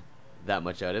gotten that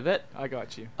much out of it. I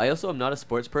got you. I also am not a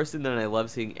sports person, and I love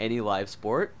seeing any live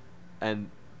sport, and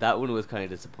that one was kind of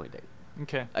disappointing.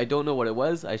 Okay. I don't know what it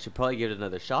was. I should probably give it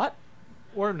another shot.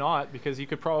 Or not, because you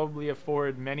could probably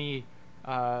afford many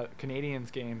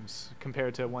Canadians games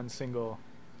compared to one single.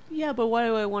 Yeah, but why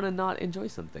do I want to not enjoy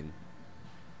something?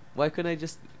 Why couldn't I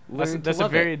just learn That's to a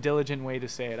love very it? diligent way to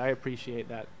say it. I appreciate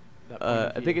that. Point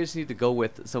of I think I view. just need to go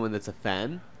with someone that's a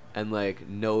fan and like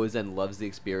knows and loves the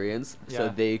experience, so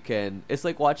Yeah. they can. It's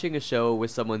like watching a show with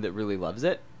someone that really loves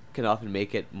it can often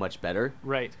make it much better.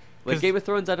 Right. Like 'Cause- Game of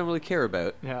Thrones, I don't really care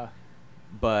about, Yeah.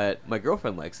 but my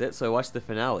girlfriend likes it, so I watched the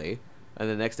finale, and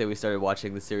the next day we started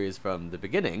watching the series from the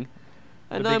beginning.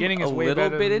 And The beginning I'm is a way little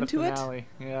better bit than into the it. finale.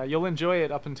 Yeah, you'll enjoy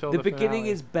it up until The the beginning finale.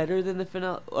 is better than the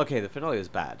finale. Okay, the finale was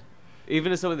bad.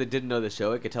 Even as someone that didn't know the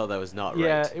show, I could tell that was not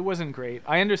Yeah, right. it wasn't great.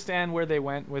 I understand where they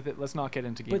went with it. Let's not get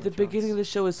into Game But of the Thrones. beginning of the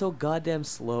show is so goddamn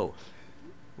slow.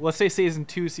 Let's say season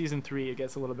 2, season 3, it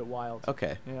gets a little bit wild.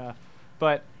 Okay. Yeah,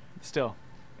 but still.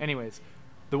 Anyways,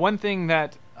 the one thing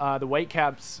that the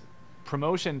Whitecaps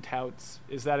promotion touts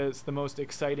is that it's the most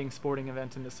exciting sporting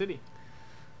event in the city.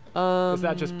 Is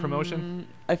that just promotion?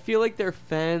 I feel like their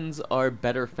fans are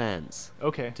better fans,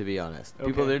 Okay, to be honest. Okay.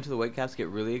 People that are into the Whitecaps get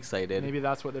really excited. maybe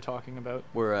that's what they're talking about.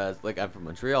 Whereas, like, I'm from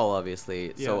Montreal,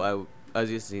 obviously, so Yeah. I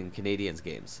was used to seeing Canadians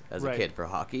games as a Right. kid for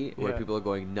hockey, where Yeah. people are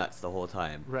going nuts the whole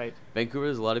time. Right. Vancouver,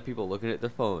 there's a lot of people looking at their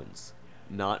phones,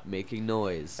 not making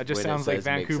noise. That just when it sounds like says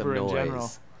make some Vancouver in noise. general.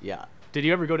 Yeah, Did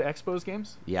you ever go to Expos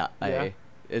games? yeah. Yeah?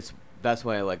 That's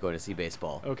why I like going to see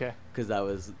baseball, Okay. because that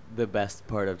was the best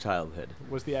part of childhood.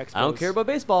 Was the Expos? I don't care about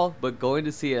baseball, but going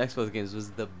to see Expos games was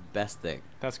the best thing.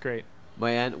 That's great. My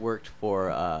aunt worked for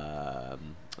a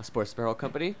sports apparel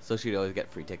company, so she'd always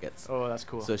get free tickets. Oh, that's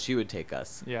cool. So she would take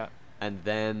us. Yeah, And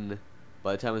then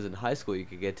by the time I was in high school, you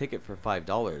could get a ticket for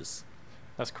 $5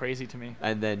 that's crazy to me.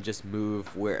 and then just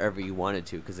move wherever you wanted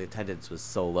to because the attendance was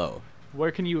so low. Where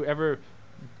can you ever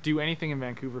do anything in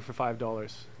Vancouver for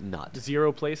 $5? Not.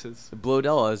 0 places.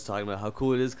 Blodell, I was talking about how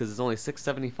cool it is because it's only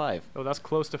 $6.75. Oh, that's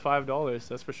close to $5.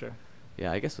 That's for sure.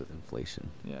 Yeah, I guess with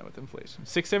inflation. Yeah, with inflation.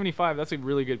 $6.75. That's a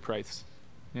really good price.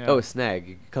 Yeah. Oh, Snag.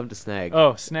 You can come to Snag.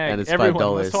 Oh, Snag. And it's Everyone,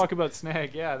 $5. let's talk about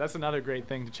Snag. Yeah, that's another great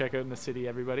thing to check out in the city,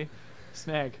 everybody.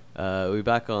 Snag. We'll be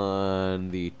back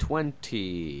on the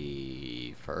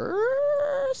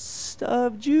 21st? 1st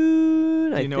of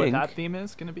June, Do you know what think. that theme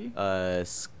is going to be?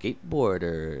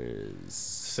 Skateboarders.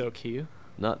 So cute.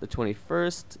 Not the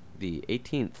 21st, the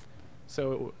 18th.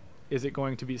 So is it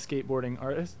going to be skateboarding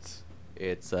artists?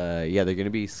 It's, they're going to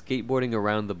be skateboarding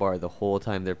around the bar the whole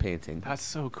time they're painting. That's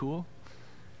so cool.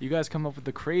 You guys come up with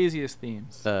the craziest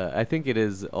themes. I think it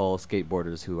is all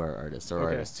skateboarders who are artists, or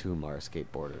Okay. artists whom are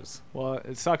skateboarders. Well,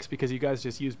 it sucks because you guys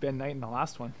just used Ben Knight in the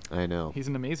last one. I know. He's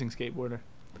an amazing skateboarder.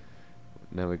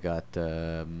 Now we got,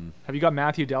 Have you got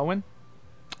Matthew Delwyn?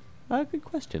 good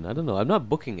question. I don't know. I'm not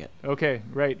booking it. Okay,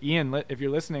 right. Ian, if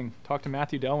you're listening, talk to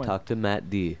Matthew Delwyn. Talk to Matt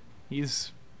D.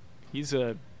 He's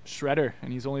a shredder,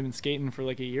 and he's only been skating for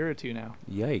like a year or two now.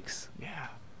 Yikes. Yeah,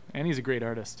 and he's a great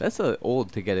artist. That's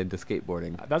old to get into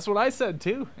skateboarding. That's what I said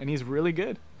too, and he's really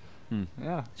good.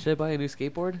 Yeah. Should I buy a new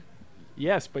skateboard?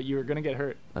 Yes, but you were gonna get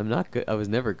hurt. I'm not good. I was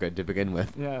never good to begin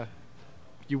with. Yeah.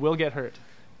 You will get hurt.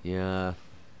 Yeah,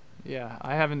 Yeah,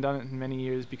 I haven't done it in many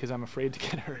years because I'm afraid to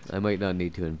get hurt. I might not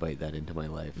need to invite that into my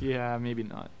life. Yeah, maybe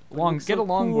not. It looks Get so a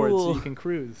longboard so cool. you can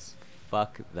cruise.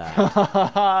 Fuck that.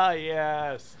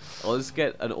 Yes. I'll just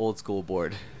get an old school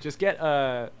board. Just get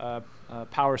a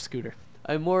power scooter.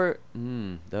 I'm more.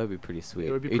 That would be pretty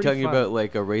sweet. would be Are you pretty talking fun. about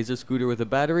like a Razor scooter with a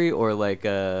battery, or like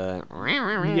a?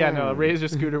 Yeah, no, a Razor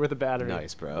scooter with a battery.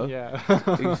 Nice, bro. Yeah.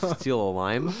 You steal a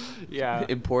lime, Yeah.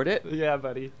 import it. Yeah,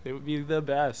 buddy. It would be the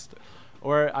best.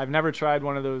 Or I've never tried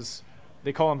one of those.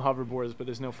 They call them hoverboards, but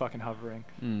there's no fucking hovering.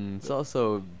 It's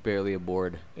also barely a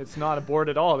board. It's not a board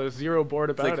at all. There's zero board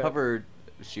It's about like it. hover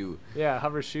shoe. Yeah,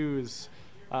 hover shoes.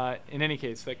 In any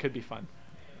case, that could be fun.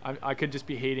 I could just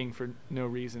be hating for no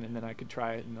reason, and then I could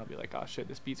try it, and I'll be like, oh shit,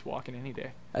 this beats walking any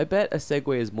day. I bet a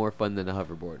Segway is more fun than a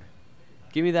hoverboard.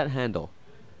 Give me that handle.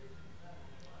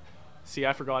 See,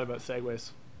 I forgot about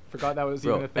Segways. Forgot that was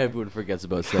Bro, even a thing. everyone forgets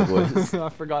about Segways. I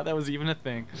forgot that was even a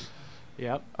thing.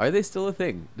 Yep. Are they still a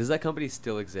thing? Does that company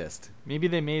still exist? Maybe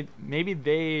they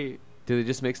Do they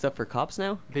just make stuff for cops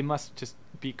now? must just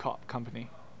be cop company.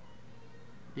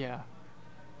 Yeah.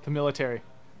 The military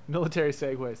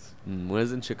Segways. When I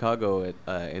was in Chicago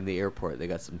in the airport, they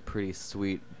got some pretty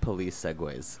sweet police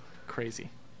Segways. Crazy.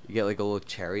 You get like a little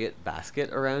chariot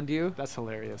basket around you. That's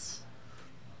hilarious.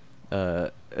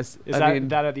 Is Is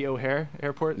that at the O'Hare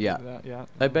airport? Yeah. Yeah.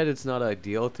 I bet it's not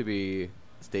ideal to be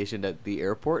stationed at the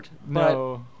airport,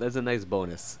 No. but that's a nice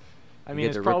bonus. I You mean, get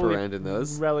it's to rip probably around in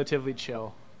those. relatively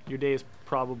chill. Your day is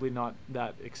probably not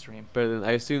that extreme. But then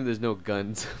I assume there's no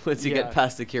guns once you Yeah. get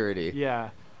past security.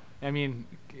 Yeah. I mean,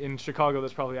 in Chicago,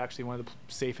 that's probably actually one of the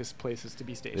safest places to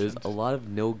be stationed. There's a lot of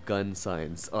no gun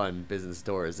signs on business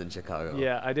doors in Chicago.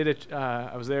 Yeah, I did it.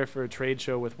 I was there for a trade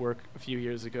show with work a few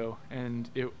years ago, and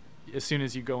as soon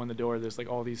as you go in the door, there's like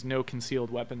all these no concealed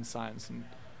weapons signs, and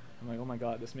I'm like, oh my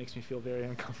god, this makes me feel very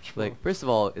uncomfortable. Like, first of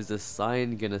all, is the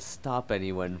sign gonna stop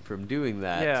anyone from doing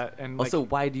that? Yeah, and also,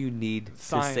 like, why do you need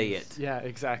signs. to say it? Yeah,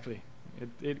 exactly.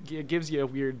 It gives you a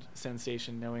weird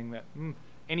sensation knowing that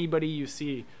anybody you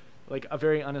see, like a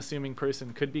very unassuming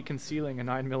person, could be concealing a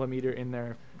 9mm in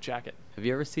their jacket. Have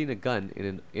you ever seen a gun in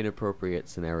an inappropriate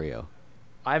scenario?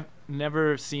 I've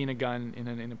never seen a gun in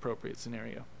an inappropriate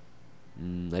scenario.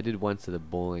 I did once at a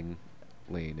bowling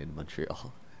lane in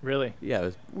Montreal. Really? Yeah, it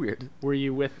was weird. Were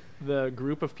you with the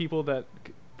group of people that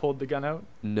pulled the gun out?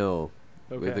 No,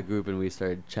 Okay. with a group, and we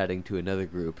started chatting to another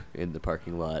group in the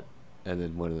parking lot, and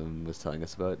then one of them was telling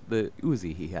us about the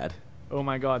Uzi he had. Oh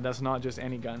my god, that's not just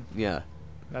any gun. Yeah,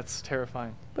 That's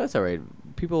terrifying. but that's all right.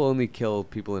 People only kill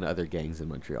people in other gangs in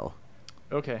Montreal.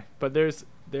 Okay, but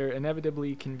there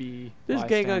inevitably can be There's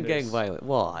gang on gang bystanders. violence.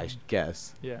 Well, I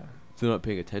guess Yeah, if they're not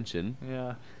paying attention.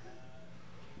 yeah.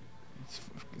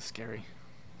 It's scary.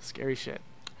 Scary shit.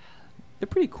 They're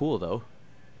pretty cool though.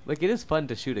 Like, it is fun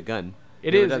to shoot a gun.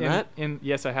 It You is. ever done that?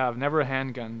 Yes, I have. Never a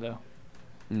handgun though.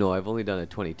 No, I've only done a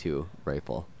 .22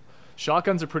 rifle.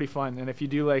 Shotguns are pretty fun, and if you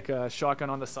do like a shotgun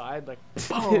on the side, like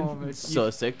boom, It's so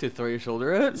sick to throw your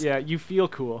shoulder out. yeah, you feel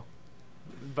cool.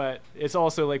 But it's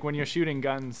also like when you're shooting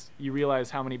guns, you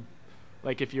realize how many,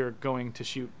 like if you're going to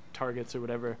shoot targets or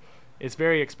whatever, it's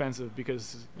very expensive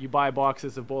because you buy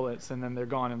boxes of bullets and then they're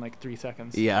gone in like 3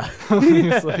 seconds. Yeah.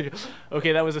 It's like,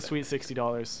 okay, that was a sweet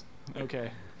 $60.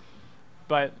 Okay.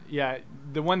 But yeah,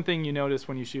 the one thing you notice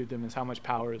when you shoot them is how much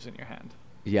power is in your hand.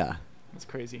 Yeah. It's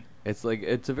crazy. It's like,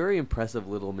 it's a very impressive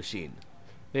little machine.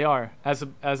 They are. As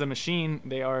a machine,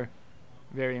 they are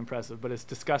very impressive, but it's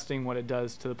disgusting what it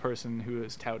does to the person who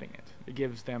is touting it. It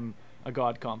gives them a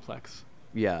god complex.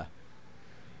 Yeah.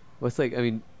 Well, it's like, I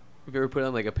mean, if you ever put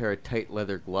on like a pair of tight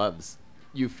leather gloves,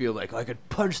 you feel like I could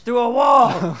punch through a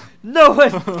wall. No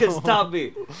one can stop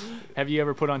me. Have you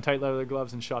ever put on tight leather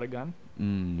gloves and shot a gun?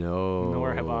 No.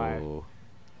 Nor have I.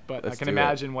 but Let's I can do it.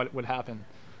 imagine what would happen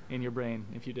in your brain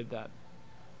if you did that.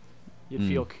 You'd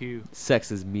feel cool.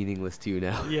 Sex is meaningless to you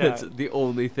now. Yeah. It's the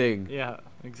only thing. Yeah,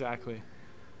 exactly.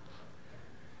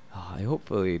 I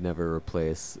hopefully never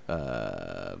replace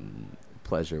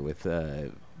pleasure with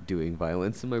doing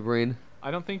violence in my brain.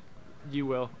 I don't think you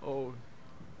will. Oh,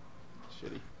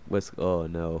 shitty. Oh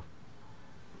no.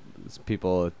 There's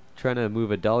people trying to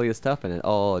move a Dahlia stuff and it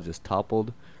all just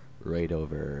toppled right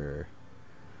over.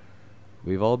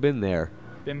 We've all been there.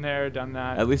 Been there, done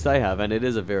that. At least I have, and it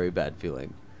is a very bad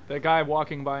feeling. The guy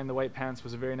walking by in the white pants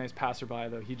was a very nice passerby,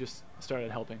 though. He just started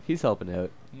helping. He's helping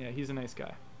out. Yeah, he's a nice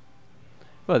guy.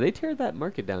 Well, they tear that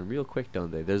market down real quick,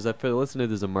 don't they? For the listener,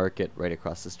 there's a market right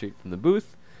across the street from the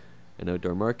booth, an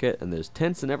outdoor market, and there's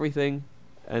tents and everything.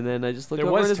 And then I just looked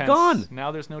There over was and it's tents. gone.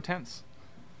 Now there's no tents.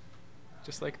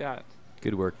 Just like that.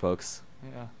 Good work, folks.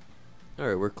 Yeah. All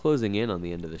right, we're closing in on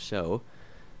the end of the show.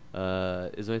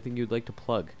 Is there anything you'd like to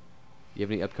plug? Do you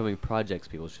have any upcoming projects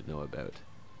people should know about?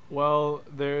 Well,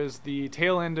 there's the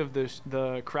tail end of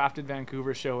the Crafted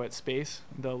Vancouver show at Space.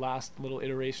 The last little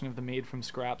iteration of the Made from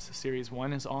Scraps Series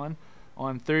 1 is on.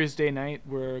 On Thursday night,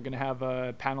 we're going to have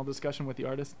a panel discussion with the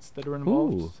artists that are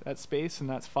involved Ooh. at Space, and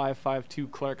that's 552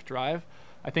 Clark Drive,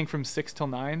 I think from 6 till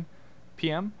 9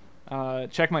 p.m.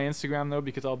 Check my Instagram, though,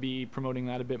 because I'll be promoting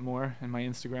that a bit more, and my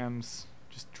Instagram's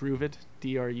just Druvid,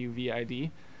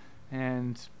 D-R-U-V-I-D.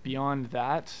 And beyond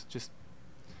that,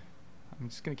 I'm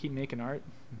just going to keep making art.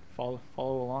 Follow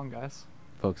along, guys.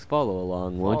 Folks, follow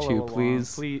along, won't you, Follow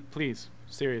please? along. Please.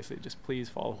 Seriously, just please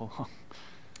follow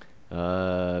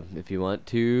along. If you want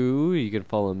to, you can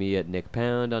follow me at Nick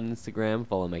Pound on Instagram.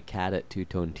 Follow my cat at Two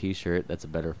Tone T-shirt. That's a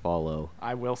better follow.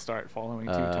 I will start following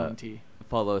Two-Tone T.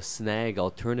 Follow Snag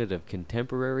Alternative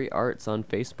Contemporary Arts on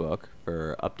Facebook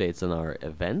for updates on our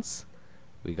events.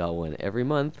 We got one every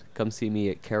month. Come see me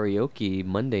at karaoke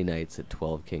Monday nights at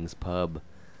 12 Kings Pub.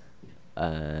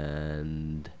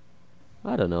 And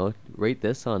I don't know, rate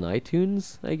this on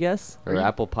iTunes, I guess, or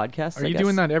Apple Podcasts. Are you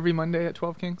doing that every Monday at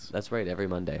 12 Kings? That's right, every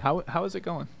Monday. How is it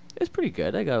going? It's pretty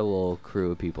good. I got a little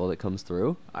crew of people that comes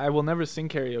through. I will never sing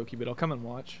karaoke, but I'll come and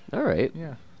watch. All right.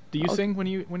 Yeah. Do you sing when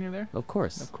you're there? Of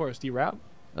course. Of course. Do you rap?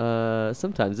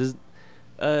 Sometimes.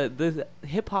 The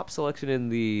hip hop selection in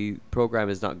the program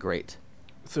is not great.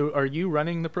 So are you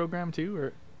running the program too,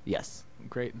 or? Yes.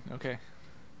 Great. Okay.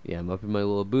 Yeah, I'm up in my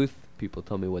little booth. People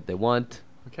tell me what they want.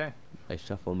 Okay. I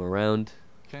shuffle them around.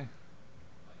 Okay.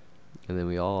 And then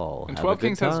we all And have 12 a good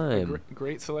Kings has time. a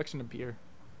great selection of beer.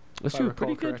 That's if I true. recall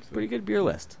Pretty good. correctly. Pretty good beer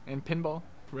list. And pinball,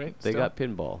 right? They got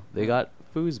pinball. They got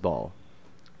foosball.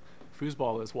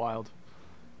 Foosball is wild.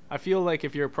 I feel like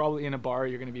if you're probably in a bar,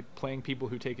 you're going to be playing people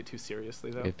who take it too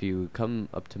seriously, though. If you come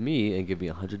up to me and give me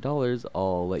 $100,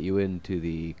 I'll let you into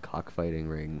the cockfighting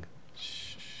ring.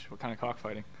 Shh. What kind of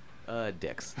cockfighting?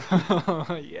 Dicks.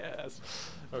 Yes.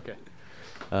 Okay.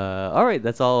 All right,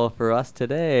 that's all for us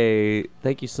today.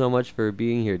 Thank you so much for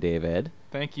being here, David.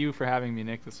 Thank you for having me,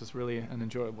 Nick. This was really an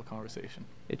enjoyable conversation.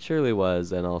 It surely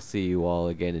was, and I'll see you all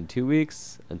again in 2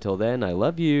 weeks. Until then, I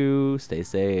love you. Stay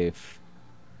safe.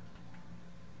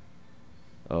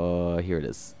 Here it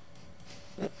is.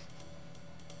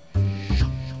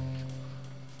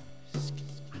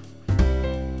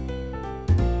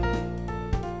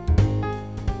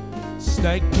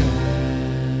 Snake